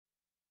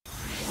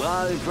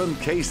Live from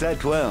KSAT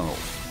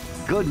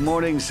 12. Good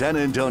Morning San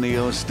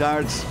Antonio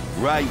starts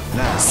right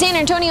now. San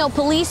Antonio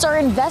police are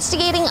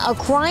investigating a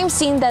crime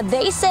scene that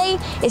they say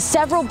is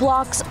several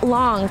blocks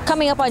long.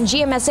 Coming up on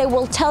GMSA,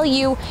 we'll tell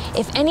you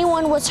if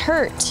anyone was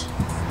hurt.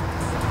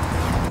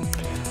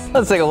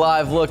 Let's take a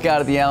live look out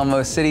at the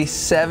Alamo City.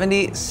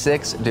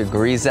 76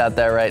 degrees out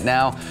there right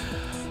now.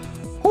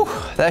 Whew,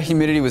 that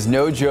humidity was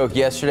no joke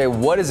yesterday.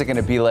 What is it going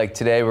to be like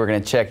today? We're going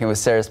to check in with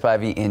Sarah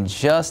Spivey in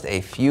just a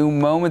few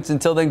moments.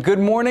 Until then, good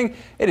morning.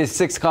 It is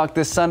 6 o'clock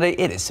this Sunday.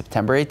 It is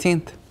September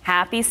 18th.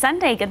 Happy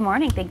Sunday. Good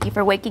morning. Thank you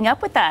for waking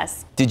up with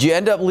us. Did you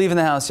end up leaving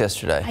the house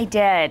yesterday? I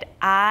did.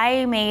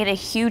 I made a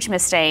huge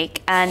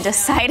mistake and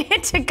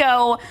decided to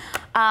go.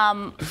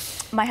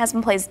 My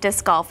husband plays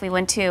disc golf. We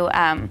went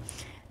to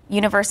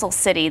Universal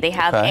City. They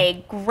have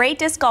a great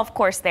disc golf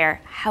course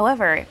there.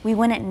 However, we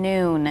went at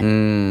noon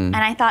and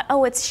I thought,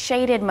 oh, it's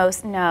shaded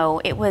most.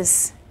 No, it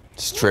was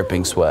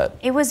dripping sweat.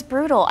 It was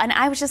brutal. And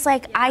I was just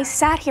like, I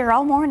sat here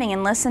all morning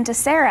and listened to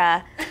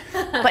Sarah,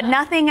 but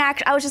nothing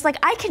actually, I was just like,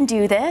 I can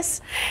do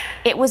this.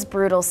 It was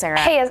brutal, Sarah.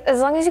 Hey, as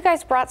long as you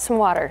guys brought some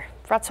water.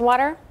 Brought some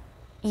water?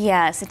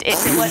 Yes,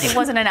 it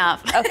wasn't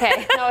enough.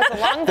 Okay, no, it's a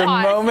long pause. The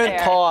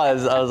moment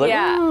pause, I was like,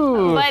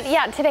 ooh. But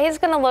yeah, today's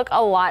going to look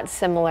a lot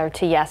similar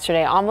to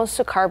yesterday, almost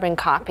a carbon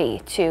copy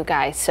too,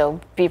 guys.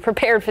 So be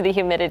prepared for the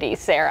humidity,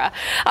 Sarah.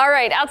 All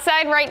right,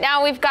 outside right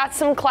now, we've got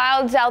some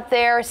clouds out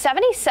there,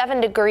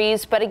 77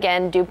 degrees, but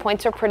again, dew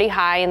points are pretty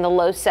high in the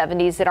low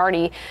 70s. It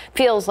already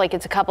feels like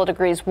it's a couple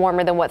degrees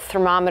warmer than what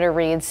thermometer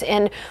reads.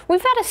 And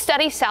we've had a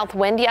steady south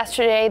wind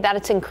yesterday that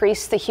it's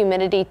increased the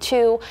humidity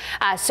too.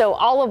 So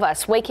all of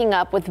us waking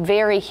up with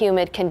very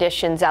humid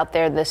conditions out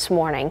there this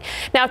morning.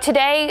 Now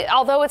today,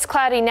 although it's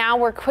cloudy now,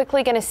 we're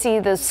quickly going to see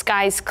the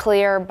skies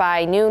clear.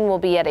 By noon, we'll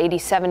be at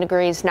 87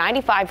 degrees,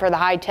 95 for the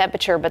high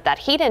temperature, but that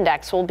heat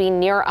index will be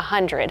near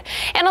 100.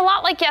 And a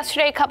lot like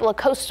yesterday, a couple of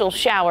coastal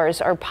showers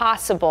are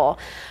possible,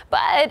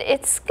 but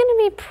it's going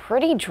to be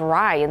pretty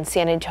dry in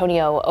San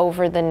Antonio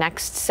over the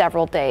next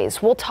several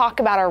days. We'll talk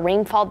about our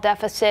rainfall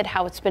deficit,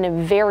 how it's been a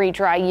very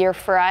dry year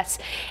for us,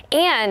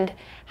 and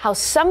how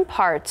some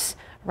parts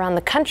around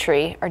the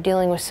country are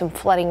dealing with some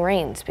flooding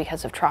rains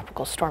because of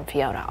Tropical Storm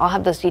Fiona. I'll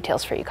have those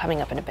details for you coming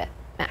up in a bit.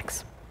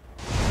 Max.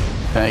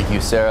 Thank you,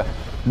 Sarah.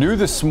 New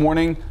this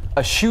morning,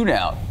 a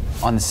shootout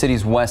on the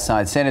city's west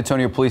side. San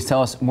Antonio police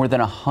tell us more than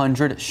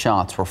 100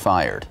 shots were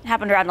fired. It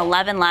happened around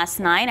 11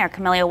 last night. Our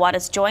Camelia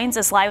Juarez joins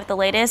us live with the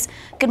latest.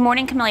 Good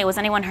morning, Camelia. Was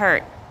anyone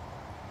hurt?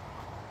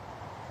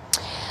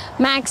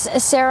 Max,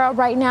 Sarah,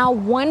 right now,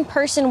 one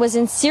person was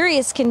in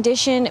serious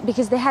condition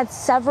because they had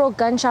several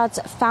gunshots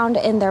found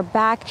in their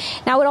back.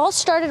 Now, it all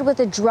started with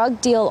a drug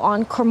deal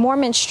on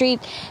Cremorment Street.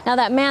 Now,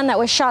 that man that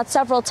was shot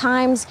several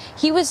times,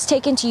 he was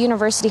taken to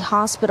University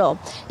Hospital.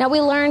 Now, we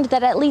learned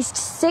that at least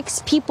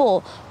 6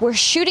 people were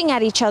shooting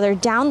at each other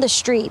down the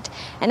street.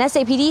 And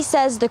SAPD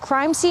says the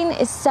crime scene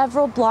is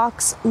several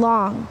blocks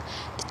long.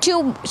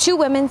 Two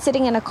women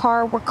sitting in a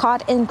car were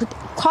caught in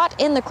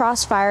the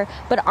crossfire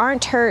but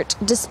aren't hurt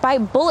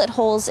despite bullet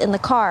holes in the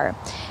car.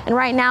 And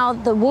right now,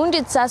 the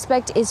wounded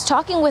suspect is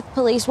talking with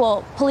police.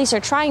 Well, police are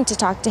trying to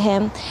talk to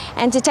him,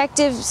 and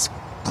detectives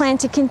plan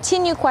to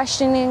continue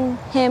questioning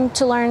him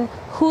to learn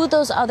who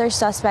those other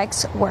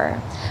suspects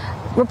were.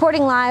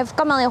 Reporting live,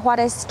 Camelia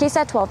Juarez,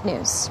 KSAT 12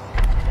 News.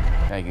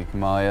 Thank you,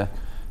 Camelia.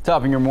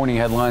 Topping your morning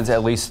headlines,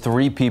 at least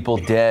 3 people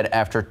dead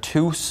after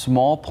 2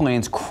 small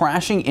planes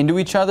crashing into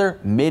each other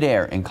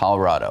midair in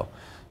Colorado.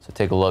 So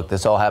take a look.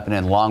 This all happened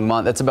in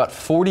Longmont. That's about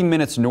 40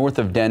 minutes north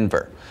of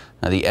Denver.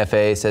 Now, the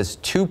FAA says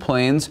 2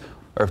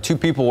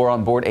 people were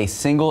on board a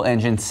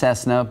single-engine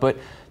Cessna, but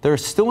they're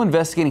still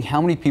investigating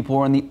how many people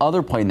were on the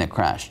other plane that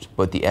crashed.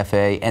 Both the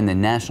FAA and the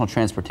National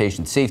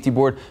Transportation Safety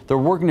Board, they're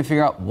working to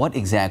figure out what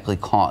exactly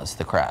caused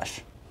the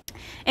crash.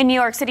 In New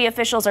York City,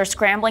 officials are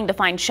scrambling to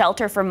find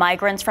shelter for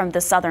migrants from the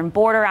southern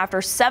border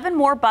after 7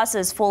 more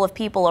buses full of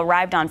people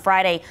arrived on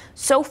Friday.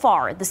 So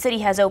far, the city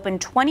has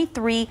opened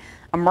 23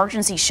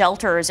 emergency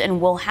shelters and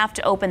will have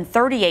to open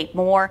 38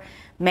 more.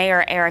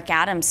 Mayor Eric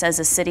Adams says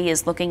the city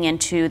is looking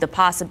into the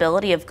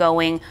possibility of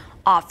going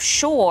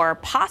offshore,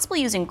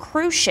 possibly using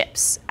cruise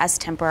ships as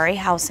temporary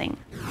housing.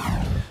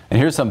 And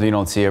here's something you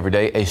don't see every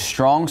day. A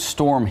strong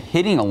storm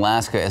hitting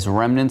Alaska as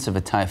remnants of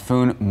a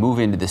typhoon move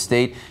into the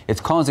state. It's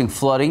causing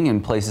flooding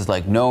in places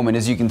like Nome. And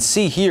as you can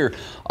see here,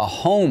 a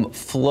home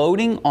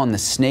floating on the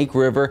Snake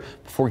River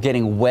before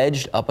getting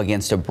wedged up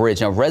against a bridge.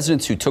 Now,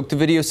 residents who took the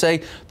video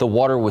say the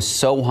water was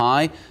so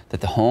high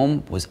that the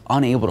home was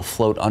unable to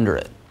float under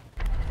it.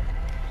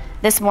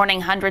 This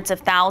morning, hundreds of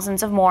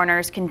thousands of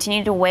mourners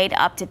continue to wait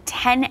up to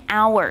 10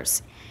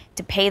 hours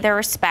to pay their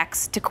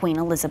respects to Queen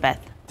Elizabeth.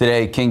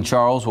 Today, King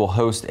Charles will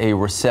host a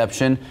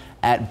reception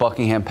at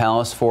Buckingham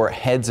Palace for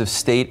heads of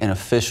state and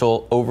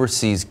official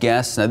overseas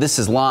guests. Now, this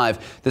is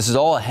live. This is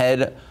all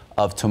ahead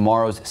of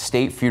tomorrow's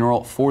state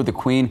funeral for the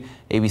Queen.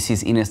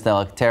 ABC's Ines de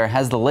la Terra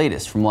has the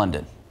latest from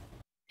London.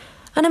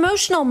 An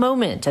emotional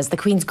moment as the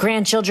Queen's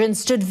grandchildren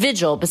stood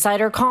vigil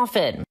beside her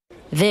coffin.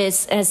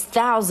 This as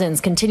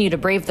thousands continue to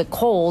brave the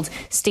cold,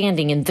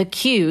 standing in the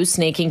queue,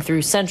 snaking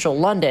through central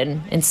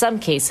London, in some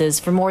cases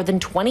for more than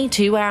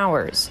 22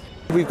 hours.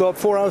 We've got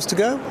 4 hours to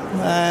go,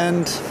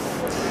 and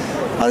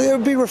it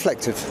would be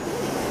reflective,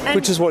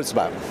 which is what it's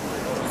about.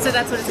 So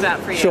that's what it's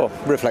about for you? Sure,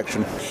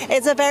 reflection.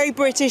 It's a very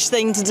British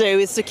thing to do,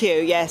 is to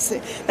queue, yes.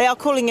 They are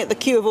calling it the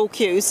queue of all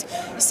queues,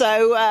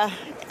 so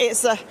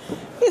it's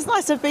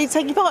nice to be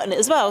taking part in it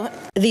as well.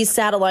 These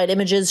satellite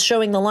images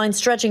showing the line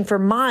stretching for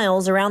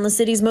miles around the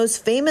city's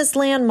most famous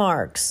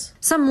landmarks.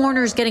 Some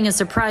mourners getting a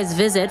surprise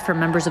visit from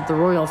members of the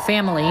royal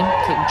family.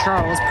 King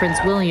Charles, Prince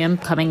William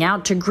coming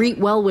out to greet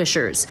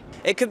well-wishers.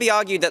 It could be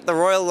argued that the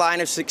royal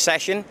line of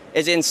succession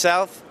is in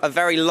itself a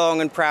very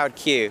long and proud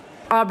queue.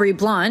 Aubrey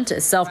Blunt,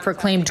 a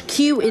self-proclaimed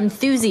queue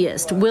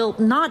enthusiast, will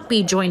not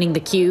be joining the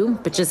queue,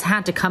 but just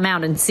had to come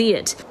out and see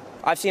it.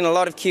 I've seen a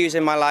lot of queues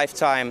in my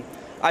lifetime.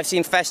 I've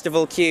seen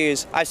festival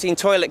queues, I've seen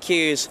toilet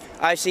queues,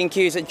 I've seen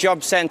queues at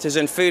job centres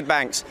and food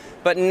banks,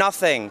 but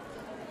nothing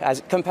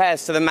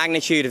compares to the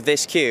magnitude of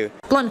this queue.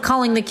 Blunt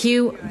calling the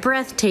queue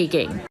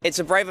breathtaking. It's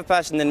a braver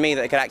person than me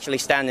that could actually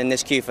stand in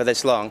this queue for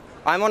this long.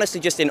 I'm honestly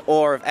just in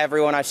awe of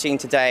everyone I've seen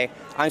today.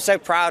 I'm so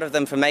proud of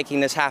them for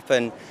making this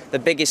happen, the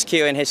biggest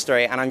queue in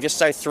history, and I'm just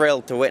so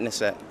thrilled to witness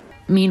it.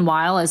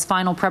 Meanwhile, as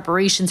final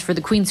preparations for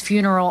the Queen's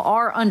funeral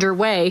are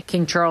underway,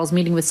 King Charles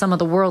meeting with some of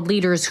the world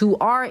leaders who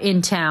are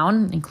in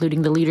town,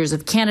 including the leaders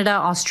of Canada,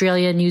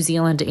 Australia, New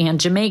Zealand,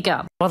 and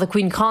Jamaica, while the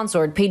Queen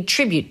Consort paid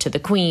tribute to the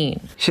Queen.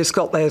 She's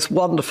got those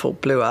wonderful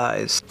blue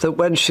eyes that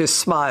when she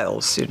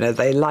smiles,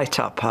 they light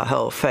up her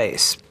whole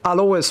face. I'll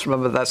always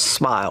remember that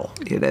smile.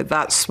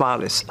 That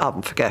smile is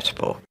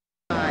unforgettable.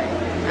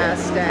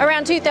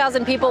 Around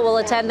 2,000 people will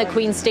attend the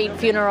Queen's state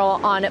funeral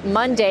on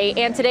Monday,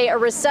 and today a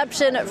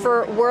reception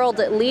for world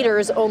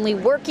leaders. Only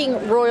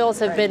working royals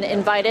have been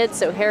invited,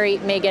 so Harry,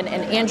 Meghan,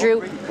 and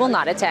Andrew will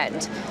not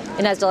attend.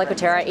 Inez de la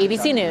Quatera,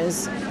 ABC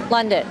News,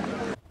 London.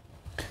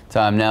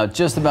 Time now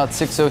just about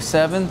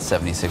 6:07,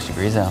 76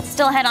 degrees out.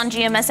 Still ahead on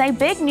GMSA,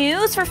 big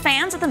news for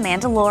fans of The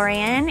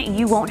Mandalorian.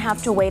 You won't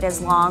have to wait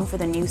as long for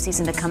the new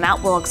season to come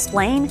out. We'll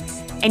explain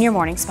in your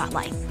morning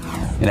spotlight.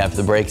 And after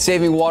the break,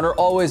 saving water,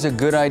 always a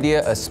good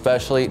idea,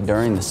 especially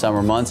during the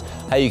summer months.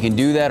 How you can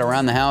do that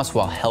around the house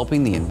while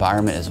helping the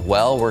environment as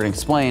well. We're going to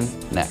explain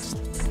next.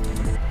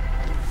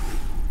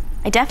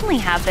 I definitely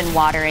have been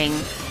watering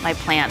my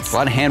plants. A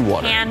lot of hand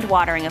watering. Hand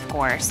watering, of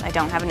course. I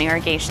don't have an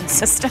irrigation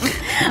system.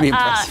 It'd be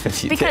impressive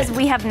if you because did.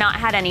 we have not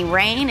had any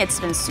rain. It's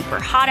been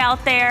super hot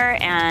out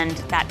there, and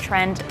that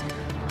trend,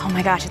 oh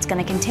my gosh, it's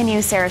going to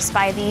continue. Sarah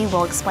Spivey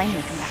will explain when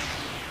we come back.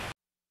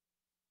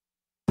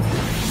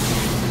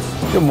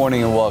 Good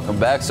morning and welcome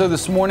back. So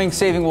this morning,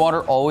 saving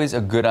water, always a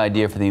good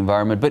idea for the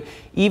environment, but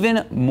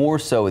even more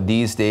so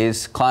these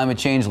days, climate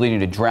change leading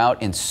to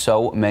drought in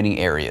so many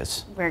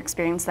areas. We're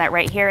experiencing that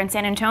right here in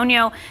San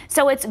Antonio.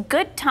 So it's a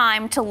good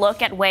time to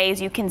look at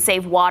ways you can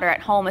save water at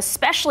home,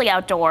 especially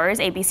outdoors.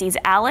 ABC's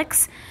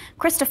Alex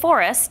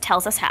Christoforis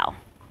tells us how.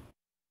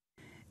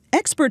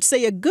 Experts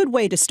say a good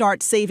way to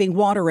start saving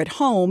water at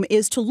home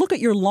is to look at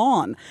your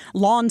lawn.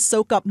 Lawns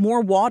soak up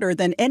more water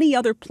than any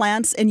other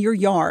plants in your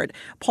yard.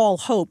 Paul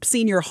Hope,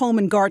 senior home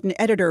and garden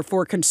editor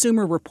for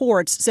Consumer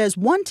Reports, says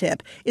one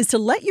tip is to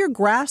let your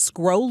grass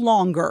grow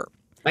longer.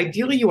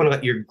 Ideally, you want to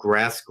let your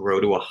grass grow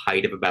to a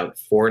height of about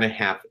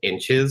 4.5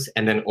 inches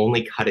and then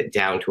only cut it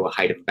down to a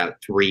height of about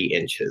 3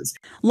 inches.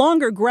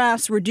 Longer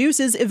grass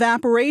reduces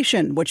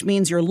evaporation, which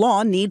means your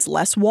lawn needs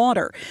less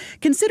water.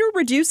 Consider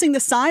reducing the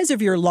size of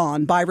your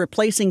lawn by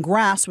replacing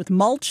grass with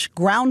mulch,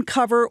 ground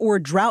cover, or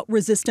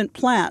drought-resistant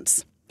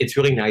plants. It's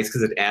really nice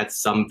because it adds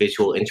some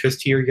visual interest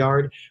to your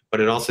yard,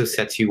 but it also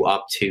sets you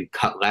up to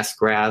cut less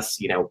grass,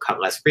 cut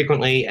less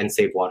frequently and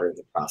save water in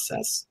the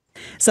process.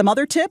 Some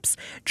other tips?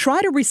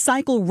 Try to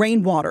recycle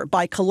rainwater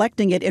by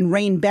collecting it in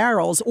rain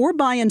barrels or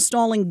by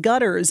installing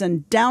gutters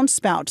and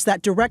downspouts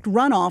that direct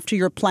runoff to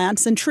your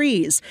plants and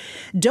trees.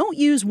 Don't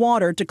use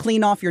water to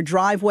clean off your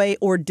driveway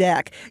or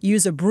deck.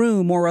 Use a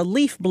broom or a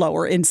leaf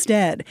blower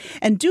instead.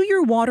 And do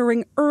your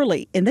watering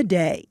early in the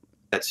day.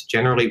 That's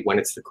generally when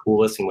it's the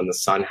coolest and when the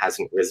sun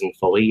hasn't risen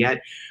fully yet,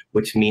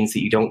 which means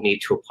that you don't need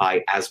to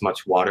apply as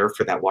much water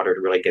for that water to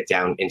really get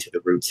down into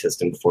the root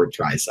system before it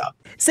dries up.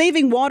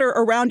 Saving water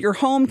around your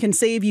home can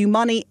save you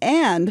money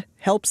and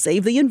help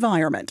save the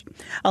environment.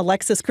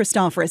 Alexis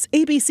Christoforis,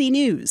 ABC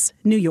News,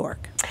 New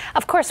York.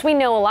 Of course, we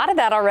know a lot of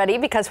that already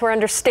because we're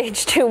under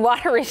stage 2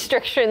 water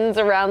restrictions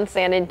around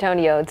San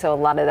Antonio. So a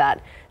lot of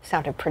that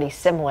sounded pretty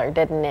similar,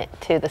 didn't it,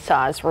 to the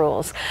SAWS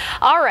rules.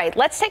 All right,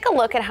 let's take a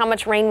look at how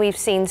much rain we've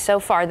seen so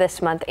far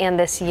this month and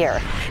this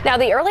year. Now,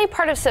 the early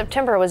part of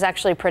September was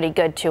actually pretty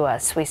good to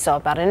us. We saw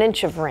about 1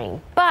 inch of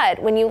rain. But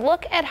when you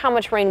look at how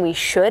much rain we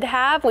should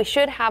have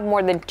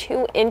more than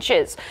 2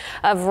 inches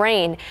of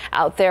rain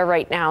out there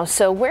right now.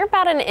 So we're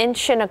about 1.25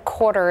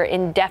 inches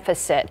in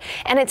deficit.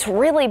 And it's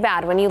really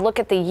bad when you look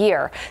at the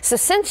year. So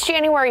since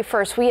January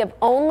 1st, we have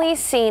only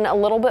seen a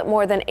little bit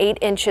more than 8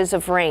 inches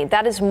of rain.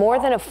 That is more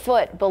than a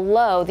foot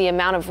below the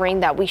amount of rain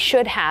that we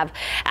should have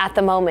at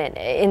the moment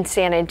in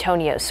San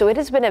Antonio. So it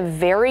has been a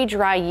very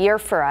dry year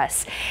for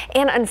us.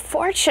 And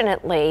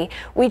unfortunately,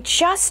 we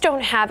just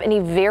don't have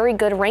any very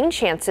good rain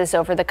chances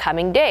over the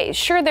coming days.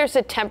 Sure, there's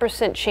a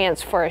 10%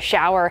 chance for a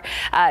shower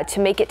to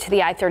make it to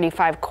the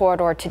I-35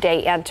 corridor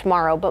today and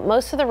tomorrow, but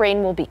most of the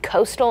rain will be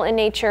coastal in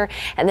nature.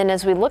 And then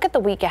as we look at the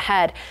week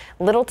ahead,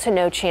 little to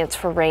no chance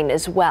for rain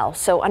as well.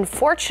 So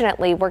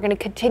unfortunately, we're going to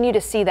continue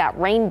to see that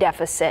rain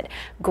deficit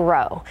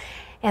grow.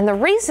 And the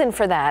reason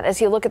for that, as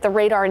you look at the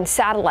radar and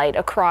satellite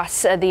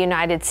across the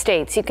United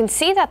States, you can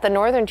see that the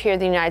northern tier of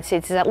the United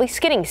States is at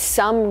least getting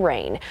some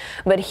rain.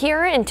 But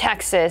here in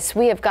Texas,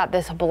 we have got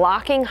this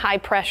blocking high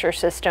pressure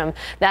system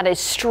that is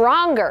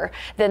stronger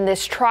than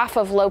this trough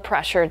of low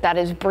pressure that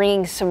is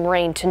bringing some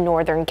rain to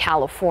northern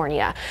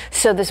California.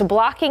 So this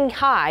blocking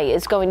high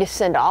is going to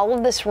send all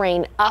of this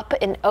rain up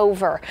and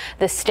over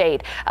the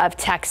state of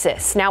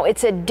Texas. Now,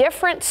 it's a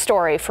different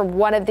story from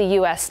one of the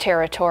U.S.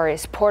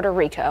 territories, Puerto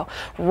Rico.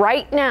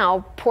 Right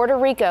now, Puerto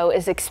Rico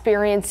is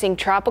experiencing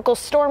tropical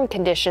storm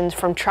conditions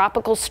from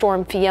Tropical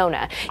Storm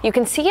Fiona. You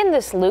can see in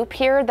this loop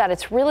here that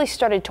it's really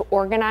started to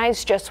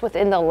organize just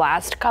within the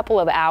last couple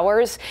of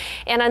hours.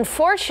 And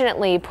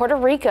unfortunately, Puerto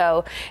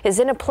Rico is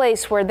in a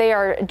place where they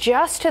are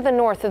just to the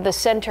north of the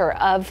center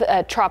of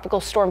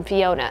Tropical Storm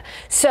Fiona.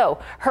 So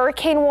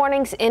hurricane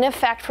warnings in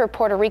effect for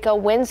Puerto Rico,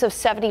 winds of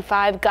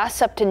 75,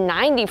 gusts up to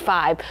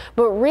 95.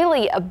 But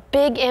really a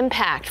big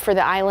impact for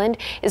the island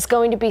is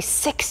going to be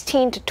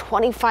 16 to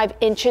 25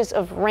 inches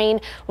of rain,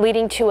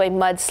 leading to a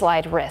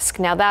mudslide risk.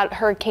 Now that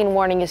hurricane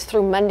warning is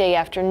through Monday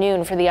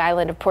afternoon for the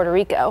island of Puerto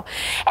Rico.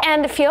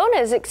 And Fiona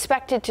is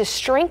expected to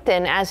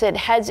strengthen as it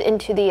heads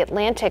into the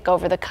Atlantic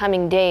over the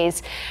coming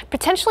days,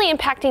 potentially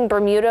impacting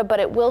Bermuda, but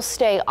it will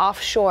stay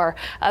offshore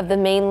of the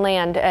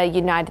mainland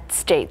United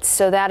States.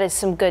 So that is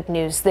some good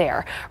news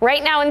there.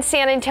 Right now in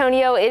San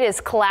Antonio, it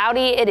is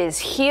cloudy. It is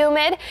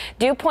humid.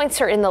 Dew points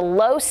are in the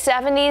low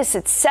 70s.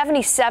 It's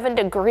 77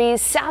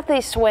 degrees.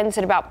 Southeast winds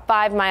at about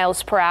 5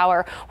 miles per hour.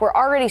 We're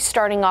already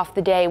starting off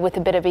the day with a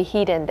bit of a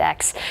heat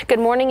index. Good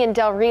morning in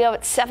Del Rio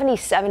at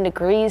 77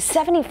 degrees,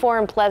 74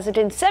 in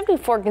Pleasanton,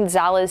 74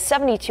 Gonzales,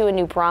 72 in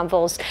New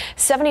Braunfels,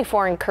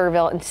 74 in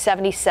Kerrville, and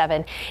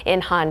 77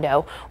 in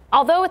Hondo.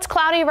 Although it's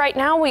cloudy right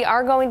now, we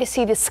are going to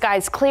see the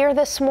skies clear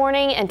this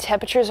morning and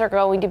temperatures are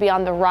going to be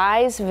on the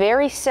rise,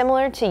 very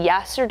similar to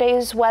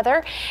yesterday's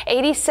weather.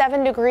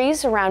 87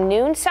 degrees around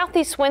noon.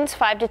 Southeast winds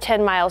 5 to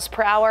 10 miles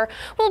per hour.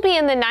 We'll be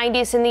in the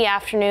 90s in the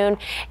afternoon.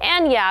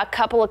 And yeah, a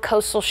couple of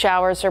coastal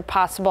showers are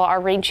possible.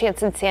 Our rain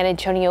chance in San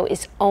Antonio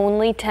is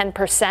only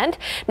 10%.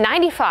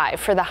 95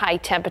 for the high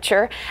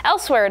temperature.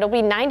 Elsewhere, it'll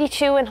be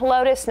 92 in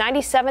Helotes,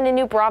 97 in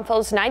New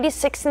Braunfels,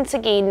 96 in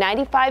Seguin,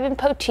 95 in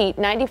Poteet,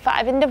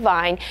 95 in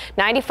Devine,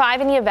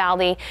 95 in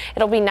Uvalde.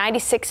 It'll be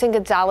 96 in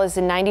Gonzales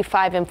and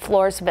 95 in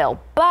Floresville.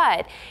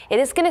 But it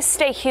is going to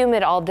stay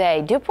humid all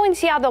day. Dew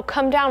points, yeah, they'll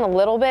come down a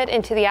little bit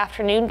into the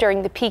afternoon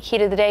during the peak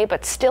heat of the day,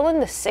 but still in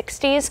the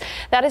 60s.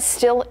 That is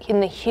still in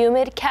the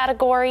humid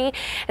category.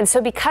 And so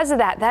because of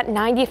that, that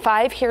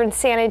 95 here in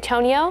San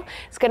Antonio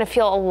is going to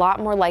feel a lot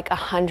more like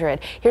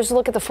 100. Here's a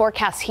look at the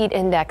forecast heat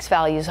index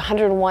values.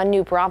 101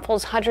 New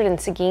Braunfels, 100 in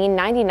Seguin,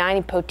 99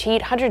 in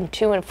Poteet,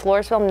 102 in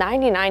Floresville,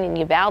 99 in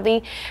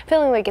Uvalde.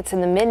 Feeling like it's in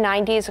the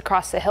mid-90s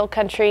across the hill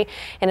country,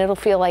 and it'll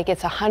feel like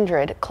it's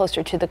 100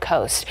 closer to the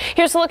coast.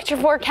 Here's a look at your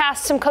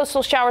forecast. Some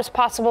coastal showers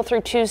possible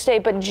through Tuesday,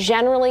 but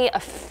generally a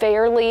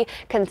fairly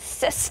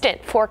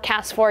consistent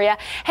forecast for you.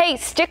 Hey,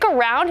 stick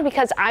around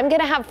because I'm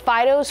going to have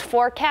Fido's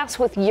forecast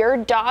with your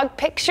dog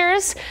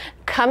pictures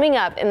coming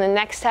up in the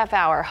next half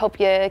hour. Hope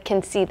you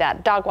can see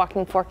that dog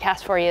walking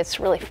forecast for you. It's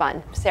really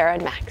fun. Sarah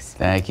and Max.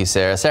 Thank you,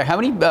 Sarah. Sarah, how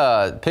many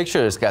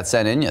pictures got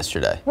sent in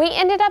yesterday? We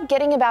ended up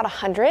getting about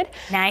 100.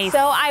 Nice.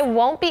 So I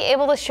won't be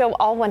able to show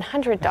all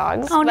 100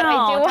 dogs. Oh, but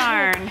no,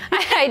 darn.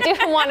 I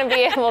do want to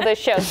be able to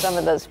show some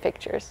of those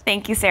pictures.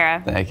 Thank you,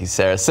 Sarah. Thank you,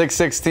 Sarah.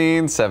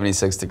 616,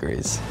 76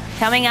 degrees.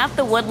 Coming up,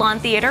 the Woodlawn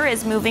Theater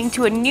is moving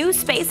to a new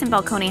space in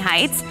Balcony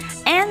Heights,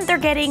 and they're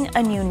getting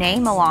a new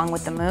name along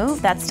with the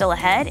move. That's still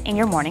ahead in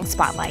your morning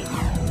spotlight.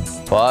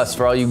 Plus,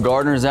 for all you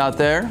gardeners out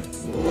there,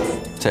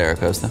 Sarah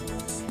Costa,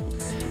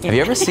 have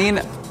you ever seen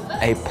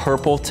a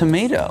purple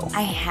tomato?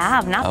 I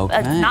have.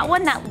 Not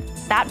one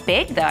that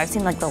big, though. I've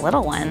seen like the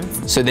little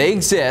ones. So they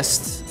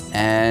exist,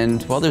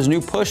 and well, there's a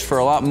new push for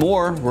a lot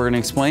more. We're going to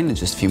explain in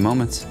just a few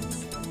moments.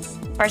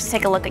 First,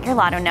 take a look at your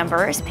lotto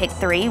numbers. Pick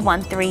 3,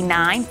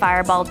 139,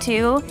 Fireball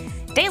 2.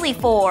 Daily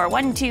 4,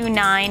 1, 2,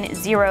 9,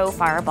 0,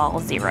 Fireball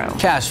 0.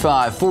 Cash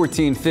 5,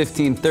 14,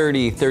 15,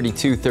 30,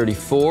 32,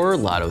 34.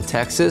 Lotto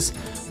Texas,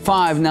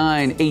 5,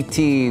 9,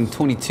 18,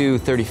 22,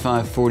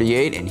 35,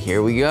 48. And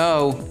here we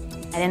go.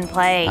 I didn't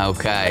play.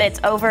 Okay.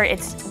 But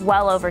it's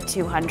well over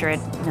 200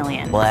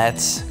 million.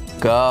 Let's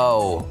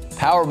go.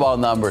 Powerball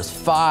numbers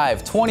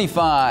 5,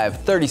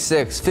 25,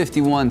 36,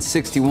 51,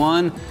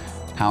 61.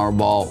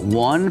 Powerball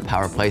 1,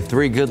 Power Play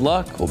 3. Good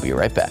luck. We'll be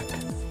right back.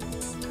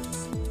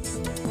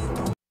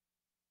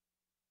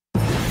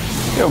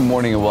 Good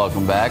morning and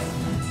welcome back.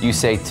 You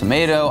say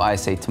tomato, I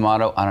say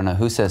tomato. I don't know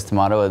who says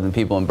tomato other than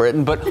people in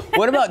Britain, but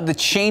what about the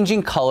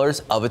changing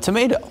colors of a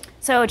tomato?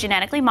 So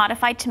genetically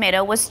modified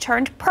tomato was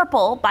turned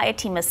purple by a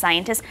team of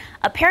scientists.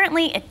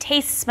 Apparently it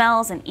tastes,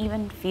 smells, and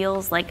even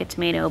feels like a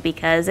tomato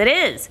because it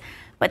is.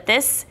 But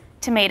this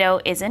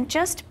tomato isn't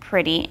just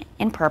pretty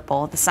in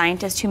purple. The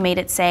scientists who made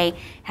it say it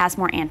has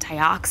more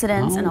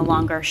antioxidants and a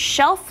longer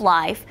shelf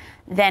life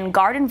than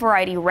garden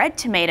variety red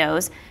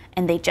tomatoes,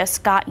 and they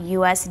just got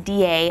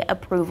USDA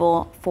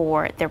approval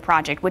for their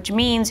project, which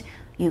means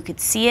you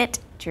could see it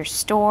at your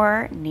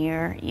store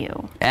near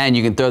you. And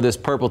you can throw this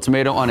purple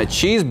tomato on a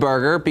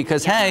cheeseburger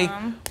because, hey,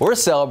 we're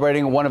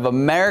celebrating one of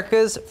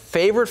America's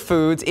favorite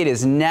foods. It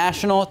is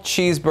National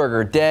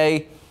Cheeseburger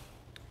Day.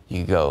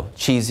 You go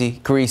cheesy,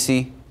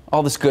 greasy,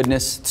 all this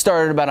goodness. It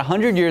started about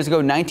 100 years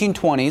ago,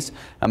 1920s.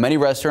 Now, many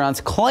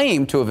restaurants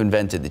claim to have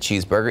invented the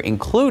cheeseburger,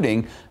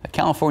 including a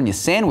California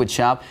sandwich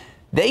shop.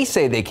 They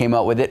say they came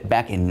up with it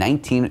back in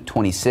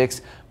 1926,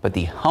 but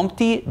the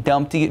Humpty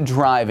Dumpty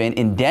Drive-In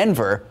in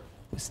Denver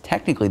was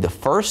technically the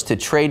first to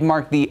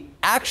trademark the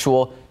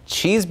actual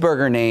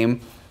cheeseburger name,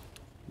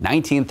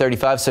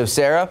 1935. So,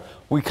 Sarah,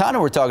 we kind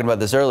of were talking about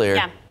this earlier.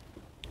 Yeah.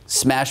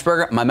 Smash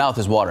burger, my mouth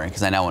is watering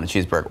because I now want a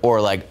cheeseburger,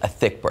 or like a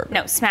thick burger.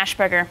 No, smash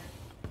burger.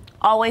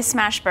 Always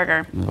smash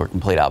burger. We're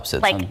complete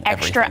opposites. Like on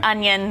extra everything.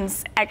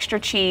 onions, extra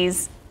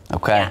cheese.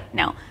 Okay. Yeah,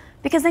 no.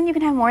 Because then you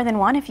can have more than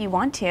one if you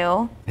want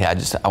to.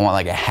 Yeah, I want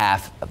like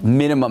a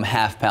minimum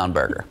half-pound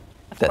burger.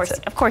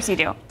 Of course you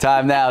do.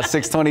 Time now,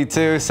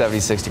 6:22,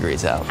 76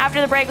 degrees out.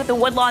 After the break, with the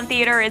Woodlawn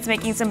Theater is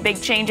making some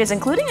big changes,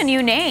 including a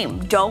new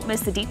name. Don't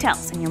miss the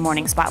details in your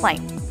morning spotlight.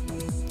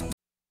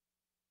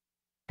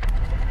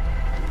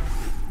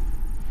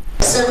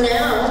 So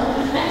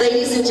now,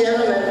 ladies and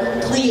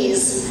gentlemen,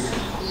 please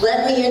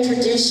let me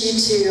introduce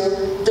you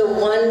to the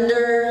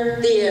Wonder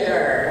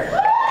Theater.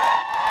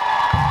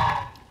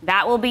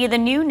 That will be the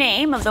new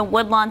name of the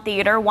Woodlawn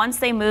Theater once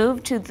they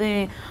move to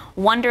the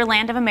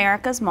Wonderland of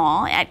America's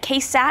Mall. At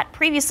KSAT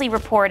previously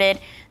reported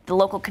the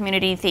local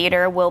community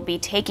theater will be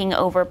taking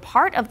over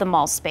part of the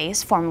mall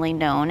space, formerly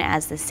known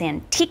as the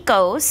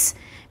Santikos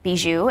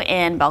Bijou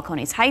in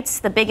Balcones Heights.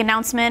 The big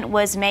announcement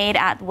was made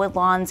at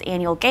Woodlawn's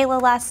annual gala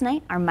last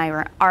night. Our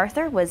Myra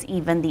Arthur was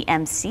even the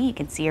MC. You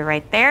can see her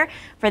right there.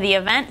 For the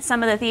event,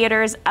 some of the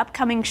theater's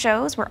upcoming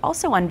shows were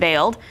also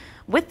unveiled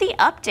with the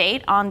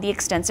update on the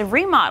extensive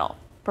remodel.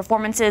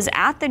 Performances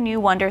at the new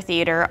Wonder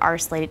Theater are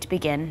slated to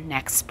begin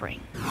next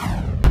spring.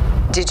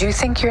 Did you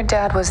think your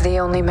dad was the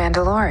only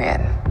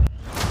Mandalorian?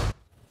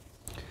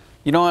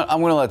 You know what? I'm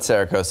going to let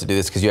Sarah Costa do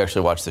this because you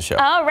actually watched the show.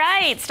 All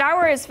right, Star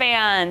Wars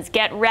fans,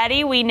 get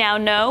ready. We now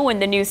know when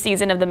the new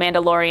season of The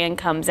Mandalorian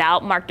comes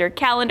out. Mark your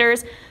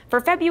calendars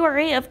for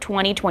February of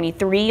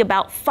 2023.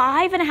 About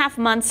 5.5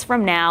 months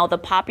from now, the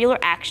popular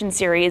action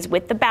series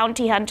with the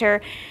bounty hunter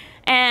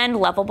and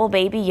lovable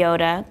baby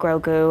Yoda,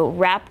 Grogu,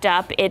 wrapped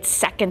up its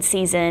second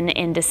season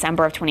in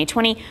December of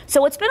 2020.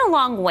 So it's been a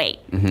long wait,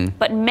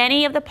 but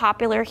many of the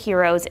popular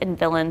heroes and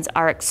villains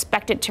are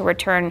expected to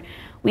return.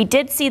 We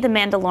did see The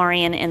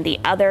Mandalorian in the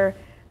other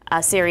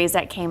series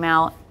that came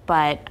out,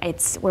 but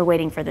we're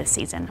waiting for this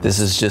season. This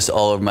is just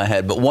all over my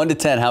head. But 1 to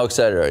 10, how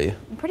excited are you?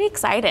 I'm pretty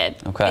excited.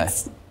 Okay.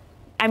 It's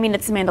The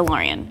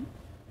Mandalorian.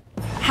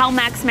 How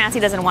Max Massey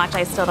doesn't watch,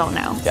 I still don't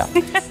know. Yeah.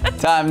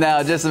 Time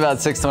now, just about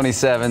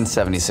 6:27,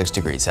 76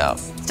 degrees out.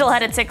 Still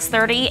ahead at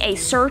 6:30, a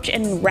search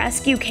and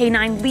rescue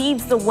K-9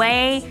 leads the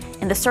way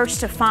in the search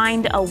to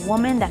find a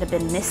woman that had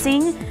been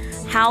missing.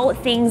 How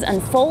things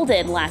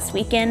unfolded last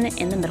weekend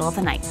in the middle of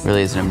the night.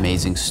 Really is an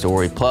amazing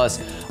story. Plus,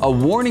 a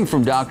warning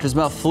from doctors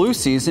about flu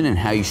season and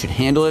how you should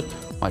handle it.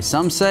 Why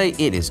some say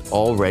it is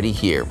already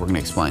here. We're going to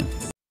explain.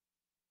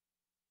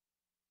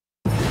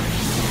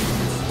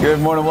 Good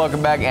morning,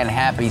 welcome back, and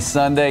happy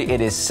Sunday.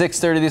 It is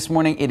 6:30 this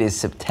morning. It is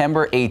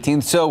September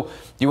 18th. So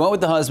you went with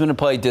the husband to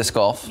play disc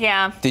golf.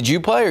 Yeah. Did you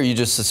play, or are you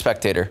just a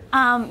spectator?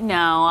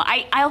 No.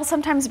 I'll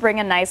sometimes bring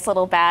a nice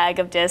little bag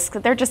of discs.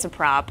 They're just a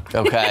prop.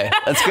 Okay,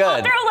 that's good.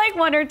 I'll throw like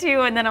 1 or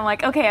 2, and then I'm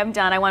like, okay, I'm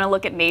done. I want to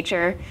look at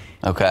nature.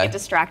 Okay. Get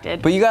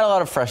distracted. But you got a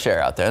lot of fresh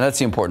air out there, and that's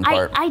the important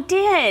part. I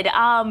did.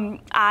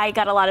 I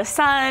got a lot of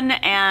sun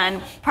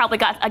and probably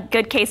got a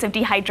good case of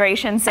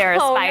dehydration, Sarah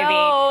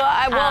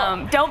Spivey.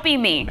 No. Don't be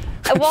me.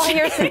 Well,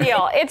 here's the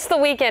deal. It's the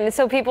weekend,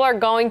 so people are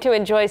going to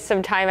enjoy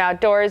some time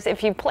outdoors.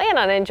 If you plan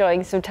on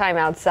enjoying some time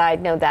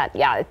outside, know that,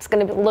 yeah, it's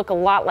going to look a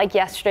lot like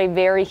yesterday,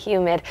 very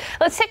humid.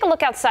 Let's take a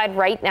look outside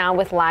right now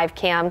with live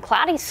cam.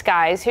 Cloudy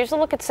skies. Here's a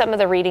look at some of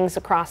the readings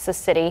across the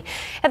city.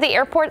 At the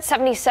airport,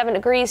 77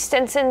 degrees.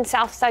 Stinson,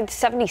 Southside,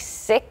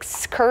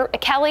 76.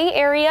 Kelly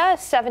area,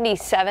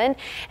 77.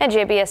 And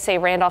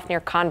GMSA Randolph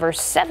near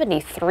Converse,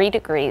 73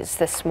 degrees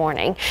this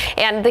morning.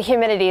 And the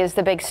humidity is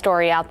the big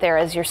story out there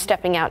as you're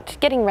stepping out,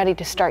 getting ready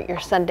to start your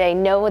Sunday.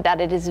 Know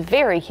that it is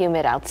very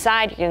humid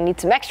outside. You're going to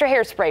need some extra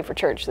hairspray for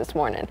church this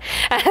morning.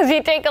 As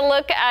you take a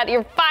look at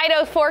your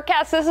Fido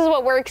forecast, this is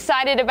what we're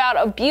excited about.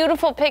 A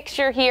beautiful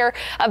picture here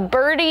of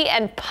Birdie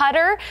and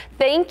Putter.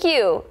 Thank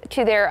you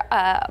to their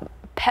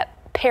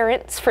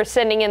parents for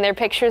sending in their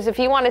pictures. If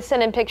you want to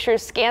send in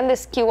pictures, scan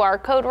this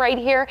QR code right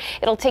here.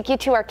 It'll take you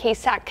to our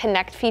KSAT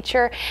Connect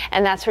feature,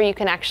 and that's where you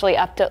can actually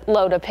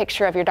upload a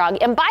picture of your dog.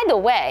 And by the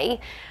way,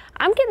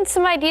 I'm getting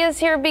some ideas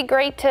here. It'd be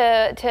great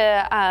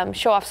to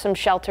show off some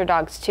shelter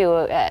dogs too,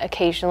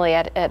 occasionally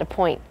at a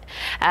point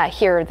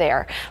here or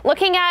there.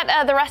 Looking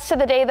at the rest of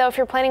the day, though, if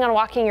you're planning on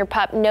walking your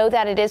pup, know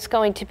that it is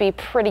going to be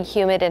pretty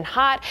humid and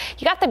hot.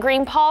 You got the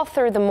green paw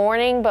through the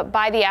morning, but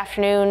by the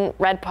afternoon,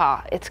 red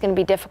paw, it's going to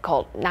be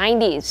difficult.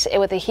 90s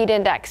with a heat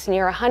index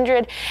near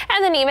 100.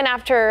 And then even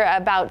after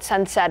about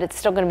sunset, it's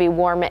still going to be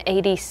warm at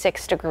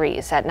 86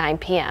 degrees at 9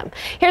 p.m.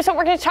 Here's what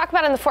we're going to talk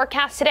about in the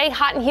forecast today.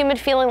 Hot and humid,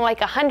 feeling like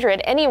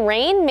 100. Any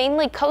rain,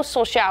 mainly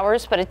coastal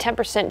showers, but a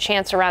 10%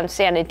 chance around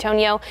San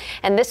Antonio.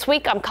 And this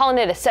week, I'm calling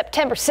it a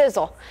September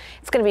sizzle.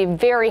 It's going to be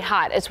very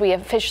hot as we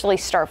officially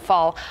start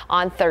fall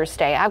on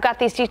Thursday. I've got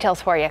these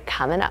details for you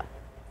coming up.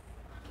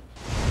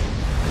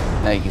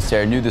 Thank you,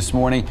 Sarah. New this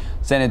morning,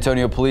 San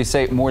Antonio police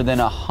say more than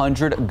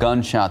 100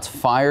 gunshots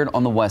fired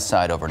on the west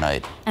side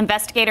overnight.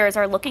 Investigators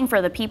are looking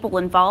for the people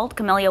involved.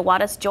 Camelia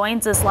Juarez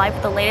joins us live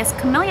with the latest.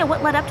 Camelia,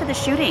 what led up to the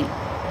shooting?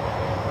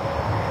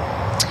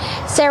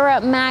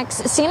 Sarah, Max,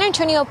 San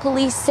Antonio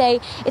police say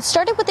it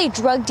started with a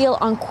drug deal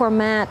on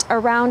Cormant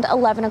around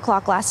 11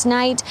 o'clock last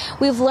night.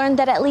 We've learned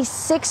that at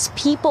least 6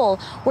 people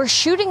were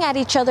shooting at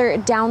each other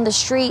down the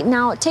street.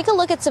 Now, take a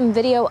look at some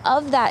video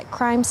of that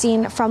crime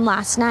scene from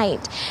last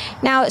night.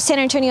 Now, San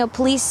Antonio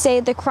police say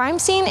the crime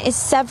scene is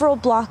several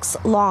blocks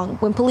long.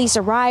 When police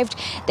arrived,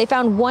 they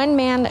found one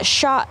man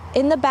shot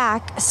in the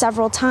back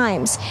several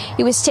times.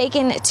 He was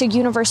taken to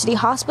University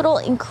Hospital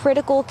in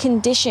critical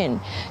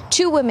condition.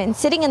 2 women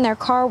sitting in their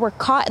car were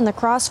caught in the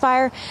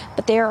crossfire,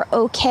 but they are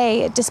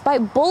okay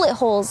despite bullet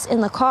holes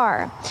in the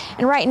car.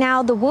 And right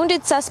now, the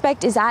wounded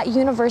suspect is at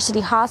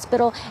University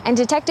Hospital, and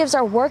detectives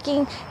are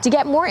working to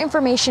get more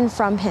information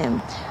from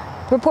him.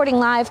 Reporting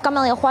live,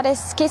 Camelia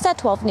Juarez, KSAT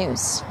 12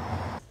 News.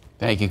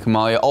 Thank you,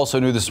 Camelia. Also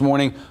new this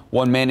morning,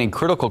 one man in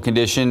critical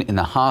condition in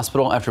the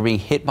hospital after being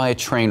hit by a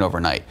train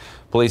overnight.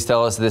 Police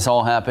tell us this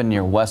all happened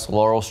near West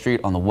Laurel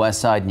Street on the west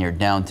side near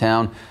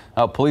downtown.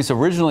 Police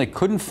originally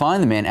couldn't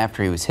find the man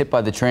after he was hit by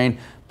the train,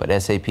 but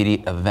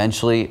SAPD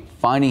eventually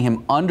finding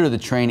him under the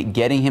train,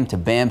 getting him to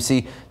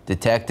BAMC.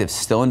 Detectives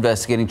still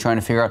investigating, trying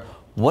to figure out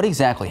what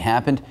exactly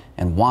happened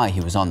and why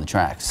he was on the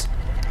tracks.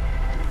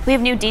 We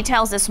have new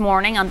details this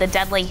morning on the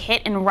deadly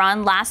hit and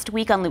run last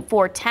week on Loop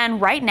 410.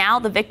 Right now,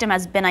 the victim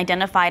has been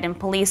identified and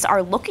police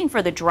are looking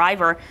for the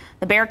driver.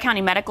 The Bexar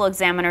County Medical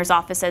Examiner's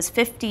Office says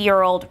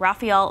 50-year-old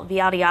Rafael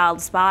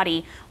Villarreal's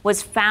body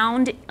was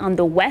found on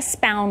the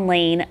westbound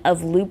lane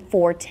of Loop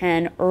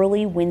 410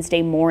 early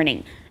Wednesday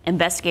morning.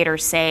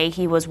 Investigators say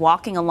he was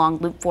walking along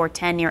Loop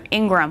 410 near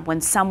Ingram when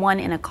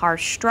someone in a car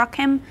struck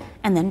him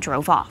and then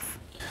drove off.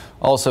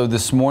 Also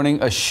this morning,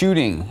 a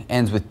shooting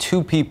ends with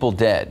 2 people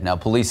dead. Now,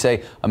 police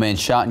say a man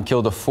shot and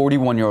killed a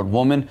 41-year-old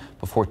woman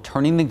before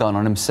turning the gun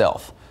on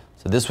himself.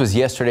 So this was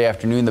yesterday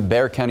afternoon. The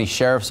Bexar County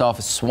Sheriff's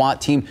Office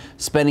SWAT team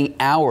spending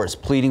hours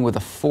pleading with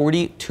a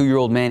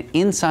 42-year-old man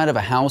inside of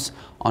a house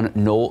on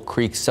Knoll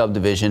Creek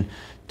subdivision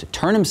to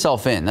turn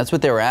himself in. That's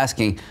what they were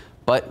asking,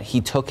 but he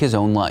took his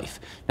own life.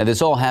 Now,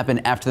 this all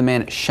happened after the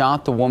man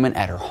shot the woman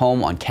at her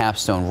home on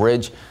Capstone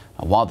Ridge.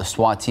 While the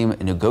SWAT team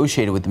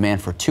negotiated with the man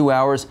for 2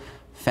 hours,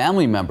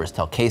 family members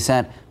tell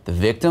KSAT the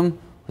victim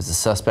was the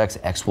suspect's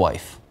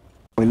ex-wife.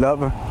 We love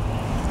her.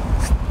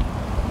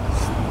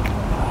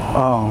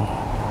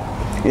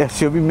 Yeah,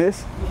 she'll be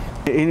missed.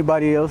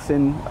 Anybody else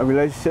in a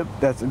relationship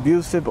that's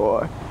abusive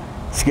or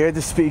scared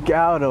to speak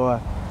out, or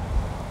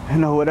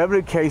whatever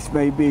the case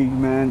may be,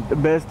 man, the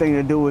best thing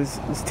to do is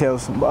tell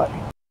somebody.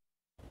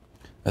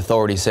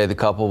 Authorities say the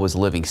couple was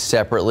living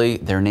separately.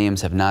 Their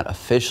names have not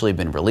officially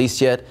been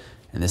released yet,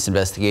 and this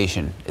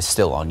investigation is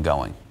still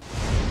ongoing.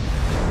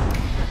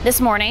 This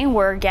morning,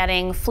 we're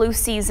getting flu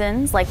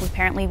seasons like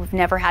apparently we've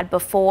never had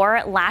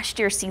before. Last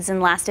year's season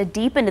lasted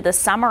deep into the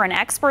summer, and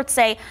experts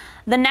say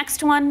the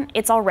next one,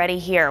 it's already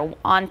here.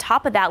 On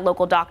top of that,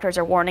 local doctors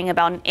are warning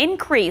about an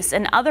increase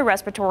in other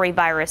respiratory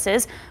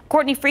viruses.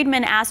 Courtney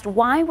Friedman asked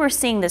why we're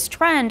seeing this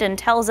trend and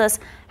tells us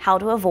how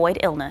to avoid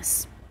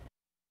illness.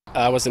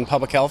 I was in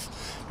public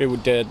health. We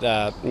did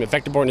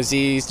vector-borne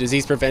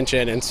disease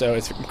prevention, and so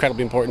it's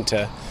incredibly important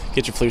to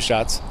get your flu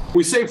shots.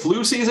 We say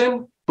flu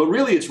season, but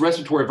really it's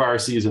respiratory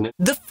virus season.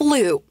 The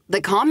flu,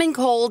 the common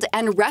cold,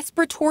 and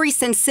respiratory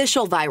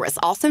syncytial virus,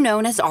 also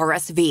known as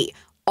RSV,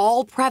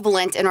 all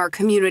prevalent in our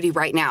community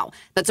right now.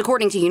 That's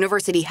according to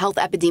University Health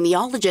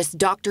epidemiologist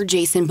Dr.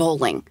 Jason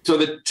Bowling. So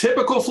the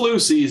typical flu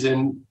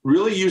season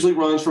really usually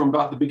runs from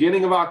about the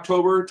beginning of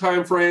October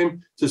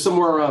timeframe to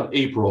somewhere around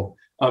April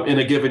in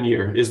a given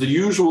year is the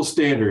usual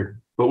standard.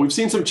 But we've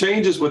seen some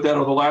changes with that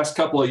over the last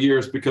couple of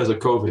years because of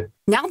COVID.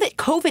 Now that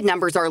COVID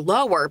numbers are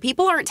lower,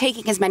 people aren't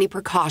taking as many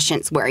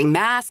precautions, wearing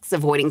masks,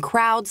 avoiding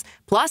crowds.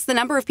 Plus, the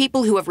number of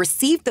people who have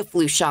received the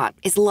flu shot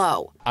is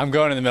low. I'm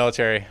going in the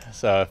military,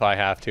 so if I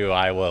have to,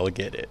 I will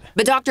get it.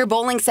 But Dr.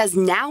 Bowling says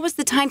now is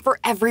the time for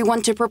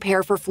everyone to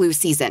prepare for flu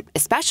season,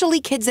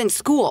 especially kids in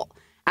school.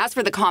 As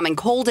for the common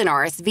cold and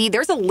RSV,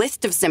 there's a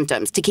list of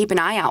symptoms to keep an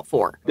eye out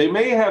for. They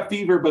may have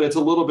fever, but it's a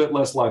little bit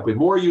less likely.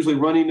 More usually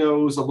runny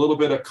nose, a little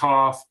bit of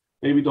cough,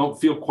 maybe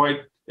don't feel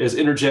quite as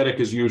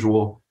energetic as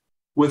usual.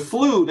 With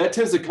flu, that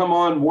tends to come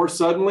on more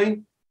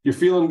suddenly. You're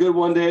feeling good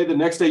one day, the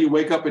next day you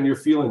wake up and you're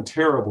feeling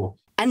terrible.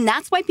 And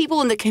that's why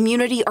people in the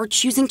community are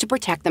choosing to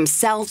protect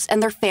themselves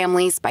and their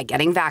families by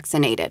getting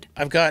vaccinated.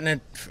 I've gotten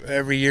it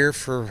every year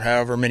for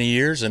however many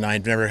years, and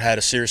I've never had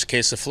a serious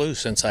case of flu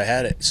since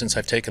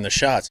I've taken the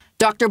shots.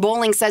 Dr.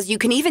 Bowling says you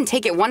can even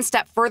take it one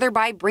step further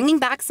by bringing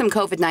back some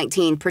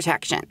COVID-19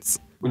 protections.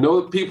 We know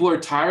that people are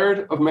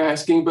tired of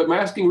masking, but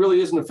masking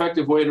really is an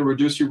effective way to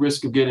reduce your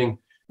risk of getting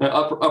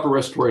upper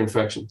respiratory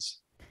infections.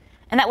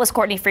 And that was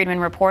Courtney Friedman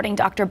reporting.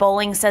 Dr.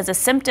 Bowling says the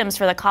symptoms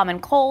for the common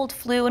cold,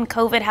 flu, and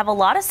COVID have a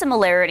lot of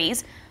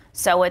similarities,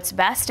 so it's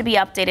best to be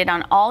updated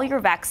on all your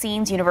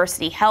vaccines.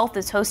 University Health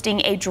is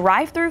hosting a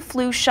drive-through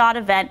flu shot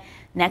event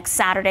next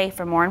Saturday.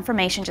 For more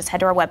information, just head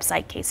to our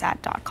website,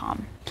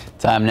 ksat.com.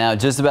 Time now,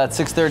 just about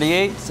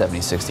 6:38,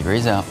 76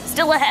 degrees out.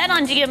 Still ahead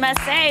on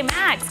GMSA.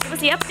 Max, give us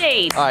the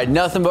update. All right,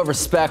 nothing but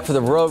respect for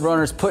the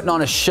Roadrunners putting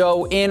on a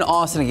show in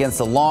Austin against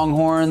the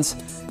Longhorns.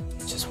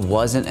 Just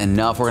wasn't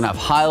enough. We're going to have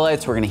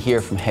highlights. We're going to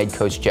hear from head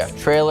coach Jeff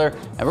Traylor,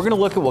 and we're going to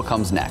look at what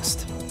comes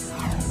next.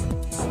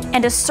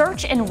 And a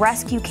search and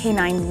rescue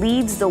canine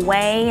leads the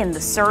way in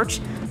the search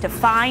to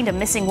find a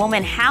missing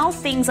woman. How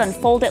things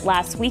unfolded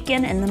last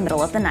weekend in the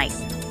middle of the night.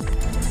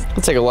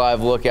 Let's take a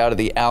live look out of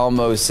the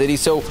Alamo City.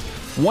 So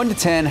 1 to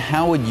 10,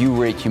 how would you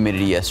rate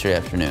humidity yesterday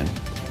afternoon?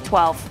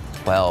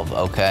 12. 12,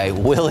 okay.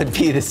 Will it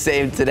be the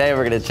same today?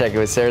 We're going to check it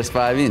with Sarah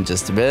Spivey in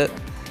just a bit.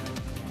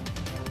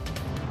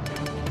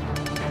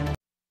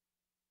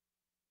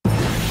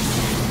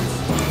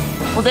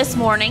 Well, this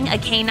morning, a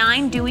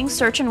canine doing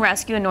search and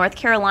rescue in North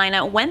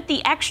Carolina went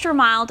the extra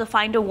mile to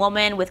find a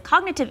woman with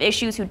cognitive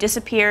issues who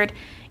disappeared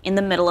in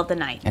the middle of the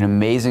night. An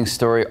amazing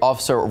story.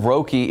 Officer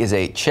Roki is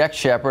a Czech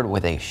Shepherd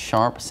with a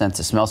sharp sense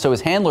of smell. So his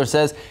handler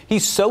says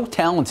he's so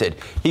talented,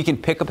 he can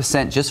pick up a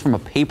scent just from a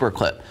paper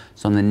clip.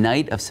 So on the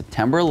night of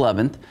September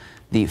 11th,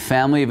 the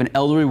family of an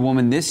elderly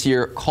woman this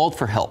year called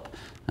for help.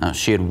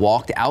 She had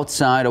walked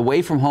outside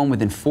away from home.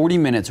 Within 40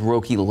 minutes,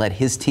 Roki led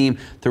his team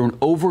through an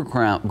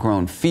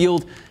overgrown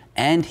field,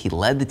 and he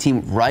led the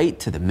team right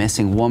to the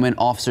missing woman.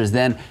 Officers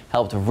then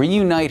helped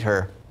reunite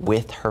her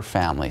with her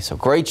family. So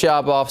great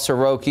job, Officer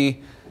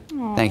Roki.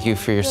 Thank you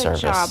for your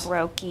service. Good job,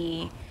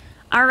 Roki.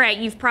 All right,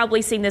 you've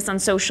probably seen this on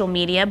social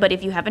media, but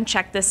if you haven't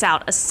checked this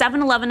out, a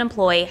 7-Eleven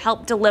employee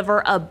helped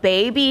deliver a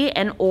baby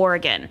in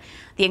Oregon.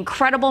 The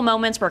incredible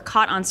moments were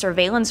caught on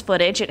surveillance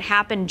footage. It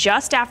happened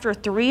just after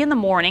 3 in the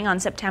morning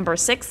on September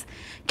 6th.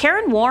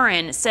 Karen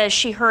Warren says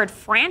she heard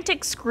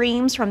frantic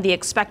screams from the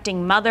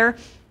expecting mother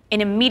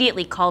and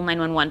immediately called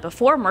 911.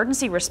 Before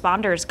emergency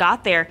responders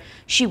got there,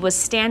 she was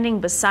standing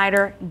beside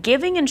her,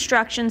 giving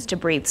instructions to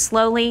breathe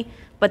slowly,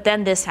 but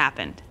then this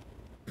happened.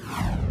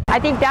 I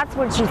think that's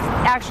when she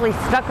actually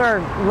stuck her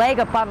leg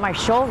up on my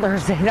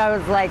shoulders, and I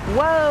was like,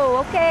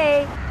 whoa,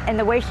 okay. And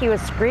the way she was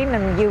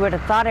screaming, you would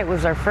have thought it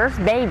was her first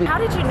baby. How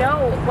did you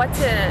know what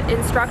to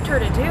instruct her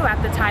to do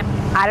at the time?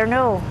 I don't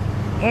know.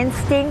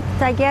 Instinct,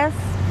 I guess.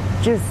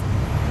 Just,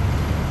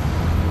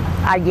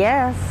 I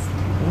guess.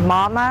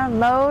 Mama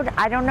mode?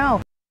 I don't know.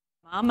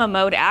 Mama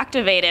mode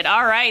activated.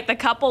 All right. The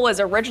couple was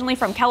originally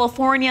from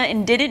California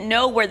and didn't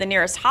know where the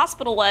nearest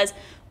hospital was,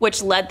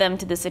 which led them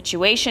to the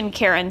situation.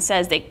 Karen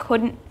says they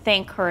couldn't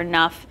thank her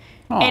enough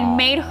and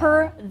made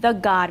her the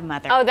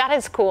godmother. Oh, that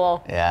is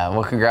cool. Yeah,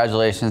 well,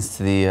 congratulations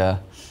to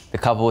the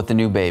couple with the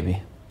new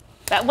baby.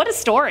 What a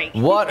story.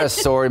 What a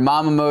story.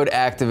 Mama mode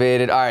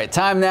activated. All right,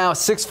 time now,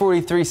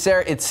 6:43.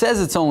 Sarah, it says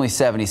it's only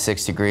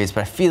 76 degrees, but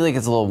I feel like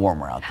it's a little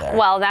warmer out there.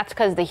 Well, that's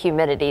because the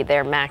humidity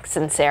there, Max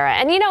and Sarah.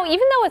 And, you know, even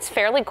though it's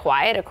fairly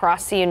quiet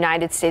across the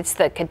United States,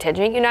 the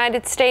contingent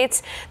United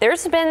States,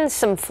 there's been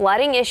some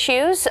flooding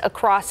issues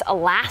across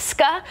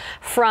Alaska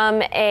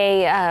from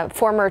a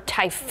former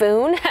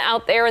typhoon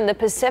out there in the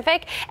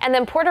Pacific. And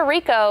then Puerto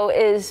Rico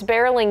is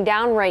barreling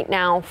down right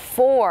now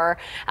for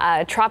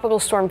Tropical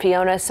Storm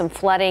Fiona, some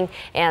flooding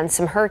and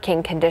some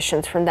hurricane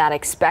conditions from that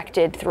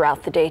expected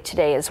throughout the day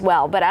today as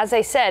well. But as I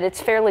said, it's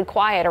fairly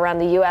quiet around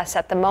the U.S.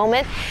 at the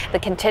moment, the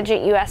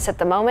contingent U.S. at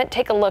the moment.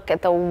 Take a look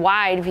at the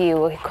wide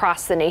view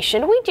across the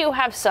nation. We do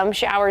have some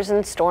showers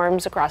and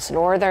storms across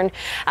northern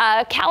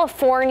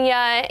California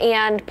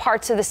and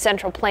parts of the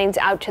Central Plains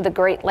out to the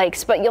Great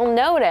Lakes. But you'll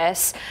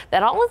notice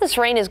that all of this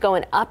rain is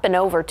going up and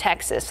over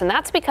Texas. And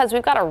that's because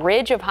we've got a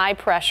ridge of high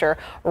pressure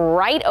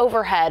right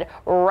overhead,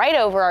 right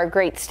over our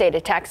great state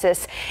of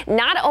Texas.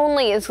 Not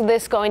only is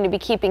this going to be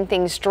keeping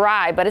things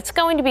dry, but it's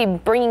going to be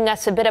bringing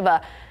us a bit of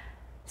a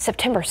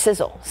September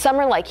sizzle.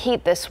 Summer-like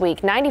heat this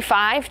week,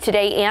 95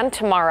 today and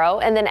tomorrow.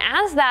 And then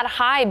as that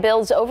high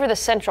builds over the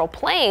Central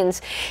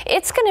Plains,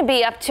 it's going to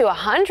be up to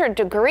 100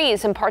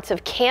 degrees in parts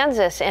of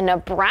Kansas and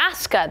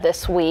Nebraska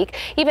this week,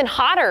 even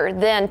hotter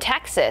than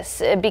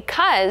Texas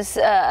because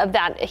of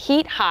that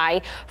heat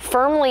high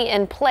firmly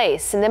in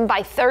place. And then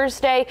by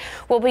Thursday,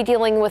 we'll be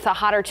dealing with the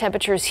hotter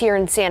temperatures here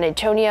in San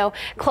Antonio,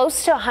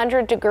 close to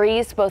 100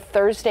 degrees both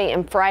Thursday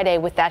and Friday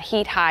with that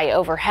heat high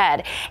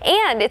overhead.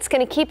 And it's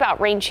going to keep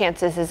out rain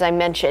chances, as I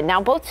mentioned.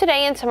 Now, both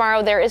today and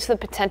tomorrow, there is the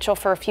potential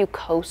for a few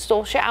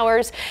coastal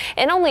showers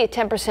and only a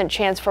 10%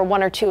 chance for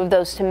one or two of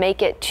those to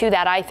make it to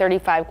that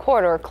I-35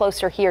 corridor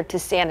closer here to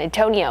San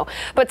Antonio.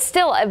 But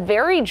still a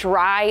very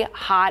dry,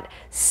 hot,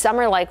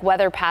 summer-like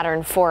weather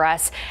pattern for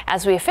us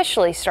as we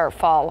officially start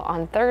fall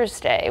on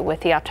Thursday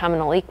with the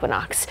autumnal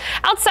equinox.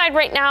 Outside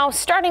right now,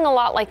 starting a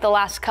lot like the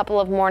last couple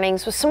of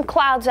mornings with some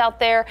clouds out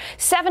there,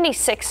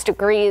 76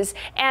 degrees,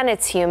 and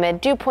it's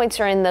humid. Dew points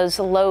are in those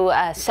low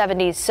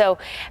 70s, so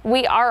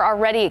we are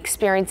already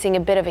experiencing a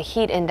bit of a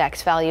heat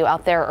index value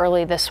out there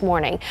early this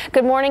morning.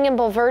 Good morning in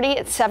Bulverde.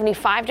 It's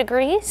 75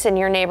 degrees in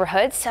your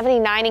neighborhood,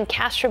 79 in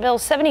Castroville,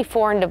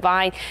 74 in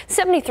Divine,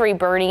 73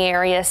 Bernie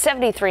area,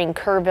 73 in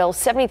Kerrville,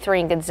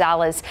 73 in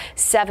Gonzales,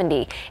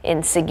 70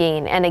 in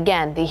Seguin. And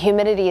again, the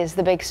humidity is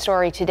the big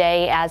story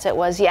today, as it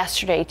was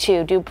yesterday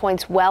too. Dew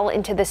points well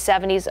into the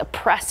 70s,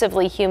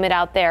 oppressively humid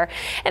out there.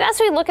 And as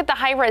we look at the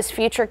high-res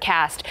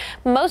futurecast,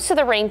 most of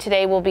the rain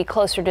today will be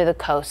closer to the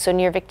coast, so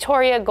near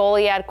Victoria,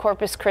 Goliad,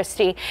 Corpus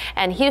Christi,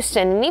 and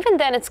Houston. And even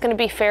then, it's going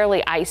to be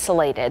fairly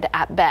isolated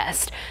at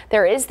best.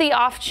 There is the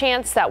off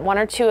chance that one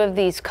or two of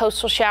these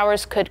coastal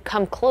showers could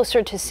come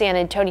closer to San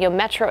Antonio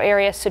metro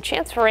area, so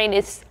chance for rain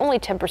is only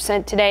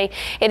 10% today.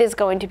 It is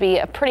going to be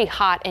a pretty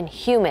hot and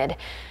humid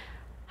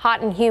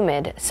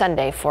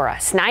Sunday for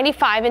us.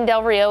 95 in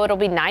Del Rio. It'll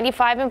be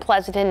 95 in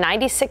Pleasanton,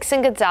 96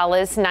 in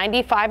Gonzales,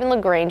 95 in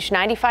LaGrange,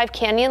 95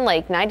 Canyon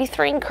Lake,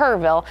 93 in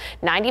Kerrville,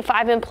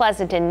 95 in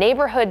Pleasanton.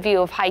 Neighborhood view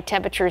of high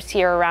temperatures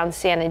here around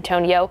San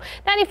Antonio.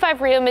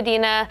 95 Rio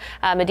Medina,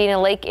 Medina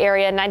Lake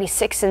area,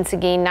 96 in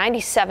Seguin,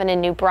 97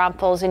 in New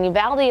Braunfels. In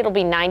Uvalde, it'll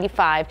be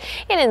 95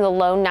 and in the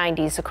low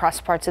 90s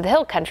across parts of the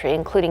hill country,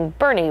 including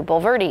Bernie,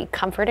 Bulverde,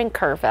 Comfort, and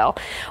Kerrville.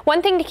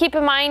 One thing to keep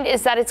in mind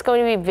is that it's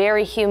going to be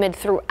very humid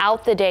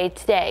throughout the day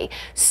today.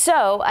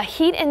 So a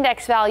heat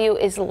index value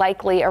is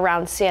likely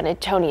around San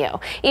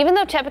Antonio. Even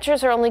though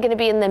temperatures are only going to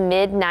be in the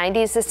mid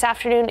 90s this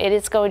afternoon, it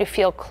is going to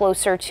feel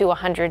closer to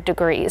 100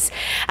 degrees.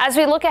 As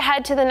we look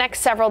ahead to the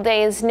next several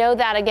days, know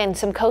that again,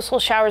 some coastal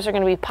showers are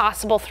going to be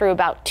possible through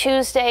about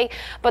Tuesday,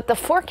 but the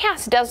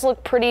forecast does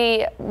look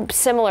pretty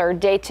similar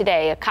day to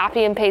day. A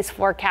copy and paste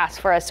forecast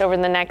for us over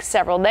the next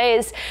several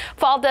days.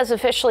 Fall does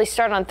officially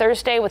start on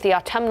Thursday with the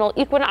autumnal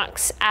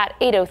equinox at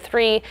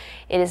 8:03.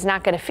 It is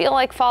not going to feel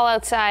like fall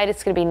outside.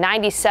 It's going to be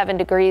 97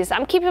 degrees.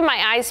 I'm keeping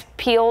my eyes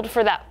peeled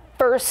for that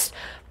first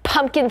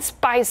pumpkin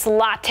spice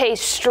latte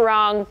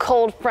strong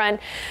cold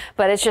front,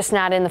 but it's just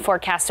not in the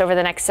forecast over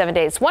the next 7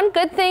 days. One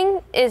good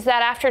thing is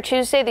that after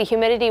Tuesday, the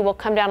humidity will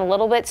come down a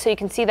little bit, so you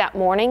can see that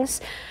mornings,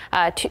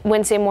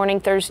 Wednesday morning,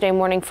 Thursday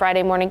morning,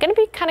 Friday morning, going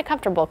to be kind of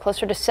comfortable,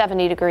 closer to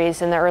 70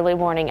 degrees in the early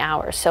morning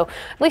hours. So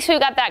at least we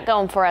got that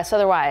going for us.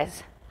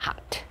 Otherwise,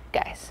 hot,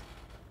 guys.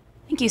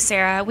 Thank you,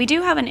 Sarah. We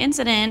do have an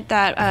incident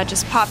that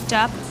just popped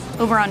up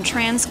over on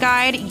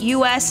TransGuide.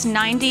 US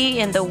 90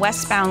 in the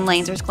westbound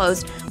lanes are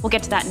closed. We'll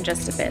get to that in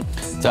just a bit.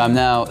 Time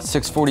now,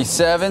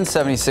 6:47,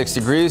 76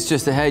 degrees.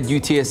 Just ahead,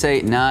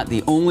 UTSA not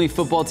the only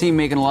football team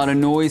making a lot of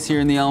noise here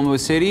in the Alamo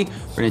City.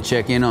 We're going to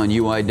check in on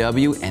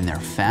UIW and their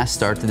fast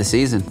start to the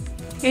season.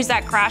 Here's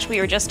that crash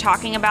we were just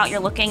talking about. You're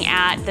looking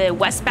at the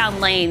westbound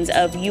lanes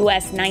of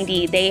US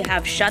 90. They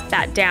have shut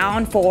that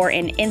down for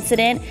an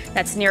incident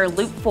that's near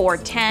Loop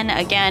 410.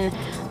 Again,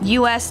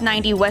 US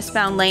 90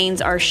 westbound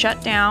lanes are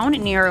shut down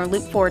near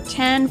Loop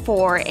 410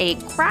 for a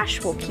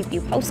crash. We'll keep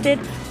you posted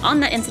on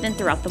the incident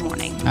throughout the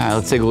morning. All right,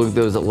 let's take a look at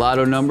those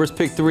lotto numbers.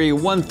 Pick 3,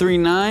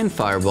 139,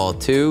 Fireball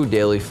 2,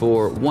 Daily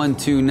 4,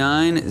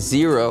 129,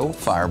 0,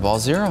 Fireball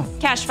 0.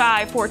 Cash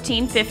 5,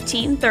 14,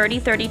 15, 30,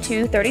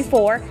 32,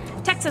 34.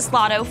 Texas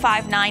Lotto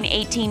 5, 9,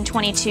 18,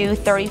 22,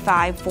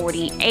 35,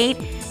 48.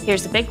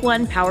 Here's the big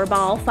one,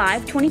 Powerball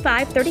 5,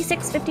 25,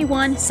 36,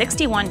 51,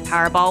 61,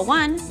 Powerball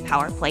 1,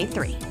 Power Play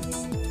 3.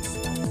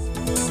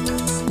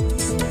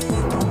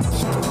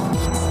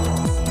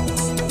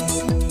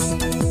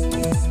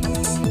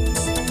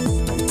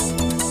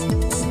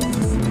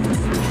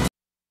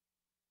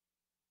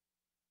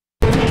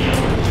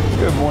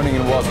 Good morning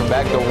and welcome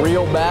back. The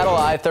real battle,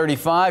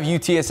 I-35,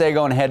 UTSA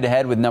going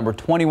head-to-head with number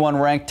 21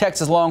 ranked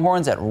Texas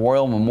Longhorns at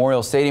Royal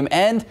Memorial Stadium.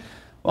 And,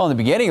 well, in the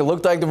beginning, it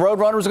looked like the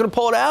Roadrunners was going to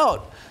pull it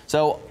out.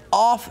 So,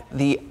 off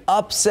the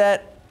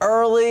upset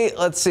early.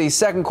 Let's see,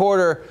 second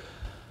quarter.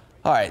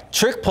 All right,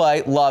 trick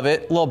play, love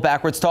it. A little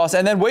backwards toss.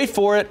 And then, wait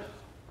for it,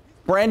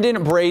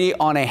 Brendan Brady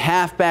on a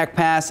halfback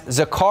pass.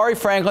 Zachary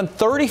Franklin,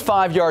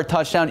 35-yard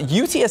touchdown.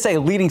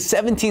 UTSA leading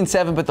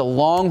 17-7, but the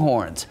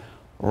Longhorns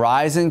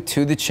rising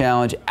to the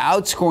challenge,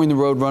 outscoring the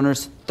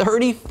Roadrunners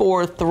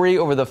 34-3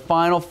 over the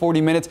final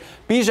 40 minutes.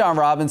 Bijan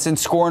Robinson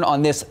scoring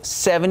on this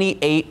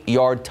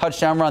 78-yard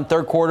touchdown run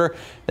third quarter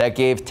that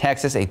gave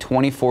Texas a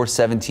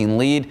 24-17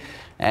 lead.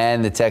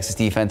 And the Texas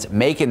defense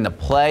making the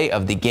play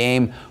of the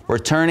game,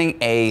 returning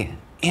a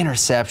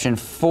interception,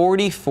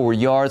 44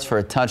 yards for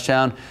a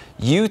touchdown.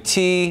 UT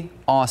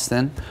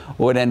Austin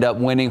would end up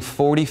winning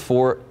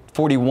 41-20.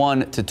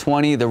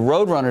 The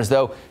Roadrunners,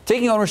 though,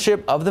 taking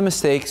ownership of the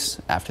mistakes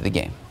after the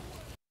game.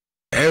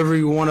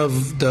 Every one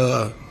of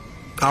the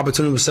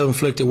opportunity was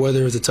self-inflicted,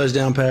 whether it's a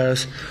touchdown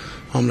pass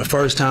the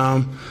first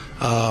time,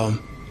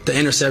 the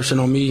interception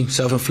on me,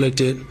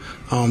 self-inflicted,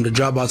 the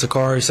drop by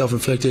Takari,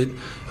 self-inflicted.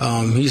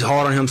 He's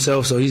hard on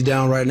himself, so he's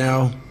down right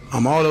now.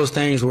 All those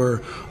things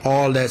were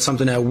all that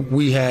something that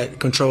we had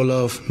control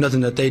of, nothing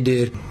that they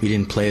did. We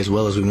didn't play as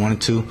well as we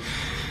wanted to,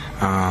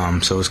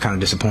 so it was kind of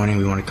disappointing.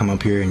 We wanted to come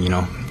up here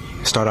and,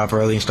 start off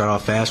early and start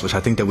off fast, which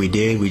I think that we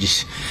did. We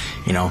just,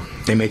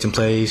 they made some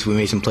plays, we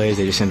made some plays,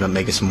 they just ended up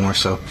making some more.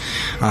 So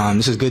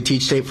this is good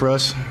teach tape for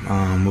us.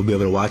 We'll be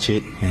able to watch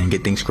it and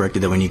get things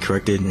corrected that we need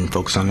corrected and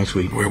focus on next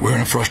week. We're in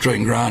a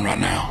frustrating grind right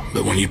now,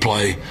 but when you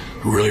play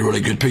really,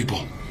 really good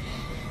people,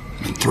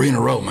 and 3 in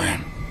a row,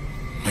 man,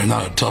 there's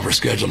not a tougher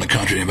schedule in the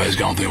country anybody's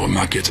gone through what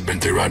my kids have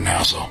been through right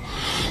now. So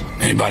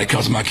anybody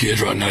comes to my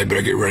kids right now, they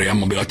better get ready. I'm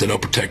going to be like that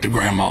old protective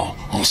grandma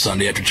on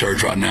Sunday after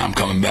church right now. I'm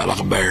coming back like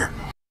a bear.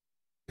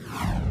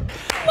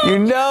 You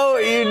know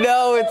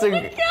it's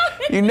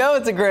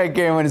a great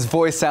game when his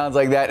voice sounds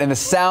like that. And the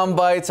sound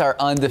bites are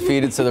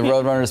undefeated, so the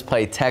Roadrunners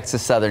play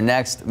Texas Southern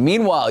next.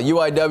 Meanwhile,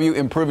 UIW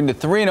improving to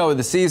 3-0 of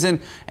the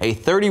season, a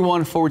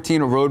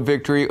 31-14 road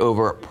victory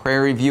over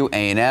Prairie View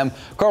A&M.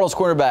 Cardinals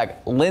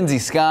quarterback Lindsey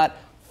Scott,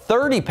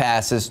 30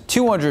 passes,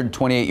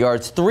 228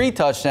 yards, 3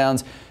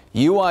 touchdowns.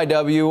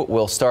 UIW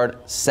will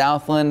start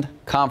Southland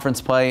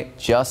Conference play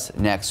just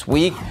next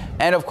week.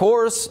 And of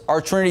course, our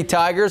Trinity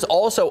Tigers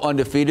also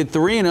undefeated,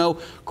 3-0,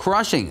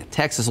 crushing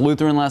Texas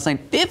Lutheran last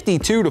night,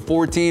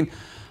 52-14.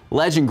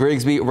 Legend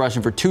Grigsby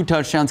rushing for 2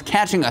 touchdowns,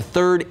 catching a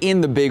third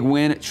in the big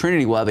win.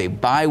 Trinity will have a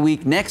bye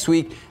week next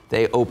week.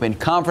 They open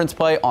conference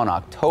play on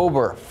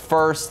October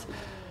 1st.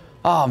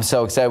 Oh, I'm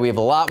so excited. We have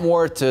a lot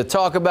more to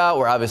talk about.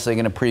 We're obviously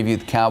going to preview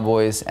the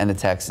Cowboys and the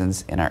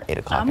Texans in our 8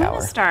 o'clock hour. I'm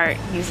going to start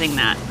using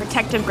that.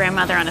 Protective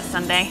grandmother on a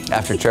Sunday.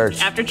 After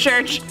church. After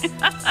church.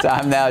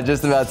 Time now,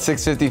 just about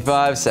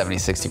 6:55,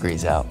 76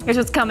 degrees out. Here's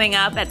what's coming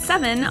up at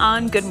 7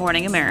 on Good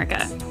Morning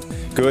America.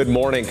 Good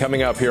morning.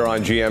 Coming up here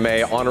on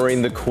GMA,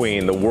 honoring the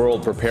Queen, the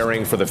world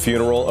preparing for the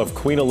funeral of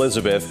Queen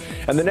Elizabeth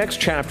and the next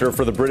chapter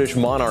for the British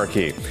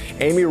monarchy.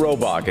 Amy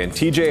Robach and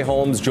TJ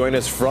Holmes join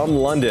us from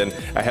London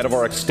ahead of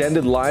our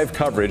extended live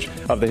coverage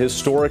of the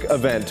historic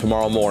event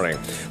tomorrow morning.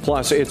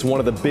 Plus, it's one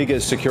of the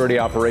biggest security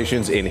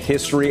operations in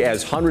history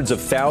as hundreds of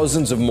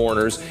thousands of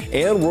mourners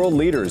and world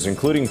leaders,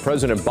 including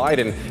President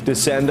Biden,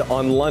 descend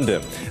on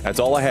London. That's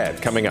all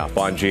ahead coming up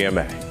on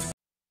GMA.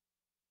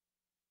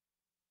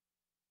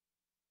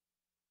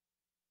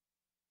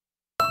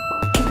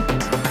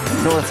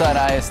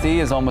 Northside ISD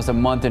is almost a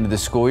month into the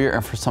school year,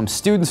 and for some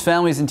students,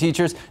 families, and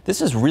teachers, this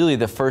is really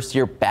the first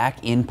year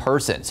back in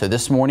person. So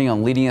this morning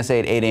on Leading SA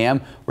at 8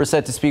 a.m., we're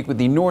set to speak with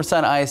the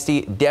Northside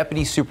ISD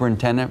Deputy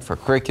Superintendent for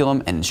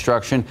Curriculum and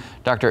Instruction,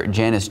 Dr.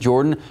 Janice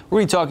Jordan. We're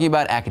going to be talking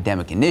about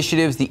academic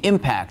initiatives, the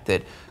impact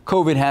that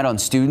COVID had on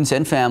students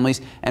and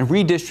families, and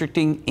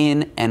redistricting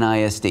in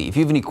NISD. If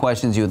you have any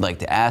questions you would like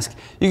to ask,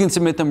 you can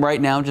submit them right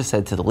now. Just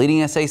head to the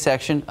Leading SA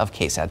section of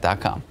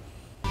KSAT.com.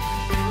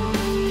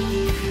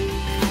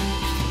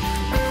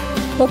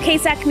 Well,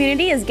 KSAT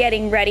community is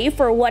getting ready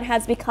for what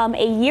has become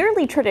a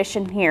yearly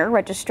tradition here.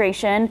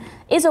 Registration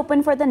is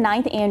open for the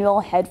 9th annual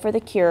Head for the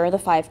Cure. The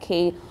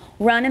 5K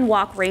run and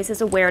walk raises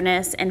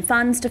awareness and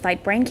funds to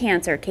fight brain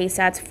cancer.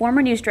 KSAT's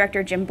former news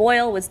director Jim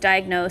Boyle was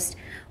diagnosed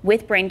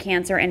with brain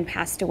cancer and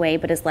passed away,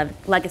 but his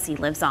legacy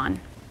lives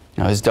on.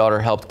 Now, his daughter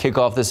helped kick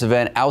off this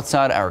event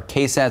outside our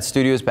KSAT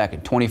studios back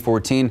in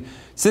 2014.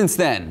 Since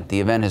then,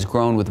 the event has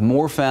grown with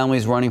more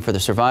families running for the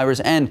survivors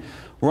and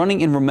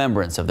running in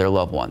remembrance of their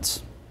loved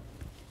ones.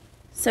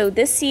 So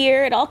this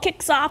year, it all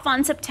kicks off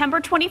on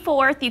September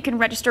 24th. You can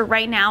register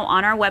right now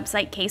on our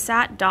website,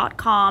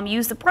 KSAT.com.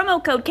 Use the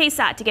promo code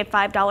KSAT to get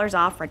 $5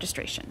 off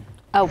registration.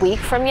 A week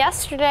from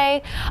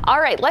yesterday. All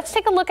right, let's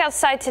take a look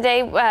outside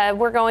today.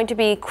 We're going to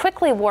be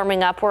quickly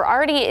warming up. We're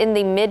already in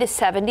the mid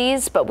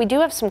 70s, but we do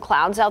have some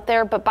clouds out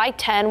there. But by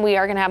 10, we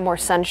are going to have more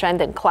sunshine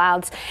than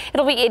clouds.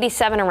 It'll be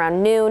 87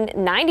 around noon,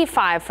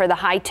 95 for the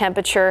high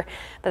temperature.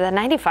 But the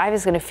 95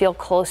 is going to feel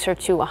closer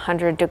to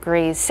 100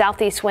 degrees.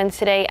 Southeast winds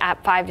today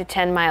at 5 to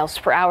 10 miles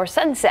per hour.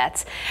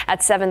 Sunsets at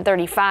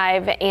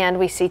 7:35, and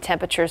we see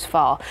temperatures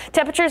fall.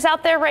 Temperatures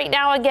out there right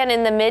now, again,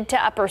 in the mid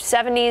to upper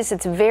 70s.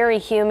 It's very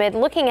humid.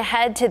 Looking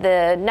ahead to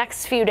the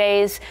next few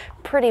days,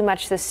 pretty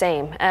much the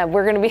same.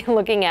 We're going to be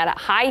looking at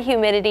high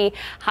humidity,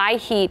 high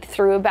heat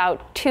through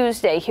about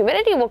Tuesday.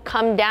 Humidity will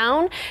come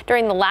down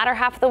during the latter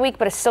half of the week,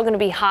 but it's still going to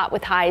be hot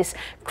with highs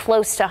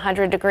close to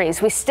 100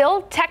 degrees. We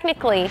still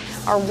technically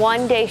are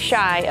 1 day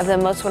shy of the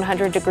most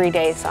 100-degree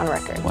days on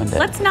record.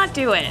 Let's not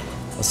do it.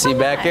 We'll see you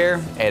back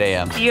here, 8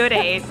 a.m. See you at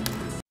 8.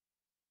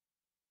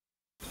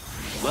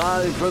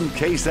 Live from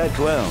KSAT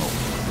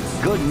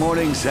 12. Good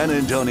Morning San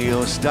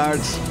Antonio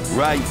starts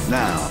right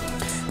now.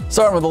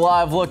 Starting with a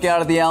live look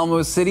out at the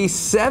Alamo City,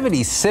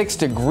 76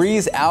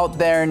 degrees out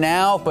there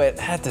now, but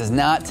that does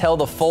not tell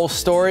the full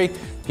story.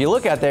 If you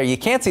look out there, you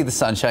can't see the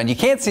sunshine, you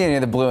can't see any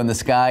of the blue in the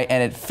sky,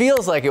 and it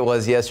feels like it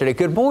was yesterday.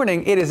 Good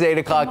morning. It is 8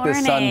 o'clock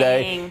this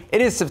Sunday. It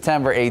is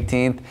September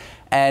 18th,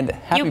 and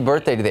happy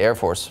birthday to the Air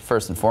Force,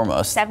 first and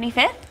foremost.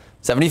 75th?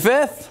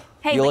 75th.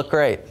 Hey, you look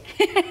great.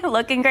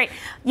 Looking great.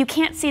 You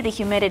can't see the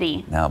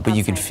humidity. No, but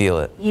you can feel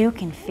it. You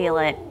can feel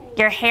it.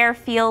 Your hair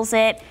feels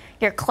it.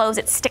 Your clothes,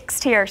 it sticks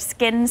to your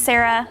skin,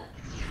 Sarah.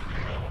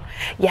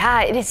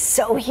 Yeah, it is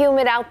so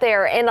humid out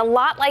there, and a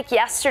lot like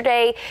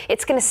yesterday,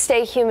 it's going to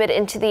stay humid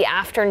into the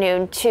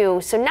afternoon too.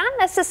 So not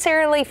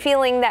necessarily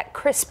feeling that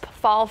crisp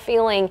fall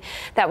feeling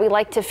that we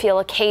like to feel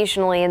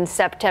occasionally in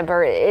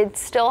September. It's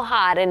still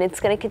hot, and it's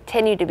going to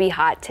continue to be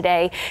hot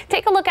today.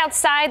 Take a look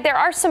outside. There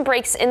are some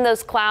breaks in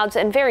those clouds,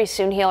 and very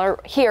soon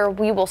here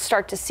we will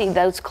start to see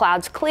those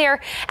clouds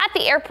clear. At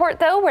the airport,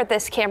 though, where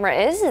this camera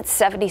is, it's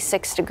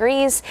 76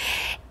 degrees,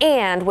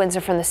 and winds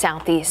are from the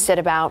southeast at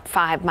about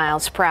 5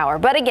 miles per hour.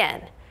 But again,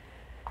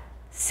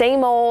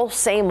 same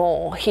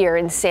old here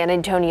in San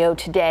Antonio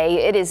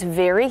today. It is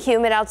very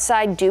humid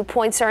outside. Dew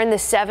points are in the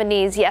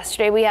 70s.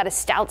 Yesterday we had a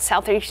stout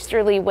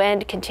southeasterly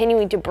wind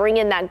continuing to bring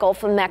in that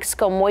Gulf of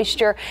Mexico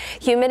moisture.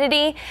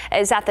 Humidity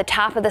is at the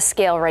top of the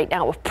scale right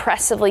now,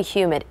 oppressively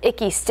humid,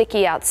 icky,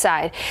 sticky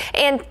outside.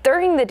 And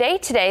during the day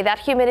today, that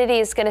humidity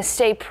is going to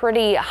stay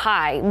pretty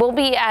high. We'll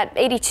be at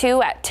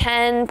 82 at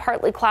 10,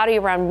 partly cloudy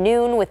around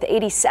noon with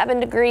 87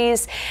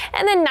 degrees,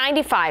 and then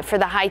 95 for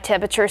the high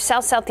temperature.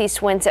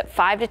 South-southeast winds at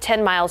 5 to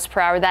 10 miles per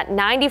hour. That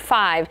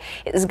 95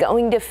 is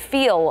going to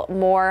feel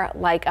more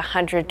like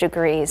 100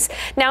 degrees.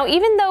 Now,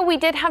 even though we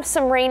did have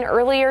some rain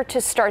earlier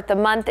to start the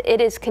month, it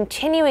is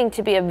continuing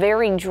to be a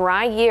very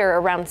dry year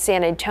around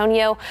San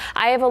Antonio.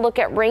 I have a look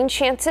at rain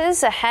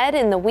chances ahead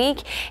in the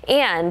week,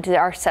 and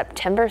our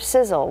September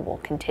sizzle will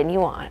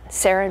continue on.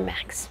 Sarah and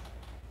Max.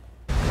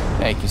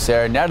 Thank you,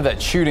 Sarah. Now to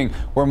that shooting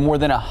where more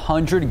than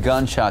 100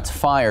 gunshots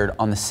fired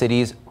on the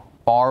city's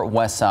far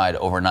west side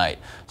overnight.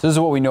 So this is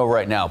what we know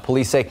right now.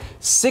 Police say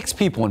 6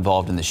 people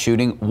involved in the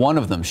shooting. One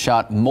of them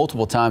shot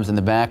multiple times in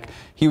the back.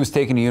 He was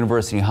taken to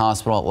University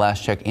Hospital at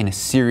last check in a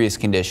serious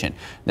condition.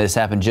 This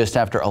happened just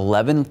after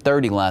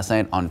 11:30 last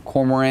night on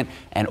Cormorant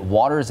and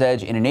Water's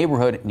Edge in a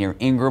neighborhood near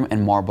Ingram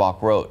and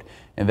Marbach Road.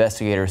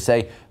 Investigators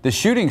say the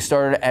shooting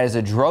started as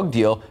a drug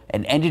deal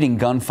and ended in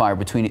gunfire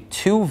between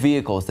 2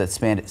 vehicles that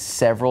spanned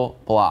several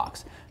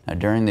blocks. Now,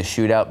 during the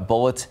shootout,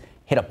 bullets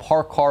hit a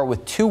parked car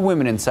with 2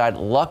 women inside.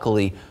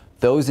 Luckily,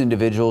 those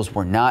individuals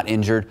were not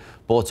injured.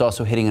 Bullets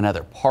also hitting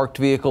another parked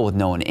vehicle with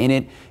no one in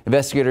it.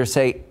 Investigators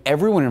say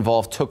everyone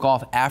involved took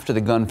off after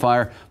the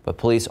gunfire, but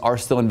police are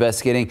still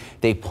investigating.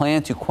 They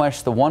plan to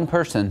question the one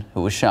person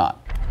who was shot.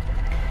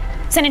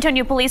 San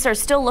Antonio police are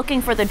still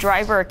looking for the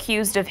driver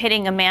accused of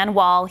hitting a man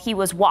while he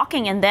was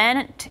walking and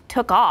then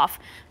took off.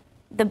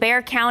 The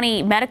Bexar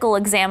County Medical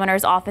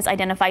Examiner's Office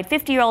identified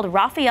 50-year-old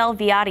Rafael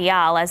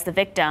Villarreal as the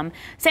victim.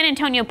 San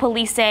Antonio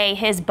police say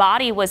his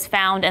body was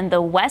found in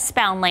the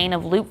westbound lane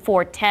of Loop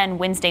 410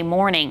 Wednesday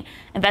morning.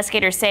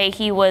 Investigators say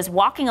he was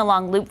walking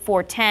along Loop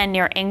 410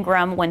 near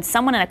Ingram when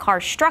someone in a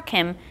car struck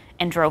him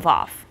and drove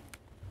off.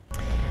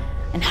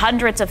 And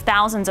hundreds of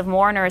thousands of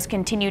mourners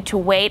continue to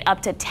wait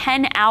up to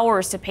 10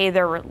 hours to pay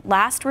their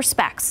last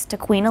respects to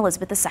Queen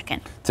Elizabeth II.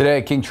 Today,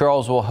 King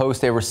Charles will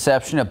host a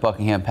reception at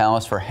Buckingham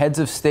Palace for heads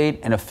of state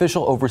and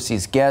official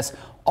overseas guests.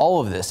 All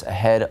of this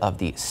ahead of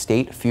the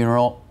state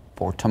funeral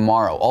for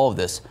tomorrow. All of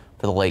this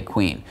for the late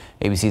Queen.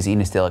 ABC's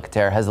Ines de la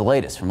Catera has the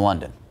latest from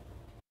London.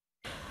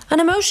 An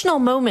emotional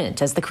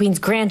moment as the Queen's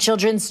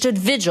grandchildren stood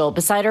vigil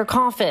beside her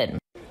coffin.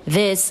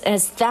 This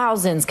as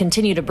thousands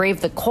continue to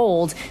brave the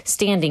cold,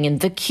 standing in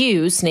the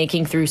queue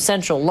snaking through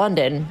central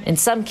London, in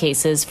some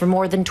cases for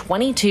more than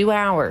 22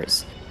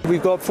 hours.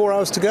 We've got 4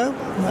 hours to go,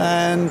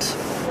 and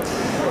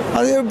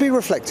it'll be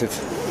reflective,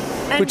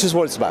 which is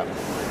what it's about.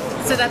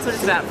 So that's what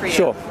it's about for you?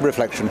 Sure,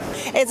 reflection.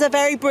 It's a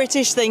very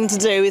British thing to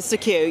do, is to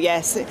queue,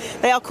 yes.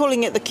 They are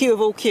calling it the queue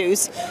of all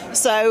queues,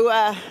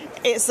 so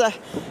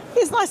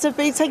it's nice to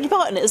be taking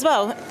part in it as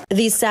well.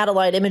 These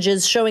satellite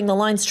images showing the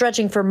line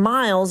stretching for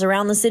miles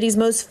around the city's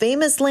most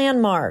famous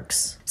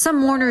landmarks. Some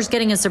mourners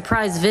getting a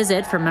surprise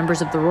visit from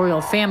members of the royal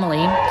family.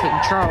 King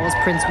Charles,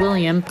 Prince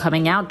William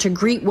coming out to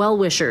greet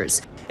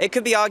well-wishers. It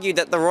could be argued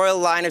that the royal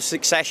line of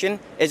succession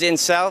is in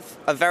itself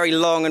a very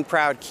long and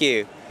proud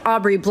queue.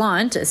 Aubrey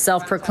Blunt, a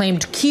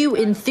self-proclaimed queue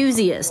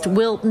enthusiast,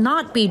 will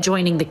not be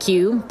joining the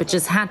queue, but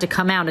just had to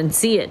come out and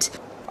see it.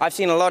 I've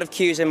seen a lot of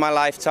queues in my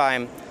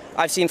lifetime.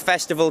 I've seen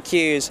festival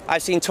queues,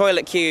 I've seen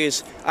toilet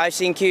queues, I've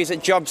seen queues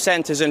at job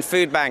centres and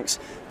food banks,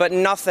 but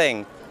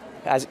nothing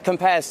as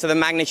compares to the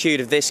magnitude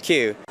of this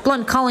queue.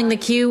 Blunt calling the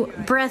queue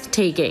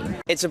breathtaking.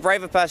 It's a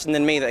braver person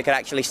than me that could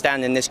actually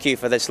stand in this queue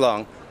for this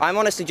long. I'm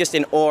honestly just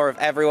in awe of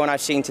everyone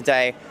I've seen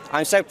today.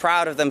 I'm so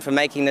proud of them for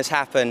making this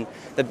happen,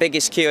 the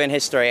biggest queue in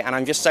history, and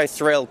I'm just so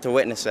thrilled to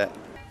witness it.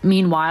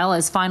 Meanwhile,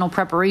 as final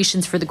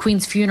preparations for the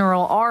Queen's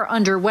funeral are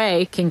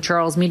underway, King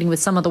Charles meeting with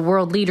some of the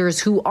world leaders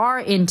who are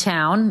in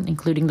town,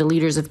 including the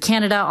leaders of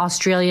Canada,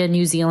 Australia,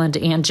 New Zealand,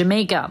 and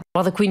Jamaica,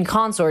 while the Queen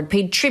Consort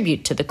paid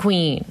tribute to the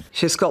Queen.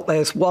 She's got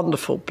those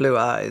wonderful blue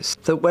eyes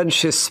that when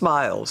she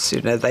smiles,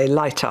 they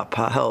light up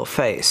her whole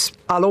face.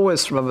 I'll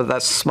always remember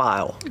that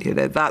smile.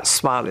 That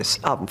smile is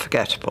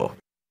unforgettable.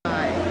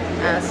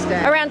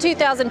 Around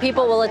 2,000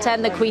 people will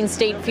attend the Queen's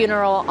state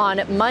funeral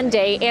on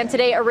Monday, and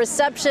today a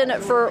reception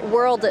for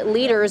world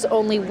leaders.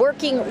 Only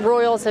working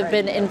royals have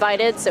been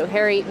invited, so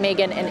Harry,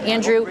 Meghan, and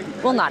Andrew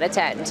will not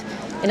attend.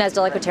 Inez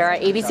de la Quatera,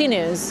 ABC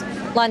News,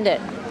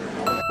 London.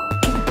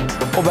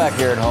 Well, back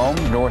here at home,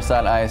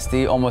 Northside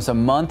ISD, almost a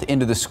month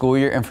into the school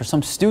year, and for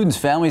some students,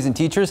 families, and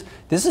teachers,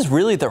 this is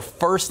really their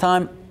first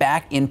time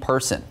back in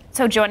person.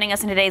 So joining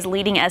us in today's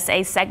Leading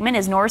SA segment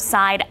is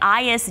Northside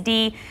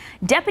ISD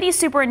Deputy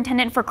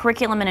Superintendent for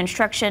Curriculum and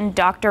Instruction,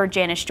 Dr.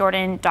 Janice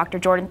Jordan. Dr.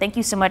 Jordan, thank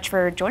you so much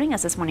for joining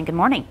us this morning. Good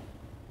morning.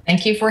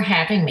 Thank you for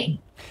having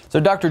me. So,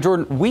 Dr.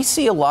 Jordan, we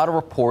see a lot of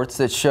reports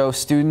that show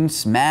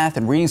students' math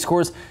and reading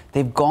scores,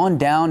 they've gone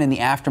down in the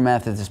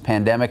aftermath of this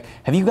pandemic.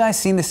 Have you guys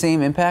seen the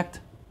same impact?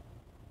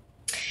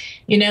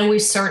 We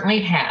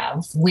certainly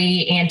have.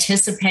 We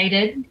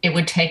anticipated it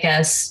would take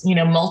us,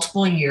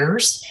 multiple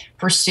years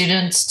for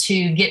students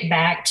to get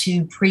back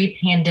to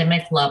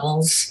pre-pandemic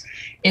levels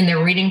in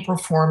their reading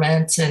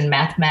performance and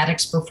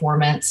mathematics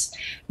performance.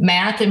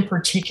 Math in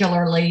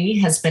particularly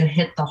has been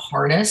hit the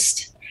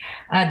hardest.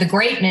 The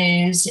great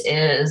news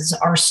is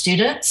our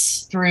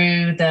students,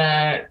 through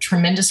the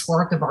tremendous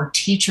work of our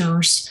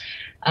teachers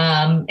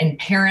and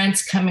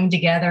parents coming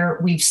together,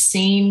 we've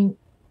seen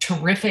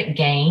terrific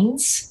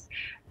gains.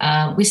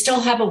 We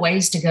still have a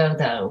ways to go,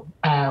 though.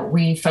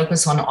 We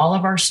focus on all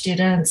of our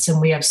students,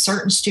 and we have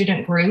certain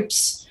student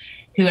groups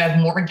who have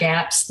more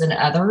gaps than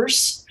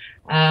others.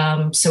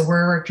 So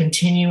we're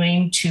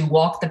continuing to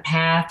walk the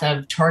path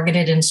of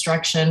targeted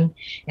instruction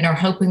and are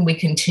hoping we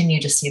continue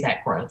to see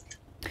that growth.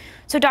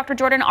 So, Dr.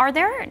 Jordan, are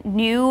there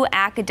new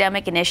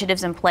academic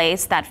initiatives in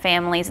place that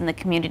families and the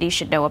community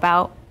should know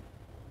about?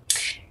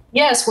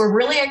 Yes, we're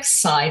really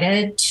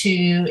excited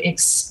to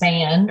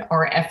expand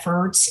our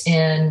efforts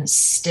in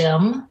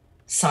STEM,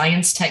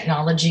 science,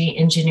 technology,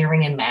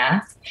 engineering, and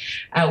math.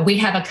 We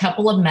have a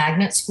couple of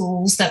magnet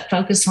schools that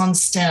focus on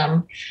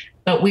STEM,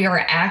 but we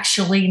are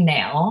actually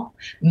now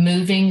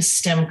moving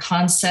STEM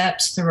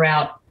concepts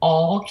throughout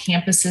all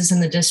campuses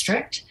in the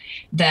district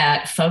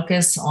that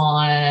focus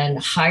on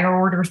higher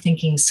order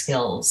thinking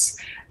skills,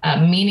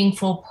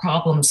 meaningful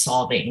problem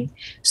solving.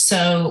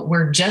 So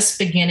we're just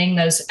beginning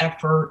those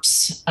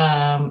efforts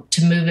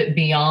to move it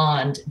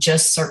beyond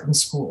just certain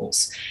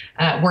schools.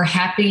 We're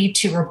happy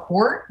to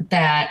report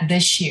that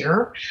this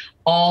year,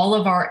 all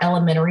of our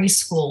elementary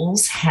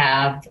schools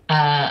have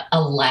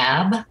a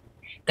lab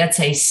that's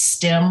a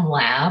STEM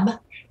lab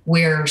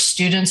where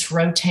students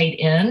rotate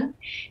in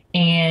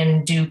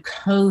and do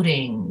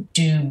coding,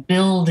 do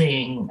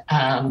building,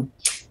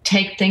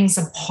 take things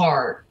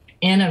apart,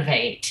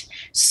 innovate.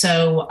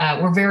 So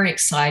we're very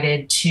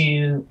excited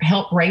to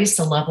help raise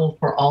the level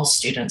for all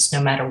students,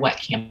 no matter what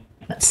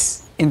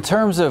campus. In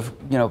terms of,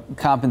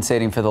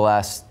 compensating for the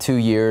last 2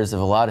 years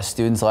of a lot of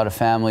students, a lot of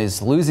families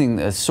losing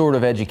a sort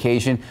of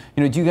education,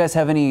 do you guys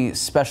have any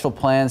special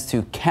plans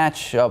to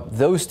catch up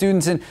those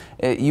students? And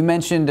you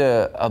mentioned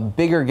a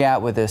bigger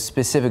gap with a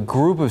specific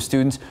group of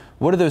students.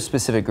 What are those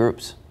specific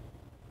groups?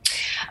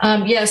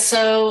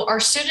 So our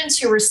students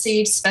who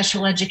receive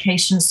special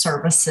education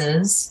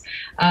services,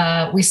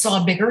 we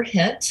saw a bigger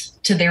hit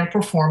to their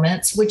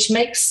performance, which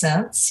makes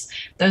sense.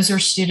 Those are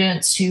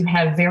students who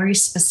have very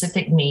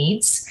specific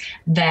needs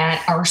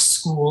that our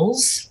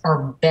schools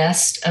are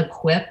best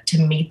equipped to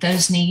meet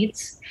those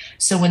needs.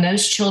 So when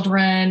those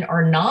children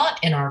are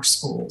not in our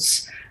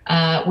schools,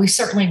 we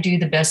certainly do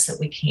the best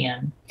that we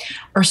can.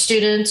 Our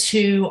students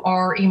who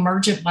are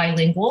emergent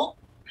bilingual,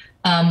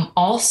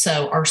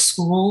 also, our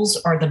schools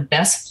are the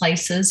best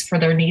places for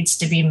their needs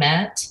to be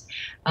met.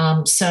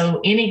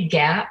 So any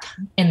gap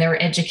in their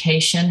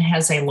education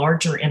has a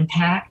larger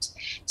impact.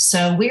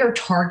 So we are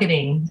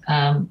targeting,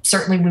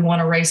 certainly we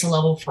want to raise the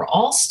level for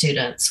all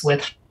students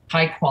with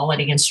high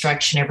quality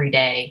instruction every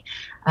day.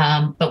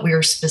 But we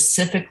are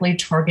specifically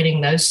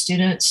targeting those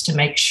students to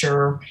make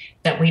sure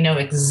that we know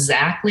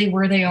exactly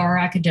where they are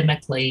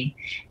academically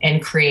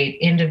and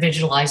create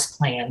individualized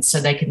plans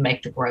so they can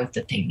make the growth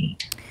that they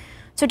need.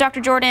 So,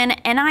 Dr. Jordan,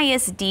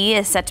 NISD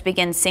is set to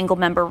begin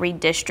single-member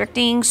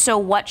redistricting. So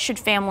what should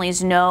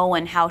families know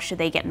and how should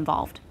they get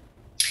involved?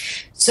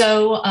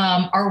 So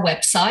our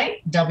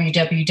website,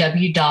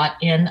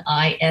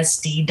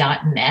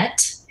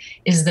 www.nisd.net,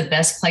 is the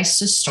best place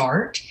to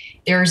start.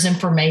 There's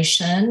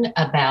information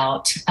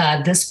about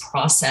this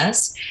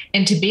process.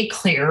 And to be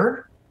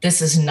clear,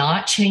 this is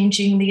not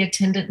changing the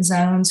attendance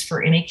zones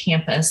for any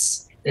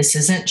campus. This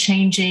isn't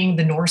changing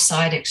the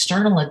Northside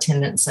external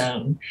attendance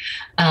zone.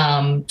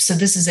 So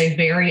this is a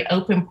very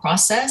open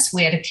process.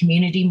 We had a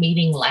community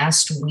meeting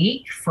last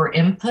week for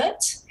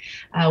input.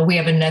 We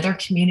have another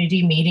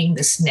community meeting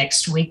this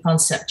next week on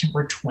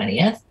September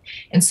 20th.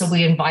 And so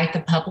we invite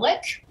the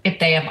public, if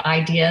they have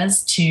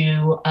ideas,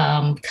 to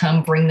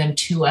come bring them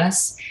to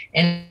us.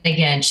 And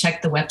again,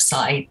 check the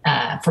website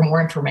for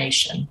more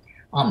information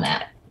on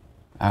that.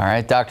 All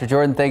right, Dr.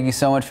 Jordan, thank you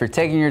so much for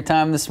taking your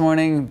time this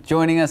morning,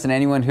 joining us. And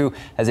anyone who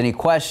has any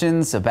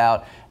questions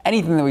about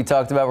anything that we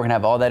talked about, we're going to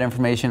have all that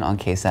information on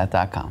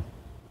KSAT.com.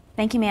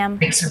 Thank you, ma'am.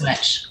 Thanks so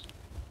much.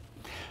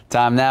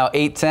 Time now,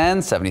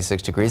 8:10,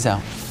 76 degrees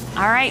out.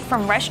 All right,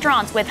 from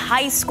restaurants with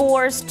high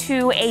scores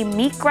to a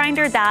meat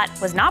grinder that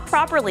was not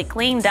properly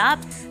cleaned up.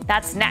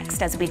 That's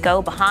next as we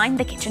go behind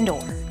the kitchen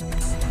door.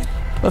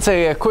 Let's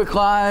take a quick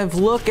live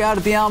look out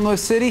at the Alamo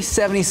City.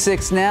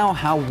 76 now.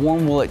 How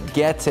warm will it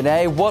get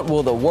today? What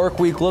will the work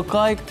week look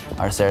like?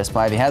 Our Sarah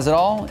Spivey has it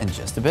all in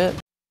just a bit.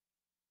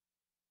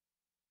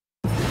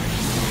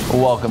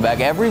 Welcome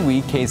back. Every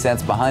week,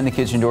 KSAT's Behind the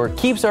Kitchen Door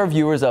keeps our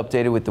viewers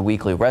updated with the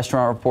weekly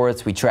restaurant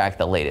reports. We track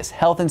the latest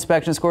health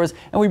inspection scores,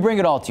 and we bring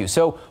it all to you.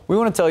 So we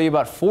want to tell you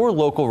about 4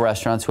 local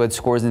restaurants who had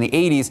scores in the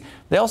 80s.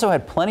 They also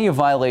had plenty of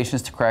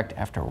violations to correct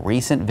after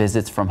recent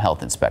visits from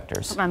health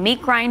inspectors. From a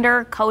meat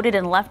grinder coated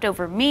in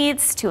leftover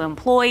meats to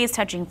employees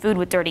touching food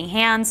with dirty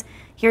hands.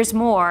 Here's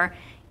more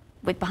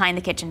with Behind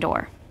the Kitchen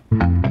Door.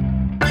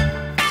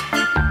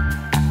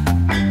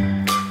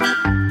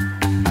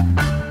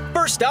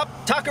 First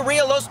up,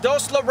 Taqueria Los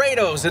Dos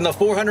Laredos in the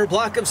 400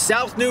 block of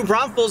South New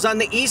Braunfels on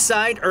the east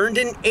side earned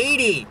an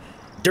 80.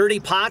 Dirty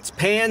pots,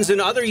 pans,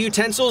 and other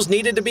utensils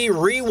needed to be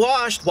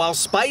re-washed, while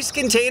spice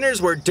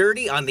containers were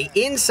dirty on the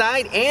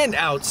inside and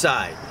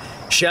outside.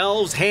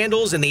 Shelves,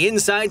 handles, and the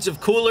insides of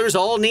coolers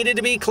all needed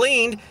to be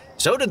cleaned.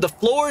 So did the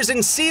floors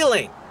and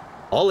ceiling.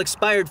 All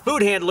expired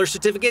food handler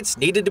certificates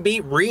needed to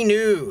be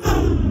renewed.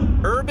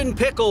 Urban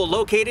Pickle,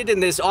 located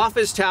in this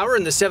office tower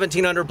in the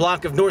 1700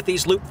 block of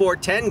Northeast Loop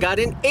 410, got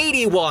an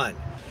 81.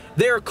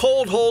 Their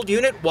cold hold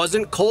unit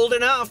wasn't cold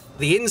enough.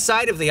 The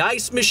inside of the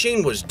ice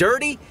machine was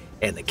dirty,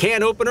 and the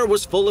can opener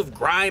was full of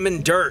grime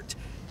and dirt.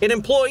 An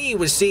employee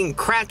was seen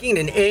cracking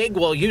an egg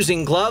while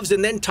using gloves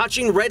and then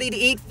touching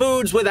ready-to-eat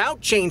foods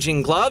without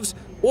changing gloves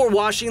or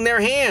washing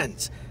their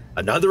hands.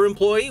 Another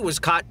employee was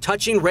caught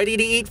touching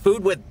ready-to-eat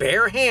food with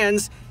bare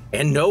hands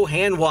and no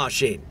hand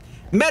washing.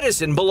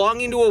 Medicine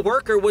belonging to a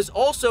worker was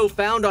also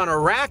found on a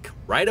rack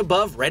right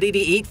above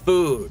ready-to-eat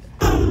food.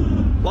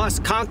 Las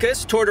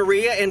Conchas,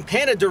 Torteria, and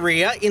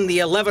Panaderia in the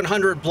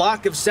 1100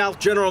 block of South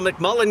General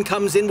McMullen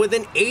comes in with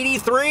an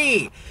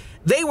 83.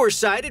 They were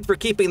cited for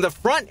keeping the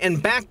front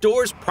and back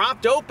doors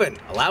propped open,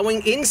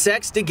 allowing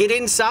insects to get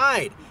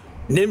inside.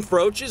 Nymph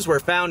roaches were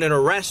found in a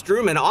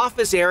restroom and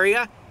office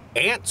area.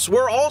 Ants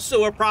were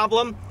also a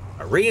problem.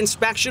 A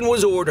re-inspection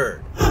was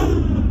ordered.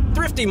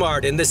 Thrifty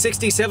Mart in the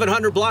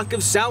 6700 block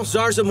of South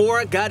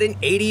Zarzamora got an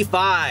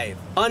 85.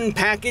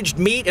 Unpackaged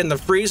meat in the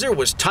freezer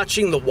was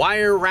touching the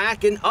wire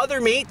rack and other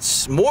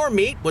meats. More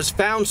meat was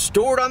found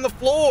stored on the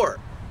floor.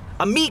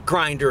 A meat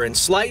grinder and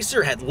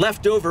slicer had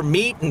leftover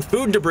meat and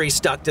food debris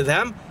stuck to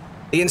them.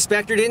 The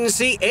inspector didn't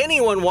see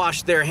anyone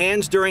wash their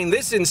hands during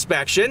this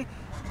inspection.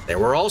 There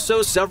were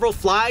also several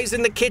flies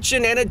in the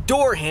kitchen, and a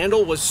door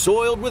handle was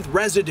soiled with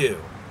residue.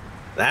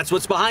 That's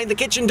what's behind the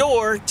kitchen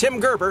door.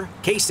 Tim Gerber,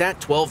 KSAT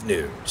 12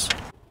 News.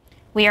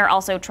 We are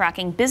also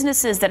tracking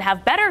businesses that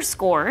have better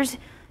scores.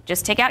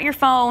 Just take out your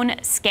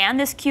phone, scan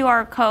this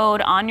QR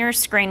code on your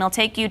screen. It'll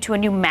take you to a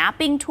new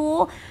mapping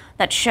tool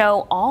that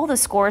show all the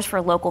scores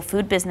for local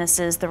food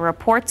businesses. The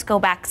reports go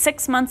back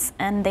 6 months,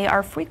 and they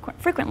are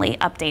frequently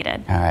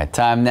updated. All right,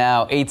 time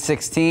now,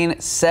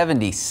 8:16,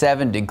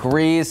 77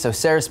 degrees. So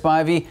Sarah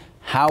Spivey,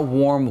 how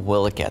warm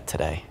will it get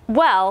today?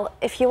 Well,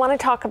 if you want to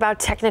talk about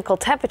technical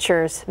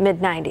temperatures,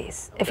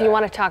 mid-90s. If you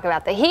want to talk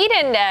about the heat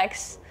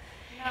index,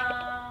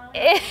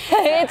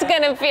 it's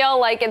going to feel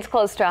like it's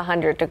close to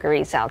 100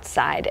 degrees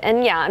outside.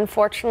 And yeah,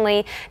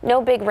 unfortunately,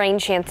 no big rain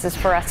chances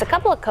for us. A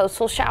couple of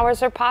coastal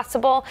showers are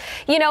possible.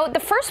 You know, the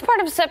first part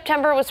of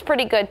September was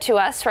pretty good to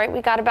us, right? We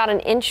got about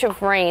an inch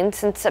of rain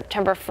since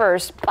September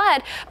 1st.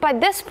 But by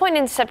this point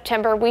in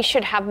September, we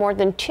should have more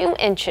than 2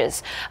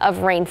 inches of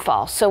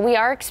rainfall. So we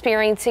are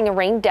experiencing a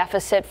rain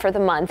deficit for the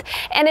month.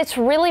 And it's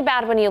really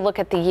bad when you look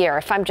at the year,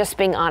 if I'm just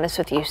being honest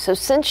with you. So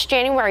since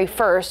January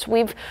 1st,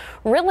 we've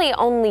really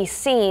only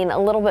seen a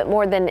little bit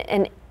more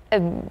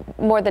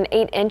than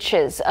 8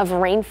 inches of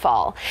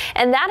rainfall.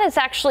 And that is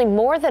actually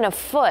more than a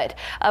foot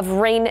of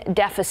rain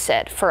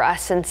deficit for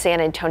us in San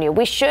Antonio.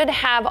 We should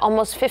have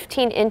almost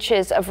 15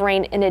 inches of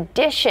rain in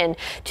addition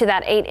to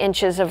that 8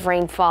 inches of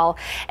rainfall.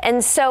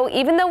 And so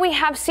even though we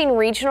have seen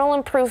regional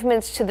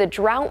improvements to the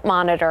drought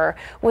monitor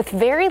with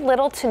very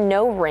little to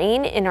no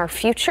rain in our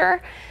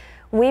future,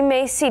 we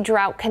may see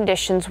drought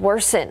conditions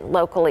worsen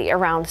locally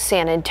around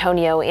San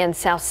Antonio and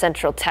south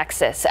central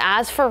Texas.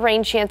 As for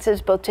rain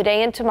chances, both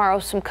today and tomorrow,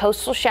 some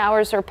coastal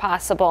showers are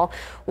possible.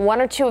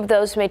 1 or 2 of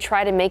those may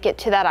try to make it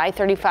to that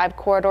I-35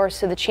 corridor,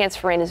 so the chance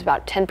for rain is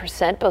about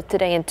 10% both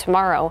today and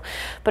tomorrow.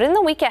 But in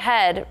the week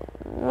ahead,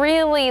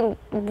 really,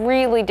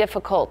 really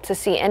difficult to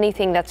see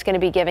anything that's going to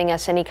be giving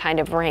us any kind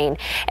of rain.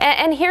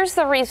 And here's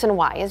the reason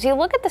why. As you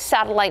look at the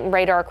satellite and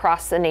radar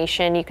across the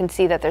nation, you can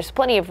see that there's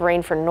plenty of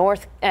rain for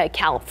North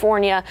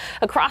California,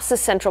 across the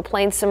Central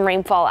Plains, some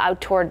rainfall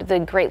out toward the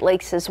Great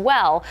Lakes as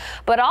well.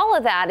 But all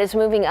of that is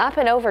moving up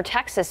and over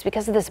Texas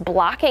because of this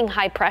blocking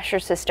high pressure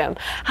system.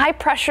 High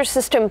pressure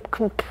system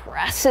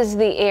compresses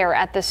the air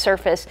at the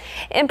surface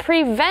and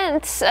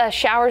prevents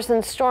showers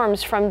and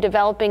storms from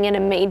developing in a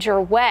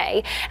major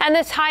way. And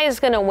this high is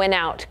going to win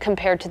out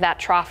compared to that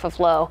trough of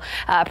low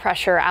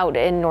pressure out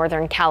in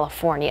Northern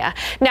California.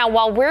 Now,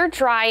 while we're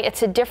dry,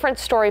 it's a different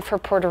story for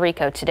Puerto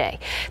Rico today.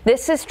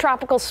 This is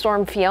Tropical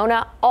Storm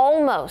Fiona,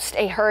 almost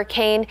a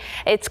hurricane.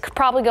 It's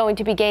probably going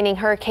to be gaining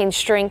hurricane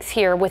strength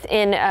here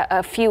within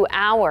a few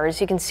hours.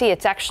 You can see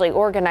it's actually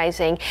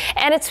organizing,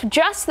 and it's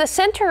just the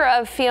center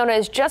of Fiona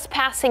is just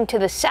passing to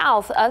the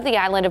south of the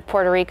island of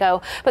Puerto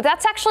Rico, but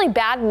that's actually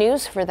bad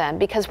news for them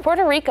because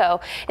Puerto Rico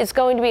is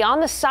going to be on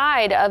the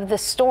side of the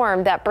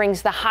storm that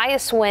brings the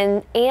highest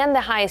wind and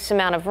the highest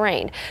amount of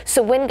rain.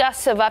 So wind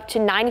gusts of up to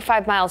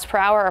 95 miles per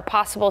hour are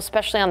possible,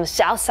 especially on the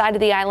south side of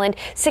the island.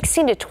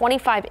 16 to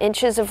 25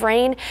 inches of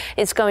rain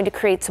is going to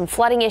create some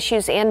flooding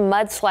issues and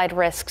mudslide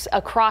risks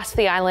across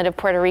the island of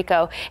Puerto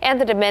Rico, and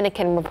the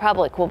Dominican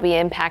Republic will be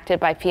impacted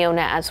by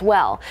Fiona as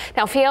well.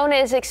 Now, Fiona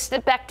is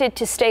expected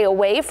to stay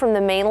away from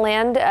the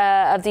mainland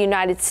of the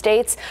United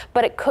States,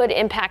 but it could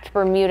impact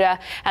Bermuda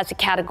as a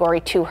Category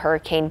 2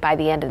 hurricane by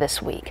the end of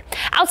this week.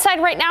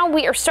 Outside right now,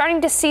 we are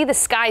starting to see the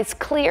skies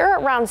clear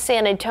around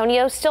San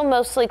Antonio. Still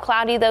mostly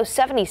cloudy, though,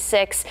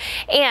 76,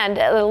 and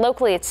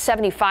locally it's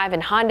 75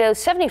 in Hondo,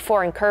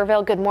 74 in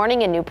Kerrville. Good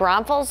morning in New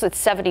Braunfels. It's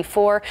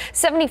 74,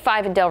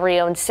 75 in Del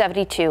Rio, and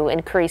 72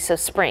 in Carrizo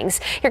Springs.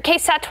 Your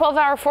KSAT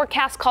 12-hour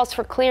forecast calls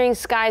for clearing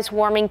skies,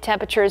 warming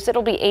temperatures.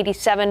 It'll be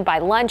 87 by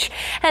lunch,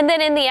 and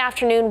then in the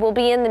afternoon we'll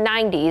be in the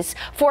 90s.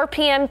 4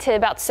 p.m. to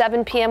about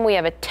 7 p.m. we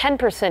have a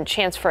 10%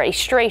 chance for a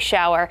stray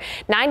shower.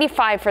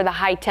 95 for the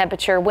high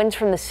temperature. Winds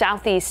from the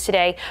southeast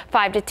today,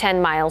 5 to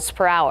 10 miles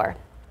per hour.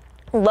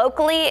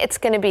 Locally, it's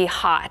going to be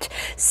hot.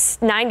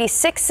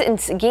 96 in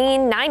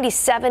Seguin,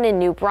 97 in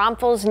New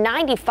Braunfels,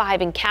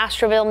 95 in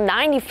Castroville,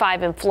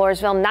 95 in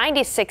Floresville,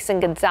 96 in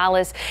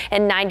Gonzales,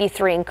 and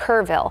 93 in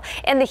Kerrville.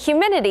 And the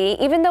humidity,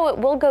 even though it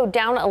will go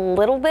down a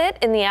little bit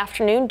in the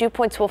afternoon, dew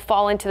points will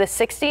fall into the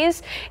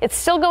 60s, it's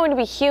still going to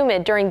be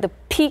humid during the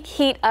peak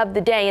heat of the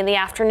day in the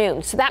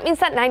afternoon. So that means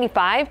that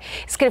 95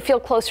 is going to feel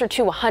closer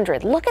to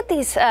 100. Look at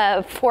these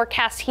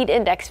forecast heat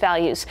index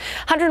values.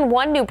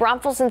 101 New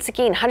Braunfels and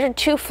Seguin,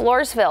 102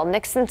 Floresville,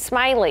 Nixon,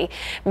 Smiley.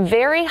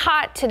 Very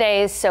hot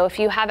today, so if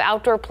you have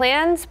outdoor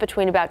plans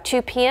between about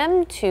 2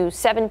 p.m. to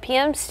 7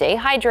 p.m., stay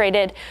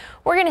hydrated.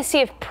 We're going to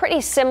see a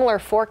pretty similar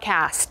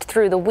forecast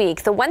through the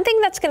week. The one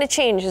thing that's going to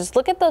change is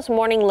look at those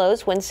morning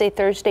lows Wednesday,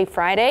 Thursday,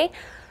 Friday.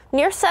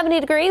 Near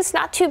 70 degrees,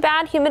 not too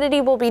bad. Humidity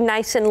will be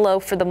nice and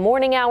low for the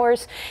morning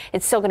hours.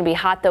 It's still going to be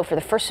hot, though, for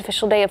the first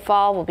official day of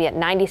fall. We'll be at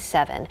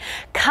 97.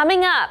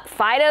 Coming up,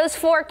 Fido's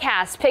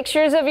forecast,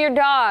 pictures of your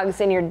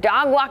dogs and your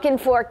dog walking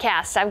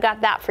forecast. I've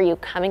got that for you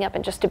coming up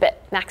in just a bit.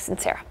 Max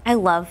and Sarah. I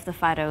love the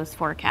Fido's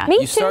forecast. Me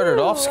You started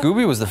too. off.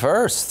 Scooby was the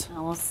first.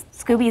 Oh, well,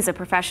 Scooby is a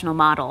professional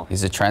model.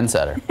 He's a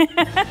trendsetter.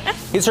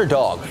 He's her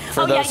dog,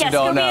 for those who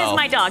don't know. Scooby is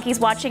my dog. He's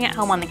watching at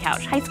home on the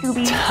couch. Hi,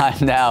 Scooby.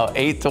 Time now,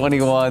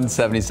 8:21,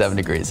 77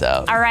 degrees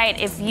out. All right,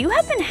 if you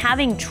have been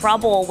having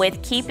trouble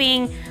with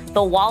keeping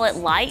the wallet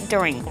light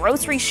during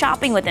grocery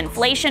shopping with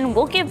inflation,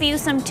 we'll give you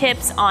some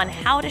tips on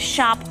how to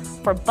shop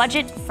for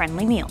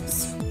budget-friendly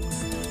meals.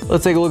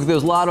 Let's take a look at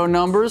those lotto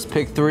numbers.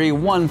 Pick 3,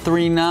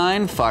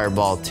 139,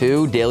 Fireball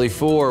 2, Daily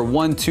 4,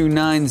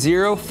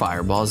 1290,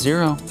 Fireball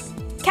 0.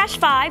 Cash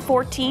 5,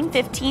 14,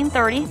 15,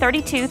 30,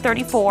 32,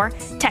 34.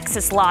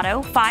 Texas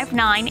Lotto, 5,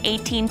 9,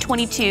 18,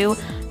 22,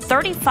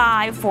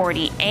 35,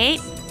 48.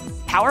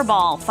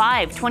 Powerball,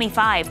 5,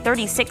 25,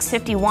 36,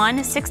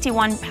 51,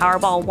 61.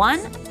 Powerball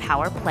 1,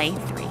 Power Play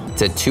 3.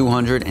 It's at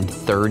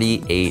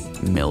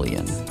 238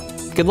 million.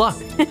 Good luck.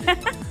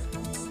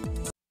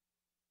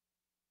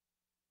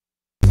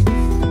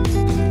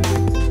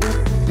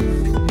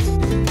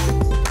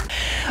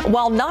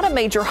 While not a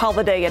major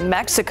holiday in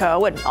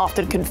Mexico and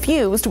often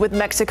confused with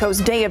Mexico's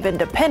Day of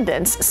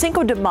Independence,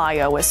 Cinco de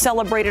Mayo is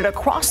celebrated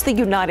across the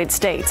United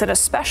States and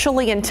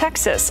especially in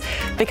Texas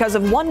because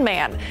of one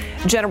man,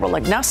 General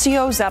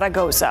Ignacio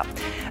Zaragoza.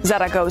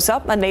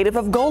 Zaragoza, a native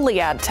of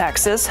Goliad,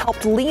 Texas,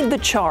 helped lead the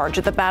charge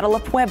at the Battle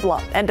of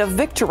Puebla and a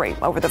victory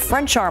over the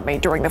French army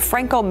during the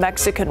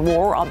Franco-Mexican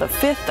War on the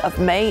 5th of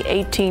May,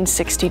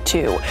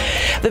 1862.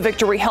 The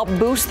victory helped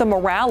boost the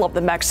morale of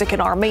the Mexican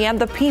army and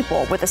the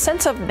people with a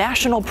sense of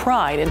national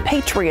pride and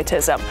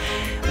patriotism.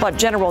 But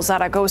General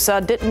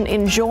Zaragoza didn't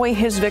enjoy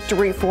his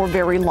victory for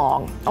very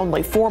long.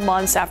 Only 4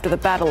 months after the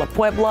Battle of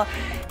Puebla,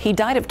 he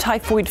died of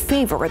typhoid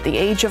fever at the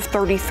age of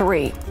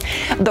 33.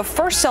 The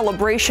first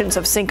celebrations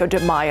of Cinco de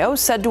Mayo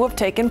said to have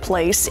taken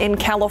place in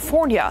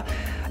California.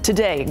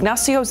 Today,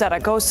 Ignacio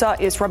Zaragoza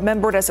is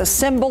remembered as a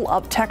symbol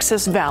of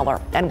Texas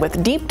valor, and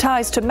with deep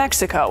ties to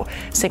Mexico,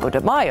 Cinco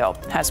de Mayo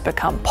has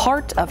become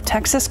part of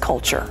Texas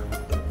culture.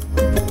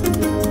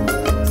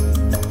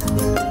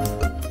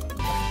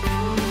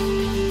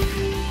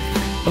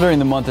 During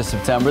the month of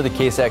September, the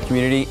KSAT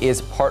community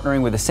is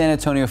partnering with the San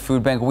Antonio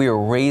Food Bank. We are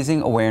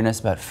raising awareness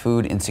about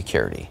food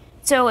insecurity.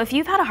 So if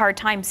you've had a hard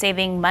time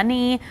saving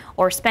money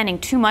or spending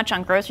too much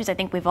on groceries, I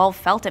think we've all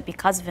felt it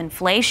because of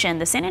inflation.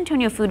 The San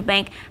Antonio Food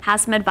Bank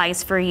has some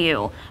advice for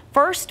you.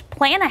 First,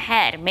 plan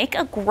ahead, make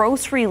a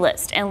grocery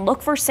list and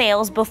look for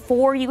sales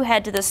before you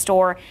head to the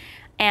store.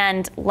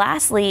 And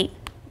lastly,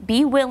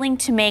 be willing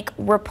to make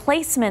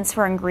replacements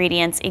for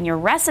ingredients in your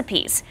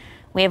recipes.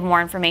 We have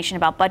more information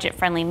about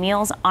budget-friendly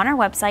meals on our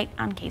website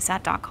on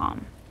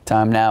KSAT.com.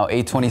 Time now,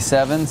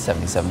 8:27,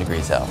 77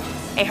 degrees out.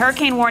 A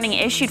hurricane warning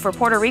issued for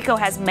Puerto Rico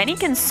has many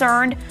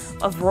concerned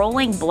of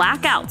rolling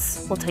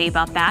blackouts. We'll tell you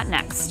about that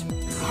next.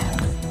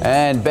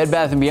 And Bed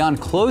Bath & Beyond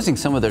closing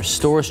some of their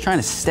stores, trying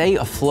to stay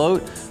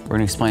afloat. We're going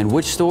to explain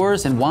which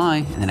stores and why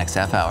in the next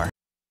half hour.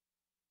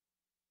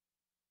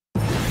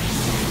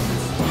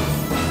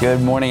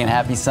 Good morning and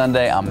happy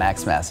Sunday. I'm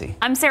Max Massey.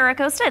 I'm Sarah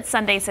Acosta. It's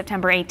Sunday,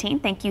 September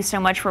 18th. Thank you so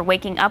much for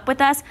waking up with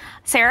us.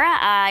 Sarah,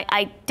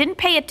 I didn't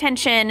pay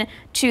attention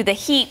to the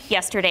heat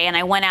yesterday and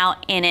I went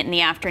out in it in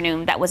the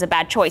afternoon. That was a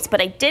bad choice,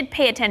 but I did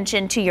pay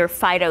attention to your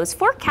Fido's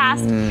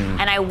forecast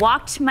and I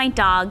walked my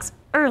dogs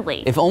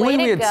early. If only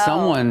we had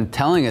someone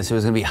telling us it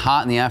was going to be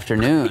hot in the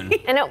afternoon.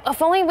 And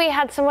if only we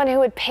had someone who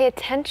would pay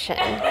attention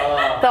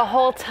the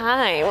whole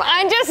time.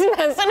 I'm just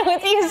messing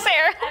with you,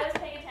 Sarah. I was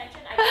paying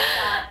attention. I just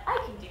thought, I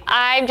can do that.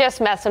 I'm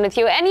just messing with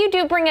you. And you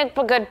do bring up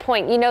a good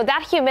point. You know,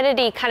 that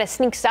humidity kind of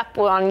sneaks up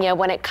on you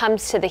when it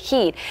comes to the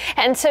heat.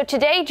 And so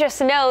today,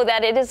 just know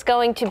that it is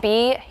going to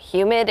be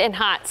humid and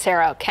hot,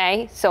 Sarah,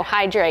 okay? So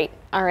hydrate.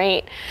 All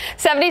right.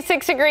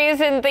 76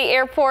 degrees in the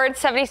airport,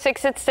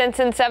 76 at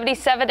Stinson,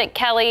 77 at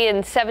Kelly,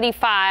 and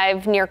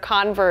 75 near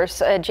Converse,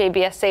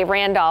 JBSA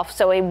Randolph.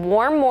 So a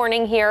warm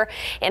morning here,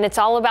 and it's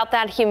all about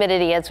that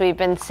humidity, as we've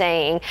been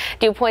saying.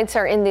 Dew points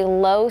are in the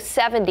low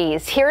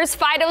 70s. Here's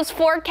Fido's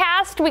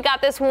forecast. We got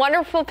this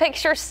wonderful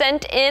picture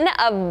sent in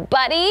of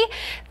Buddy.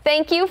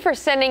 Thank you for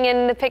sending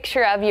in the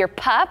picture of your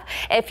pup.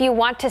 If you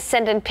want to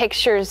send in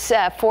pictures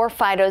for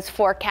Fido's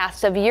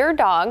forecast of your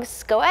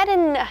dogs, go ahead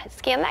and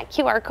scan that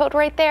QR code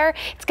right there.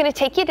 It's going to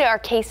take you to our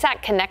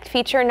KSAT Connect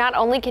feature. Not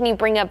only can you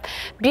bring up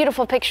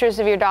beautiful pictures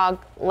of your dog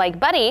like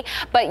Buddy,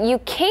 but you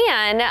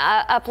can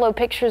upload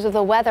pictures of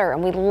the weather,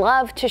 and we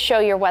love to show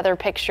your weather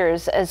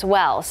pictures as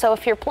well. So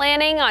if you're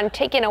planning on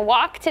taking a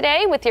walk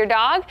today with your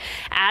dog,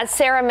 as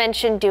Sarah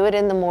mentioned, do it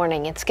in the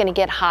morning. It's going to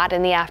get hot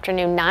in the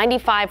afternoon,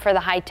 95 for the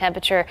high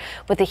temperature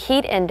with a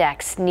heat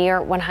index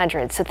near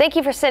 100. So thank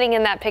you for sending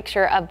in that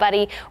picture of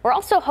Buddy. We're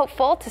also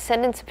hopeful to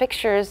send in some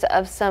pictures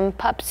of some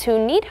pups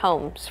who need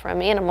homes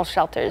from animal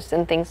shelters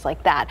and things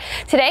like that.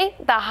 Today,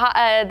 the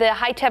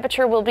high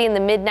temperature will be in the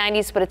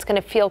mid-90s, but it's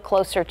going to feel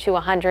closer to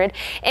 100.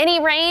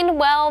 Any rain?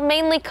 Well,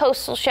 mainly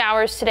coastal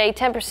showers today.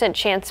 10%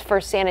 chance for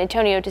San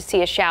Antonio to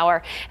see a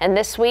shower. And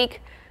this week,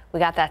 we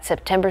got that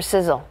September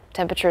sizzle.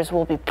 Temperatures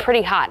will be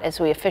pretty hot as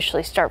we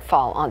officially start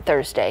fall on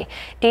Thursday.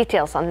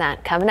 Details on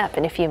that coming up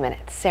in a few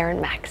minutes. Sarah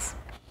and Max.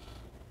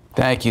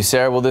 Thank you,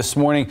 Sarah. Well, this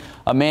morning,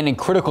 a man in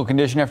critical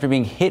condition after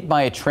being hit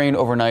by a train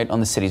overnight on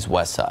the city's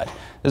west side.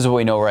 This is what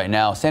we know right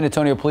now. San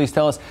Antonio police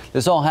tell us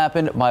this all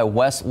happened by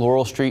West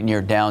Laurel Street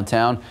near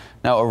downtown.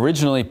 Now,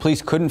 originally,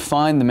 police couldn't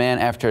find the man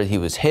after he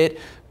was hit,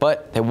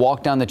 but they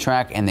walked down the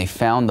track and they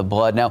found the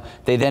blood. Now,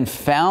 they then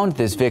found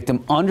this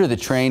victim under the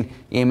train.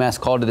 EMS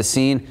called to the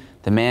scene.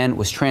 The man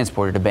was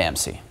transported to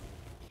BAMC.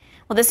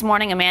 Well, this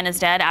morning, a man is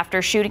dead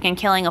after shooting and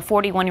killing a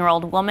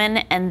 41-year-old woman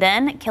and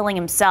then killing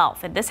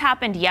himself. And this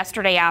happened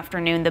yesterday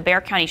afternoon. The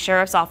Bexar County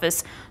Sheriff's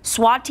Office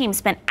SWAT team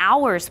spent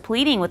hours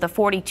pleading with a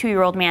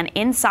 42-year-old man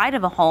inside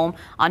of a home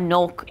on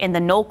in the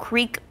Knoll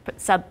Creek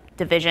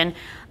subdivision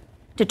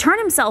to turn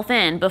himself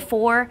in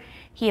before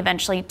he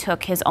eventually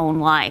took his own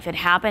life. It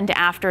happened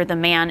after the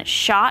man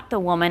shot the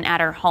woman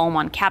at her home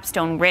on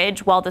Capstone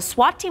Ridge. While the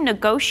SWAT team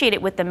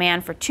negotiated with the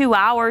man for 2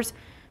 hours,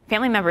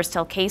 family members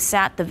tell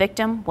KSAT the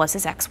victim was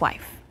his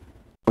ex-wife.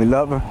 We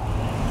love her.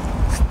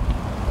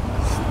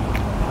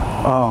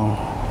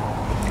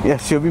 Yeah,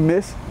 she'll be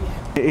missed.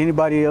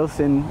 Anybody else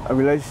in a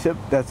relationship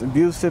that's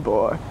abusive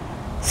or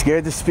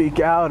scared to speak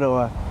out,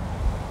 or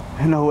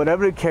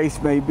whatever the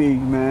case may be,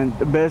 man,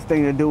 the best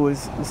thing to do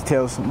is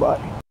tell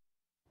somebody.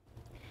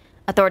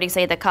 Authorities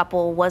say the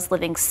couple was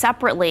living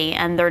separately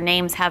and their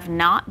names have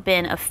not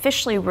been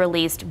officially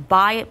released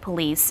by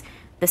police.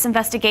 This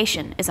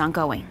investigation is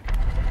ongoing.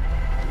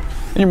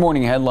 In your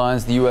morning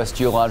headlines, the U.S.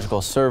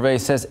 Geological Survey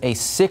says a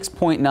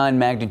 6.9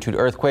 magnitude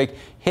earthquake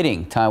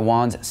hitting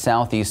Taiwan's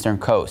southeastern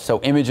coast. So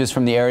images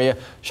from the area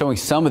showing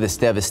some of this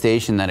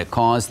devastation that it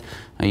caused.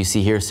 Now you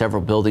see here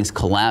several buildings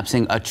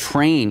collapsing, a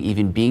train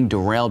even being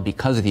derailed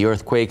because of the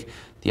earthquake.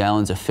 The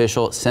island's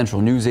official Central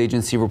News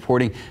Agency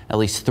reporting at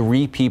least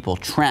 3 people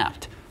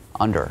trapped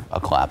under a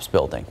collapsed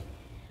building.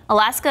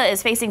 Alaska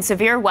is facing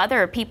severe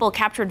weather. People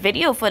captured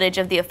video footage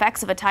of the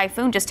effects of a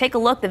typhoon. Just take a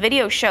look. The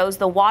video shows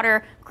the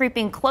water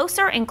creeping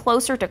closer and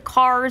closer to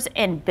cars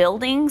and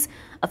buildings.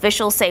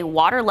 Officials say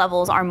water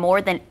levels are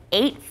more than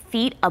 8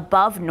 feet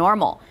above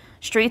normal.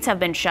 Streets have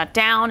been shut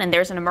down, and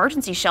there's an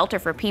emergency shelter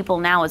for people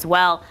now as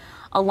well.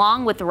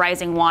 Along with the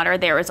rising water,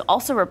 there is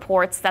also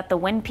reports that the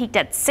wind peaked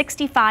at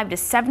 65 to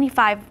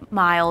 75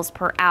 miles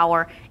per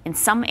hour in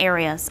some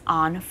areas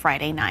on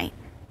Friday night.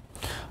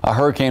 A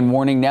hurricane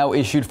warning now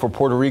issued for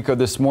Puerto Rico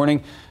this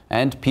morning,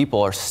 and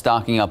people are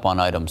stocking up on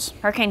items.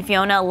 Hurricane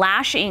Fiona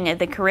lashing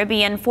the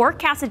Caribbean,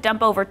 forecast to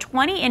dump over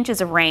 20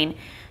 inches of rain.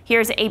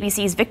 Here's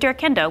ABC's Victor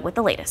Akendo with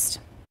the latest.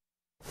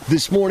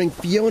 This morning,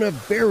 Fiona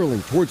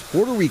barreling towards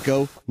Puerto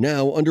Rico,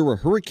 now under a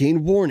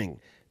hurricane warning.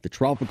 The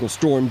tropical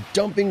storm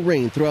dumping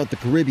rain throughout the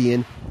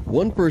Caribbean,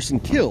 one person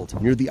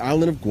killed near the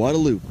island of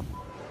Guadeloupe.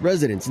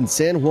 Residents in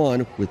San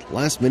Juan, with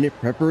last-minute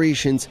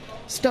preparations,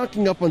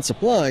 stocking up on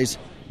supplies,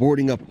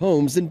 boarding up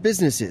homes and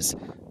businesses.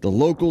 The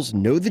locals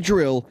know the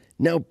drill,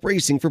 now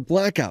bracing for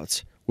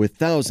blackouts, with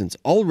thousands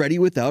already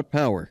without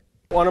power.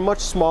 On a much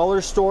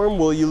smaller storm,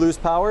 will you lose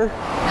power?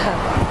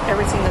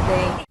 Every single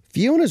day.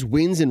 Fiona's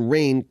winds and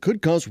rain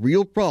could cause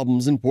real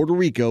problems in Puerto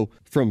Rico,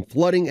 from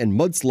flooding and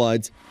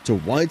mudslides to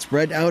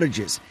widespread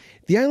outages.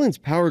 The island's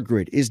power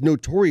grid is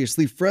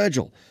notoriously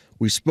fragile.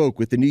 We spoke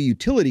with the new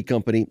utility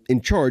company in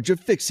charge of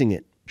fixing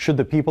it. Should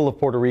the people of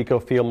Puerto Rico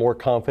feel more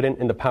confident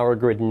in the power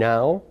grid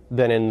now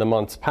than in the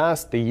months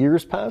past, the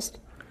years past?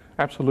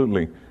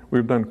 Absolutely.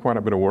 We've done quite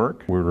a bit of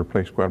work. We've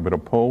replaced quite a bit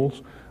of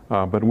poles,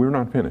 but we're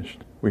not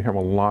finished. We have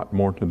a lot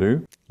more to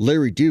do.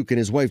 Larry Duke and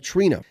his wife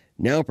Trina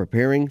now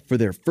preparing for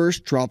their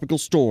first tropical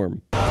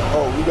storm.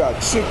 Oh, we got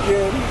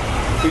chicken,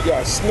 we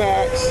got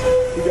snacks,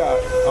 we got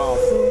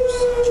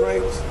fruits,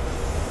 drinks.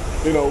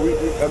 You know,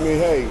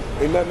 hey,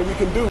 ain't nothing we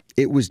can do.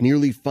 It was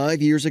nearly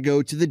 5 years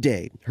ago to the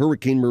day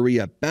Hurricane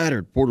Maria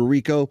battered Puerto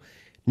Rico.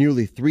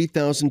 Nearly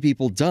 3,000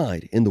 people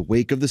died in the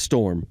wake of the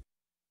storm.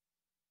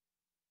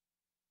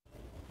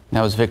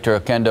 That was Victor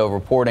Akendo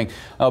reporting.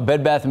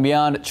 Bed Bath &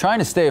 Beyond trying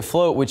to stay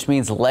afloat, which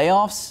means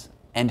layoffs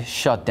and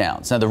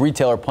shutdowns. Now, the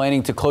retailer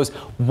planning to close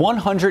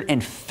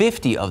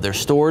 150 of their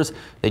stores.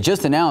 They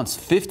just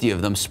announced 50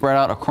 of them spread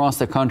out across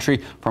the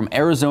country from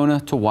Arizona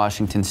to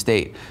Washington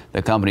State.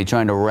 The company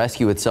trying to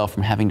rescue itself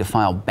from having to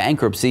file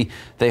bankruptcy.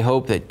 They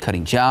hope that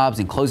cutting jobs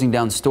and closing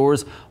down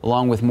stores,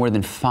 along with more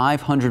than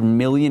 $500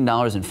 million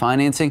in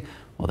financing,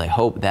 well, they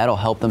hope that'll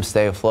help them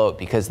stay afloat,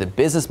 because the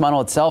business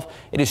model itself,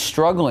 it is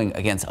struggling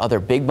against other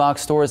big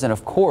box stores and,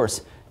 of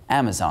course,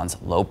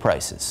 Amazon's low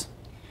prices.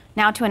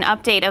 Now to an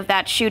update of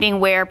that shooting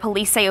where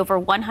police say over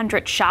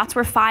 100 shots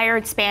were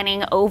fired,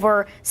 spanning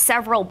over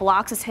several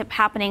blocks. Is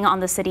happening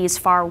on the city's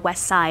far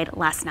west side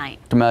last night.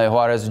 Camelia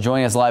Juarez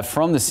joining us live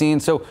from the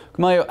scene. So,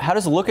 Camelia, how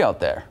does it look out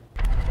there?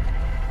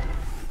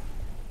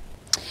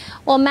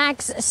 Well,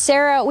 Max,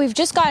 Sarah, we've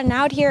just gotten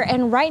out here,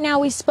 and right now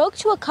we spoke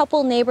to a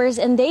couple neighbors,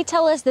 and they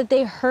tell us that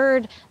they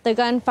heard the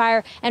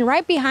gunfire. And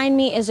right behind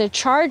me is a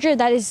Charger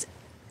that is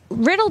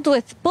riddled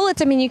with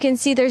bullets. I mean, you can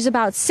see there's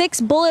about 6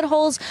 bullet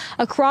holes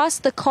across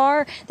the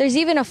car. There's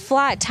even a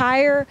flat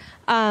tire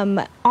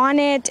on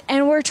it.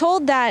 And we're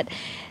told that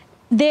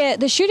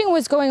the shooting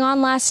was going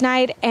on last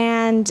night,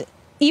 and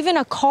even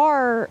a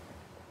car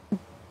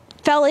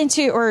fell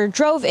into or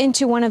drove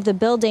into one of the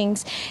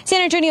buildings.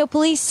 San Antonio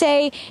police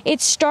say it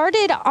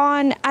started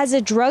as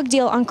a drug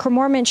deal on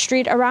Cremorment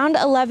Street around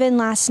 11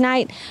 last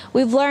night.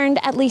 We've learned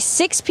at least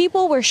 6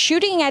 people were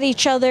shooting at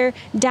each other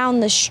down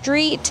the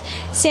street.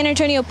 San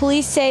Antonio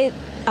police say,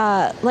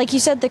 like you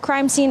said, the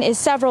crime scene is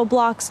several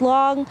blocks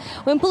long.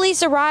 When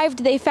police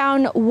arrived, they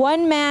found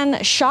one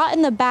man shot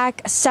in the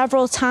back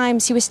several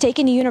times. He was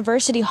taken to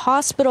University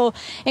Hospital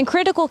in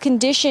critical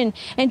condition,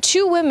 and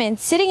 2 women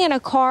sitting in a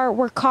car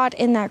were caught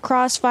in that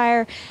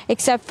crossfire,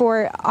 except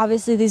for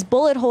obviously these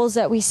bullet holes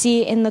that we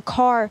see in the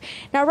car.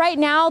 Now, right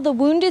now, the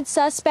wounded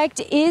suspect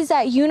is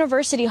at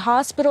University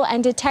Hospital,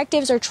 and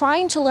detectives are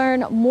trying to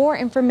learn more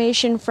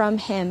information from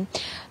him.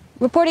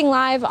 Reporting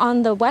live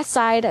on the west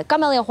side,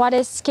 Camelia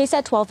Juarez,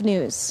 KSAT 12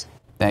 News.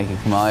 Thank you,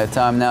 Camelia.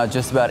 Time now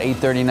just about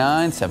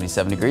 8:39,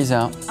 77 degrees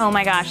out. Oh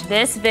my gosh,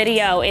 this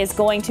video is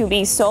going to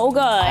be so good.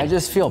 I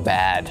just feel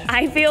bad.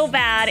 I feel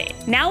bad.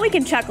 Now we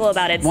can chuckle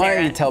about it, Sarah. Why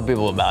don't you tell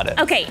people about it?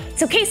 Okay,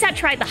 so KSAT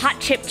tried the hot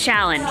chip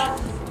challenge.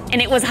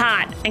 And it was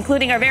hot,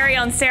 including our very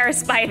own Sarah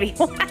Spivey.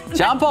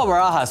 John Paul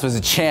Barajas was a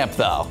champ,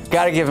 though.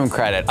 Gotta give him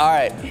credit. All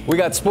right, we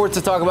got sports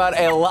to talk about,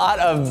 a lot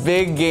of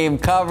big game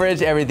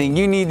coverage, everything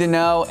you need to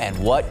know, and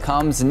what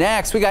comes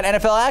next. We got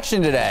NFL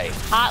action today.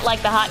 Hot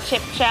like the hot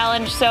chip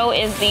challenge, so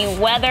is the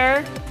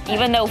weather.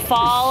 Even though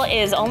fall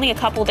is only a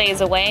couple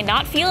days away,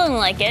 not feeling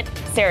like it.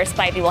 Sarah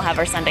Spivey will have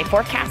our Sunday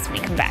forecast when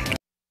we come back.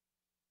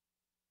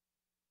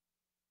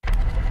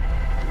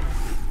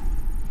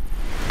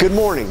 Good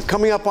morning.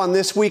 Coming up on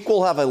This Week,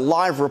 we'll have a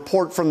live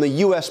report from the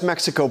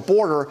U.S.-Mexico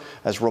border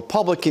as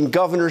Republican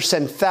governors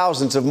send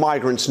thousands of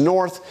migrants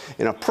north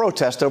in a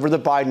protest over the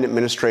Biden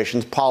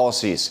administration's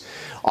policies.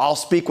 I'll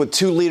speak with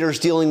 2 leaders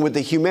dealing with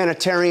the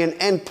humanitarian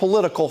and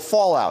political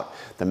fallout,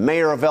 the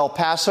mayor of El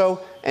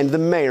Paso and the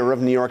mayor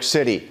of New York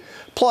City.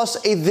 plus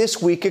a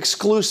This Week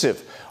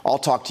exclusive. I'll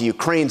talk to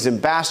Ukraine's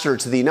ambassador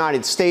to the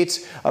United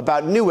States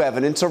about new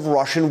evidence of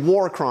Russian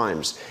war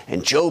crimes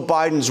and Joe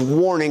Biden's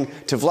warning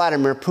to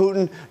Vladimir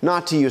Putin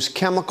not to use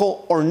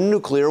chemical or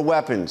nuclear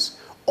weapons.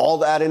 All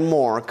that and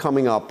more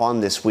coming up on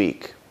This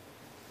Week.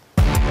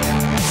 All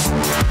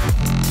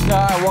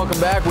right, welcome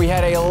back. We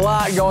had a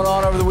lot going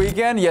on over the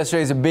weekend.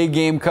 Yesterday's a big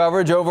game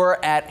coverage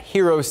over at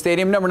Hero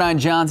Stadium. Number 9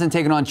 Johnson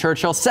taking on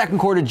Churchill. Second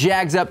quarter,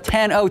 Jags up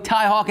 10-0.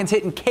 Ty Hawkins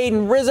hitting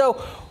Caden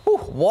Rizzo.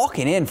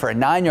 Walking in for a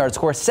 9-yard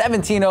score,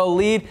 17-0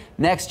 lead.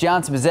 Next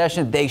Johnson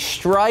possession, they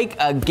strike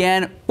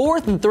again.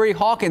 4th and 3,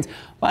 Hawkins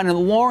finding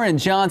Lauren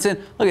Johnson.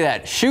 Look at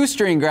that,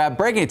 shoestring grab,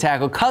 breaking a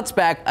tackle, cuts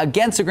back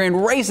against the grain,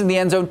 racing the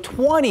end zone,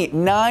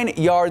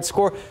 29-yard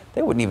score.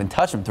 They wouldn't even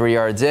touch him 3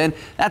 yards in.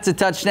 That's a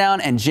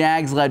touchdown, and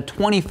Jags led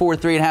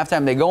 24-3 at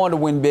halftime. They go on to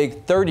win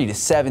big,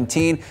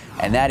 30-17,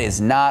 and that is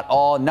not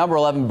all. Number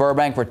 11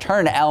 Burbank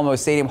return to Alamo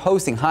Stadium,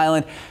 hosting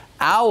Highland.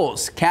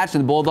 Owls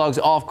catching the Bulldogs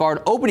off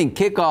guard, opening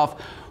kickoff.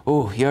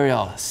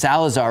 Uriel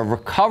Salazar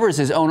recovers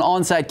his own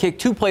onside kick.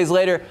 2 plays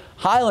later,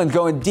 Highland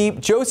going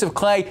deep. Joseph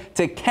Clay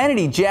to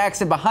Kennedy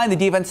Jackson behind the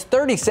defense,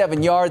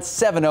 37 yards,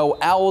 7-0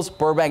 Owls.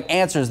 Burbank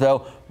answers,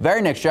 though.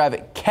 Very next drive,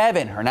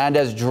 Kevin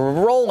Hernandez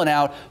rolling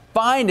out,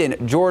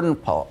 finding Jordan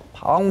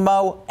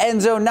Palmo.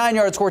 End zone,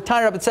 9-yard score,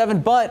 tied it up at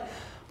 7. But,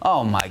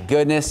 oh my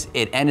goodness,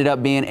 it ended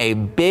up being a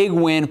big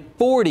win,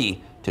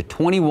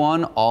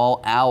 40-21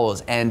 all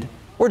Owls. And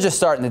we're just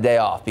starting the day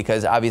off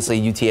because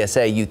obviously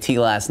UTSA, UT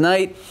last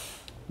night.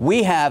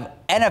 We have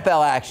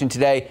NFL action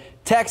today.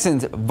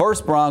 Texans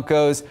versus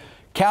Broncos.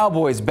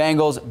 Cowboys,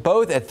 Bengals,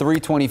 both at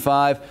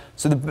 3:25.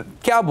 So the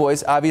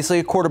Cowboys, obviously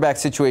a quarterback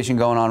situation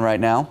going on right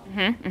now.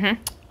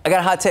 I got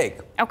a hot take.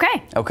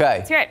 Okay.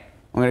 Let's hear it.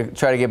 I'm going to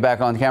try to get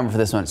back on camera for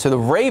this one. So the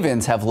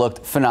Ravens have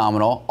looked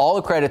phenomenal. All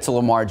the credit to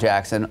Lamar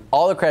Jackson.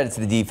 All the credit to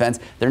the defense.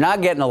 They're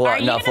not getting enough love. Are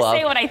you going to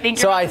say what I think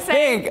so you're going to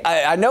say?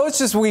 I know it's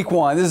just week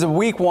 1. This is a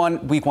week one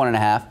and a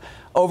half.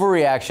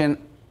 Overreaction,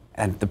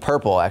 and the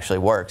purple actually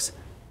works.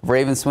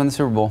 Ravens win the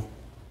Super Bowl.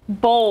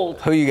 Bold.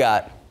 Who you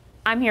got?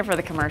 I'm here for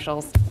the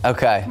commercials.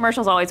 Okay.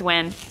 Commercials always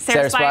win.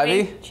 Sarah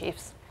Spivey?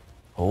 Chiefs.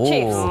 Ooh.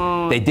 Chiefs.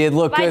 They did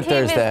look good Thursday.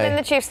 My team has been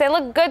the Chiefs. They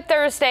look good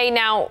Thursday.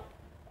 Now,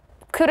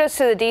 kudos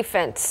to the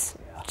defense.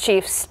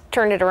 Chiefs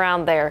turned it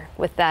around there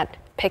with that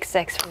pick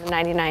 6 from the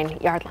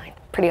 99-yard line.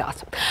 Pretty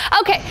awesome.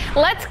 Okay,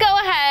 let's go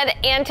ahead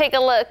and take a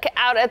look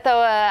out at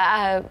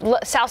the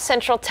south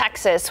central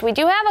Texas. We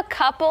do have a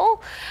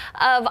couple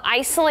of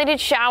isolated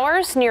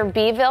showers near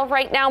Beeville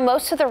right now.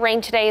 Most of the rain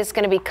today is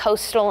going to be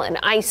coastal and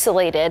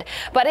isolated,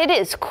 but it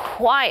is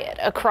quiet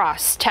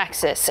across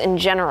Texas in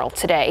general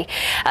today.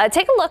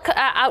 Take a look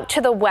out to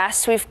the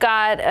west. We've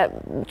got a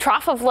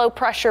trough of low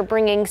pressure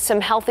bringing some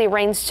healthy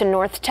rains to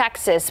North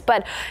Texas,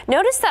 but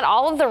notice that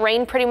all of the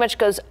rain pretty much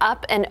goes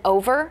up and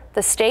over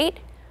the state.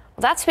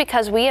 That's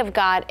because we have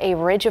got a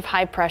ridge of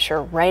high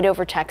pressure right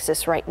over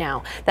Texas right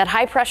now. That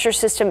high pressure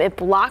system, it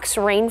blocks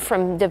rain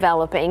from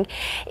developing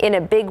in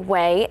a big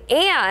way,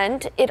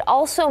 and it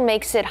also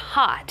makes it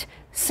hot.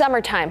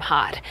 Summertime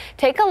hot.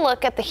 Take a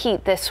look at the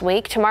heat this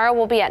week. Tomorrow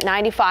will be at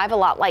 95, a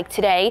lot like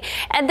today.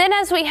 And then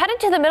as we head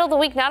into the middle of the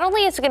week, not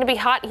only is it going to be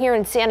hot here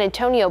in San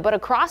Antonio, but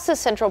across the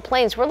Central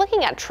Plains, we're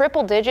looking at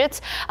triple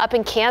digits up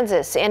in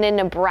Kansas and in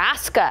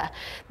Nebraska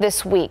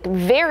this week.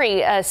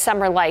 Very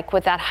summer-like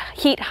with that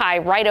heat high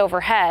right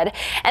overhead.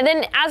 And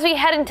then as we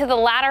head into the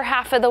latter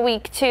half of the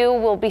week, too,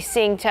 we'll be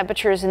seeing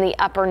temperatures in the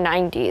upper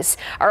 90s.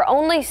 Our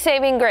only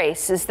saving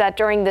grace is that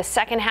during the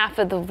second half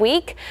of the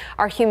week,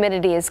 our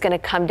humidity is going to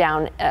come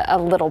down a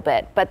little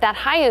bit, but that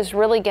high is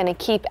really going to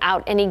keep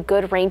out any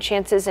good rain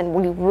chances, and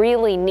we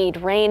really need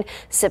rain.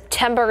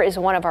 September is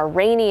one of our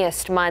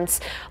rainiest months.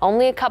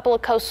 Only a couple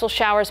of coastal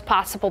showers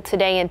possible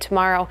today and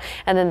tomorrow,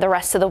 and then the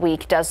rest of the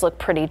week does look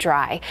pretty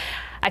dry.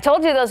 I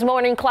told you those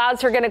morning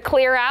clouds are going to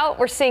clear out.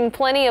 We're seeing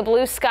plenty of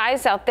blue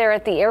skies out there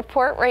at the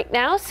airport right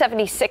now.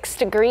 76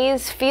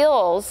 degrees,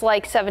 feels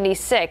like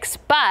 76,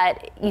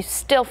 but you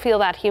still feel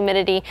that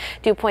humidity.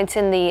 Dew points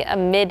in the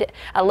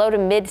low to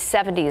mid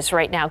 70s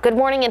right now. Good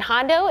morning in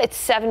Hondo. It's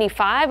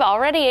 75,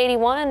 already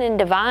 81 in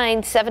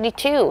Devine,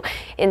 72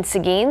 in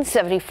Seguin,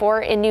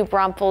 74 in New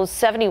Braunfels,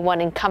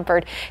 71 in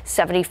Comfort,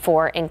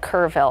 74 in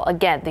Kerrville.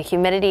 Again, the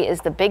humidity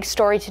is the big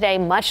story today,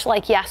 much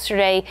like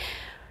yesterday.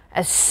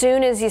 As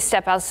soon as you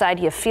step outside,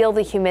 you feel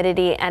the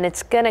humidity, and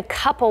it's going to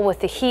couple with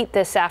the heat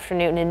this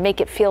afternoon and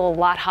make it feel a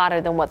lot hotter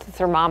than what the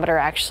thermometer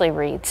actually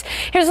reads.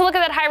 Here's a look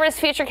at that high-risk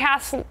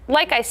futurecast.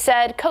 Like I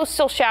said,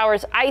 coastal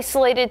showers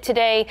isolated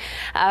today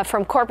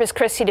from Corpus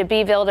Christi to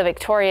Beeville to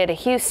Victoria to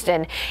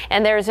Houston,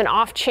 and there's an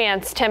off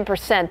chance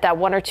 10% that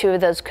one or two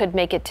of those could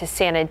make it to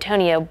San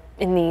Antonio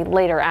in the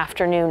later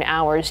afternoon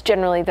hours.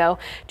 Generally, though,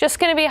 just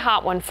going to be a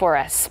hot one for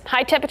us.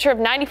 High temperature of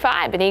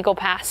 95 in Eagle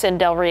Pass and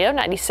Del Rio,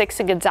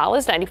 96 in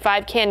Gonzales,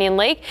 95 Canyon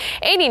Lake,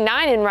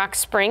 89 in Rock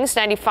Springs,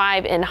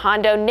 95 in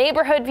Hondo.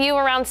 Neighborhood view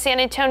around San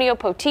Antonio,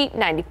 Poteet,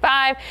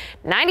 95,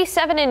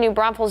 97 in New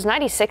Braunfels,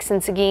 96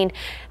 in Seguin,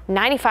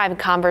 95 in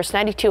Converse,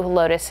 92 in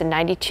Helotes, and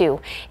 92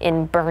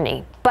 in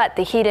Bernie. But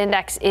the heat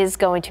index is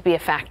going to be a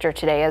factor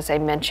today, as I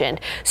mentioned.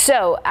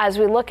 So as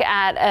we look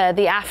at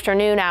the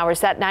afternoon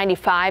hours, that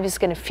 95 is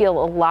going to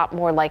feel a lot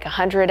more like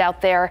 100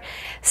 out there.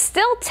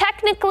 Still,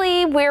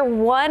 technically, we're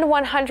one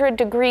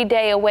 100-degree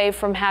day away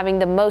from having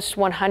the most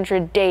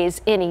 100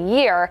 days in a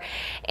year.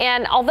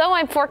 And although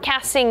I'm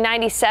forecasting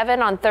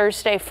 97 on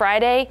Thursday,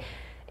 Friday,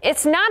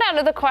 it's not out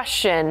of the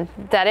question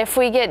that if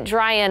we get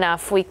dry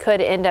enough, we could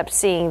end up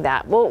seeing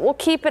that. We'll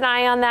keep an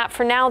eye on that.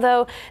 For now,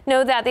 though,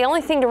 know that the only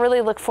thing to really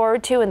look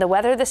forward to in the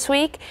weather this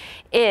week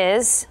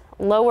is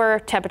lower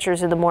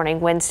temperatures in the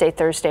morning, Wednesday,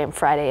 Thursday, and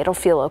Friday. It'll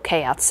feel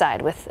okay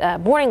outside with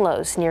morning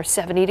lows near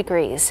 70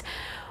 degrees.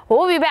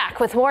 We'll be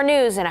back with more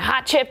news and a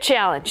hot chip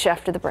challenge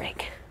after the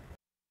break.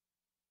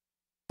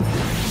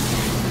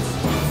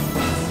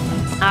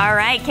 All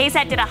right,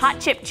 KSAT did a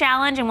hot chip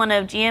challenge and one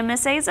of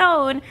GMSA's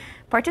own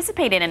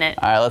participated in it.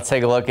 All right, let's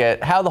take a look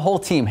at how the whole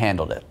team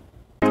handled it.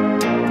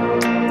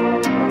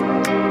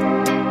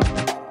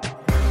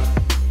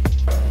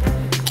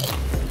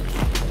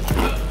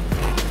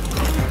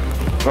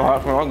 Oh,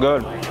 that's not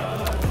good.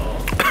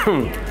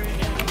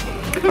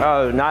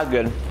 Oh, not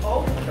good.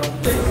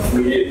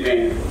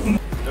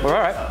 All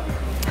right.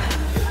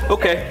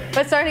 Okay.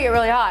 It's starting to get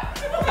really hot.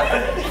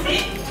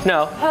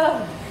 No.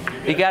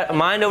 You got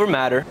mind over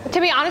matter.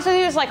 To be honest with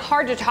you, it's like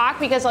hard to talk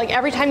because like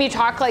every time you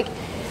talk, like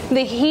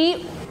the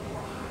heat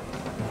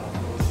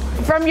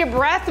from your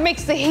breath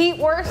makes the heat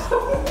worse.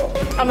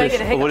 I'm gonna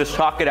get a hiccup. We'll just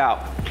talk it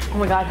out. Oh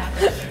my God.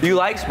 You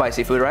like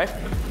spicy food, right?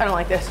 I don't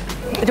like this.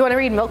 Do you want to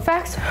read milk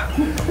facts?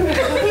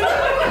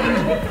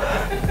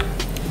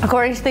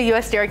 According to the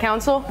U.S. Dairy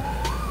Council,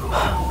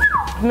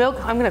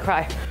 milk, I'm gonna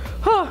cry.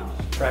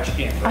 Trash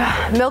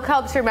can. Milk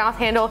helps your mouth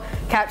handle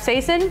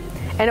capsaicin,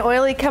 an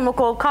oily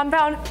chemical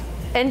compound,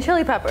 and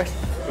chili peppers.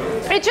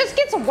 It just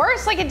gets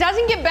worse, like it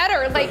doesn't get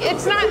better. Like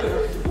it's not,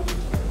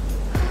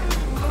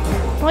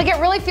 like it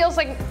really feels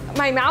like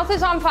my mouth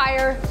is on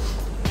fire.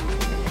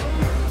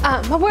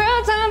 My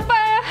world's on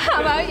fire,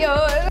 how about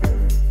yours?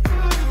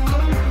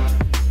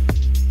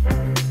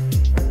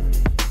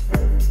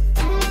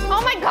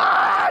 Oh my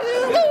God,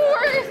 this is the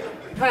worst.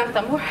 Can I have a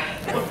thumb more?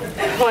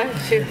 1,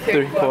 2,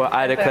 3, 4.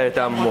 I declare a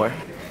thumb more.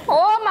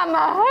 Oh my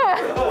God.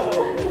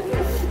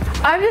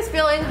 I'm just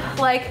feeling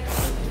like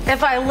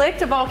if I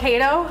licked a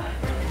volcano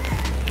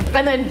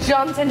and then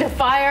jumped into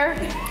fire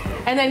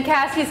and then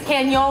Cassie's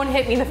Canyon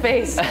hit me in the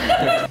face.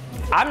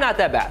 I'm not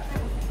that bad.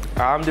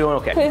 I'm doing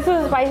okay. This is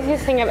the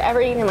spiciest thing I've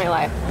ever eaten in my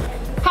life.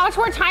 How much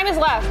more time is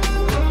left?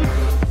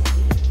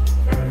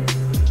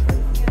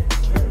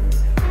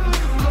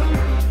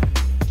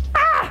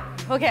 Ah!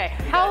 Okay,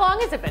 how long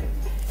has it been?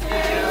 2,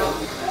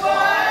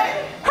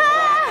 1.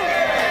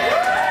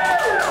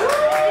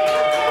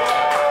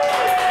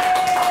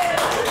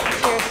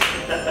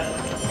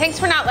 Thanks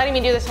for not letting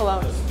me do this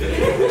alone.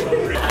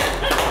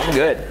 I'm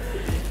good.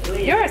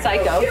 You're a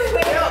psycho.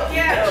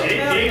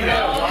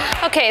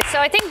 Okay, so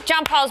I think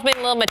John Paul's been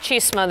a little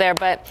machismo there,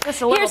 but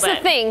Just a little here's bit.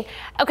 the thing.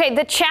 Okay,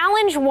 the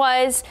challenge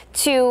was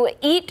to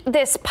eat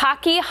this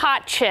Pocky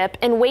hot chip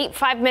and wait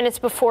 5 minutes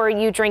before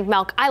you drink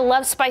milk. I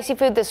love spicy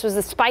food. This was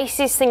the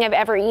spiciest thing I've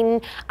ever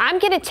eaten. I'm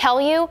going to tell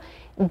you,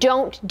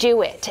 don't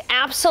do it.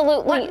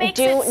 Absolutely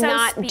do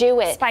not do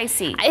it.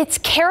 Spicy? It's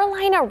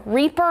Carolina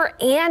Reaper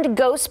and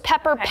ghost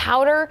pepper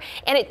powder,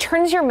 and it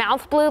turns your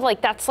mouth blue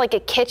like that's like a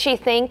kitschy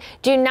thing.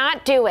 Do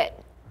not do it.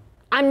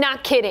 I'm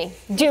not kidding.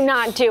 Do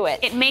not do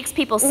it. It makes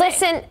people sick.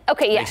 Listen,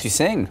 okay, yes. Makes you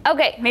sing.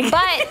 Okay,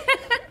 but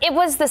it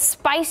was the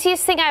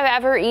spiciest thing I've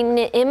ever eaten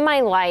in my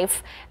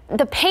life.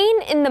 The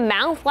pain in the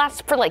mouth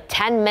lasts for like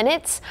 10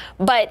 minutes,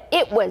 but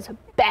it was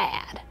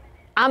bad.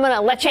 I'm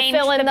gonna let you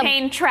fill in the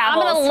pain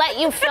travels. I'm gonna let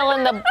you fill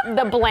in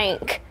the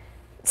blank.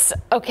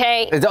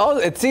 Okay.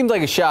 It seemed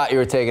like a shot you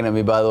were taking at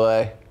me, by the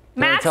way.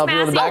 You wanna Max tell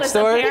people the Massey was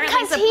backstory?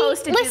 apparently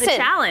supposed to do the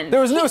challenge.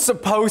 There was no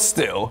supposed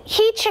to.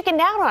 He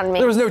chickened out on me.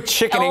 There was no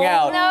chickening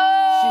out. No.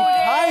 She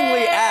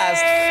kindly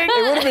asked.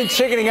 It would have been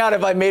chickening out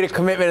if I made a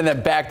commitment and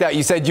then backed out.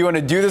 You said, "Do you want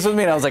to do this with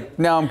me?" And I was like,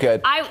 "No, I'm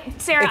good."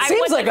 Sarah, it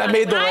seems like I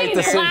made the right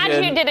decision. I'm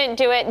glad you didn't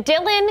do it.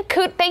 Dylan,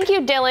 thank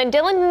you, Dylan.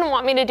 Dylan didn't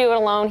want me to do it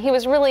alone. He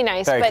was really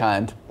nice. Very but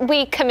kind.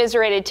 We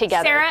commiserated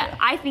together. Sarah,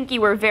 I think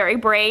you were very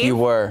brave. You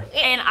were.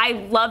 And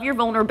I love your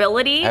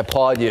vulnerability. I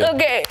applaud you.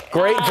 Okay.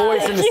 Great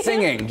voice in the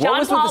singing. John What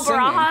was Paul with the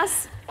singing?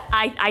 Barajas,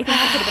 I think you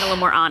could have been a little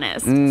more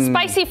honest.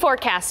 Spicy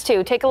forecast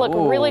too. Take a look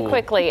really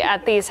quickly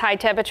at these high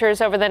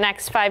temperatures over the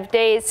next 5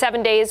 days.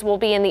 7 days will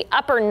be in the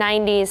upper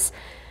 90s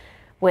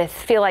with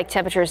feel like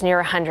temperatures near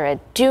 100.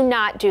 Do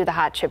not do the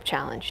hot chip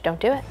challenge. Don't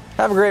do it.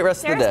 Have a great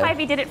rest Sarah of the day.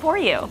 Spivey did it for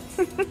you.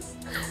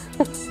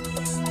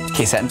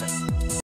 KSAT.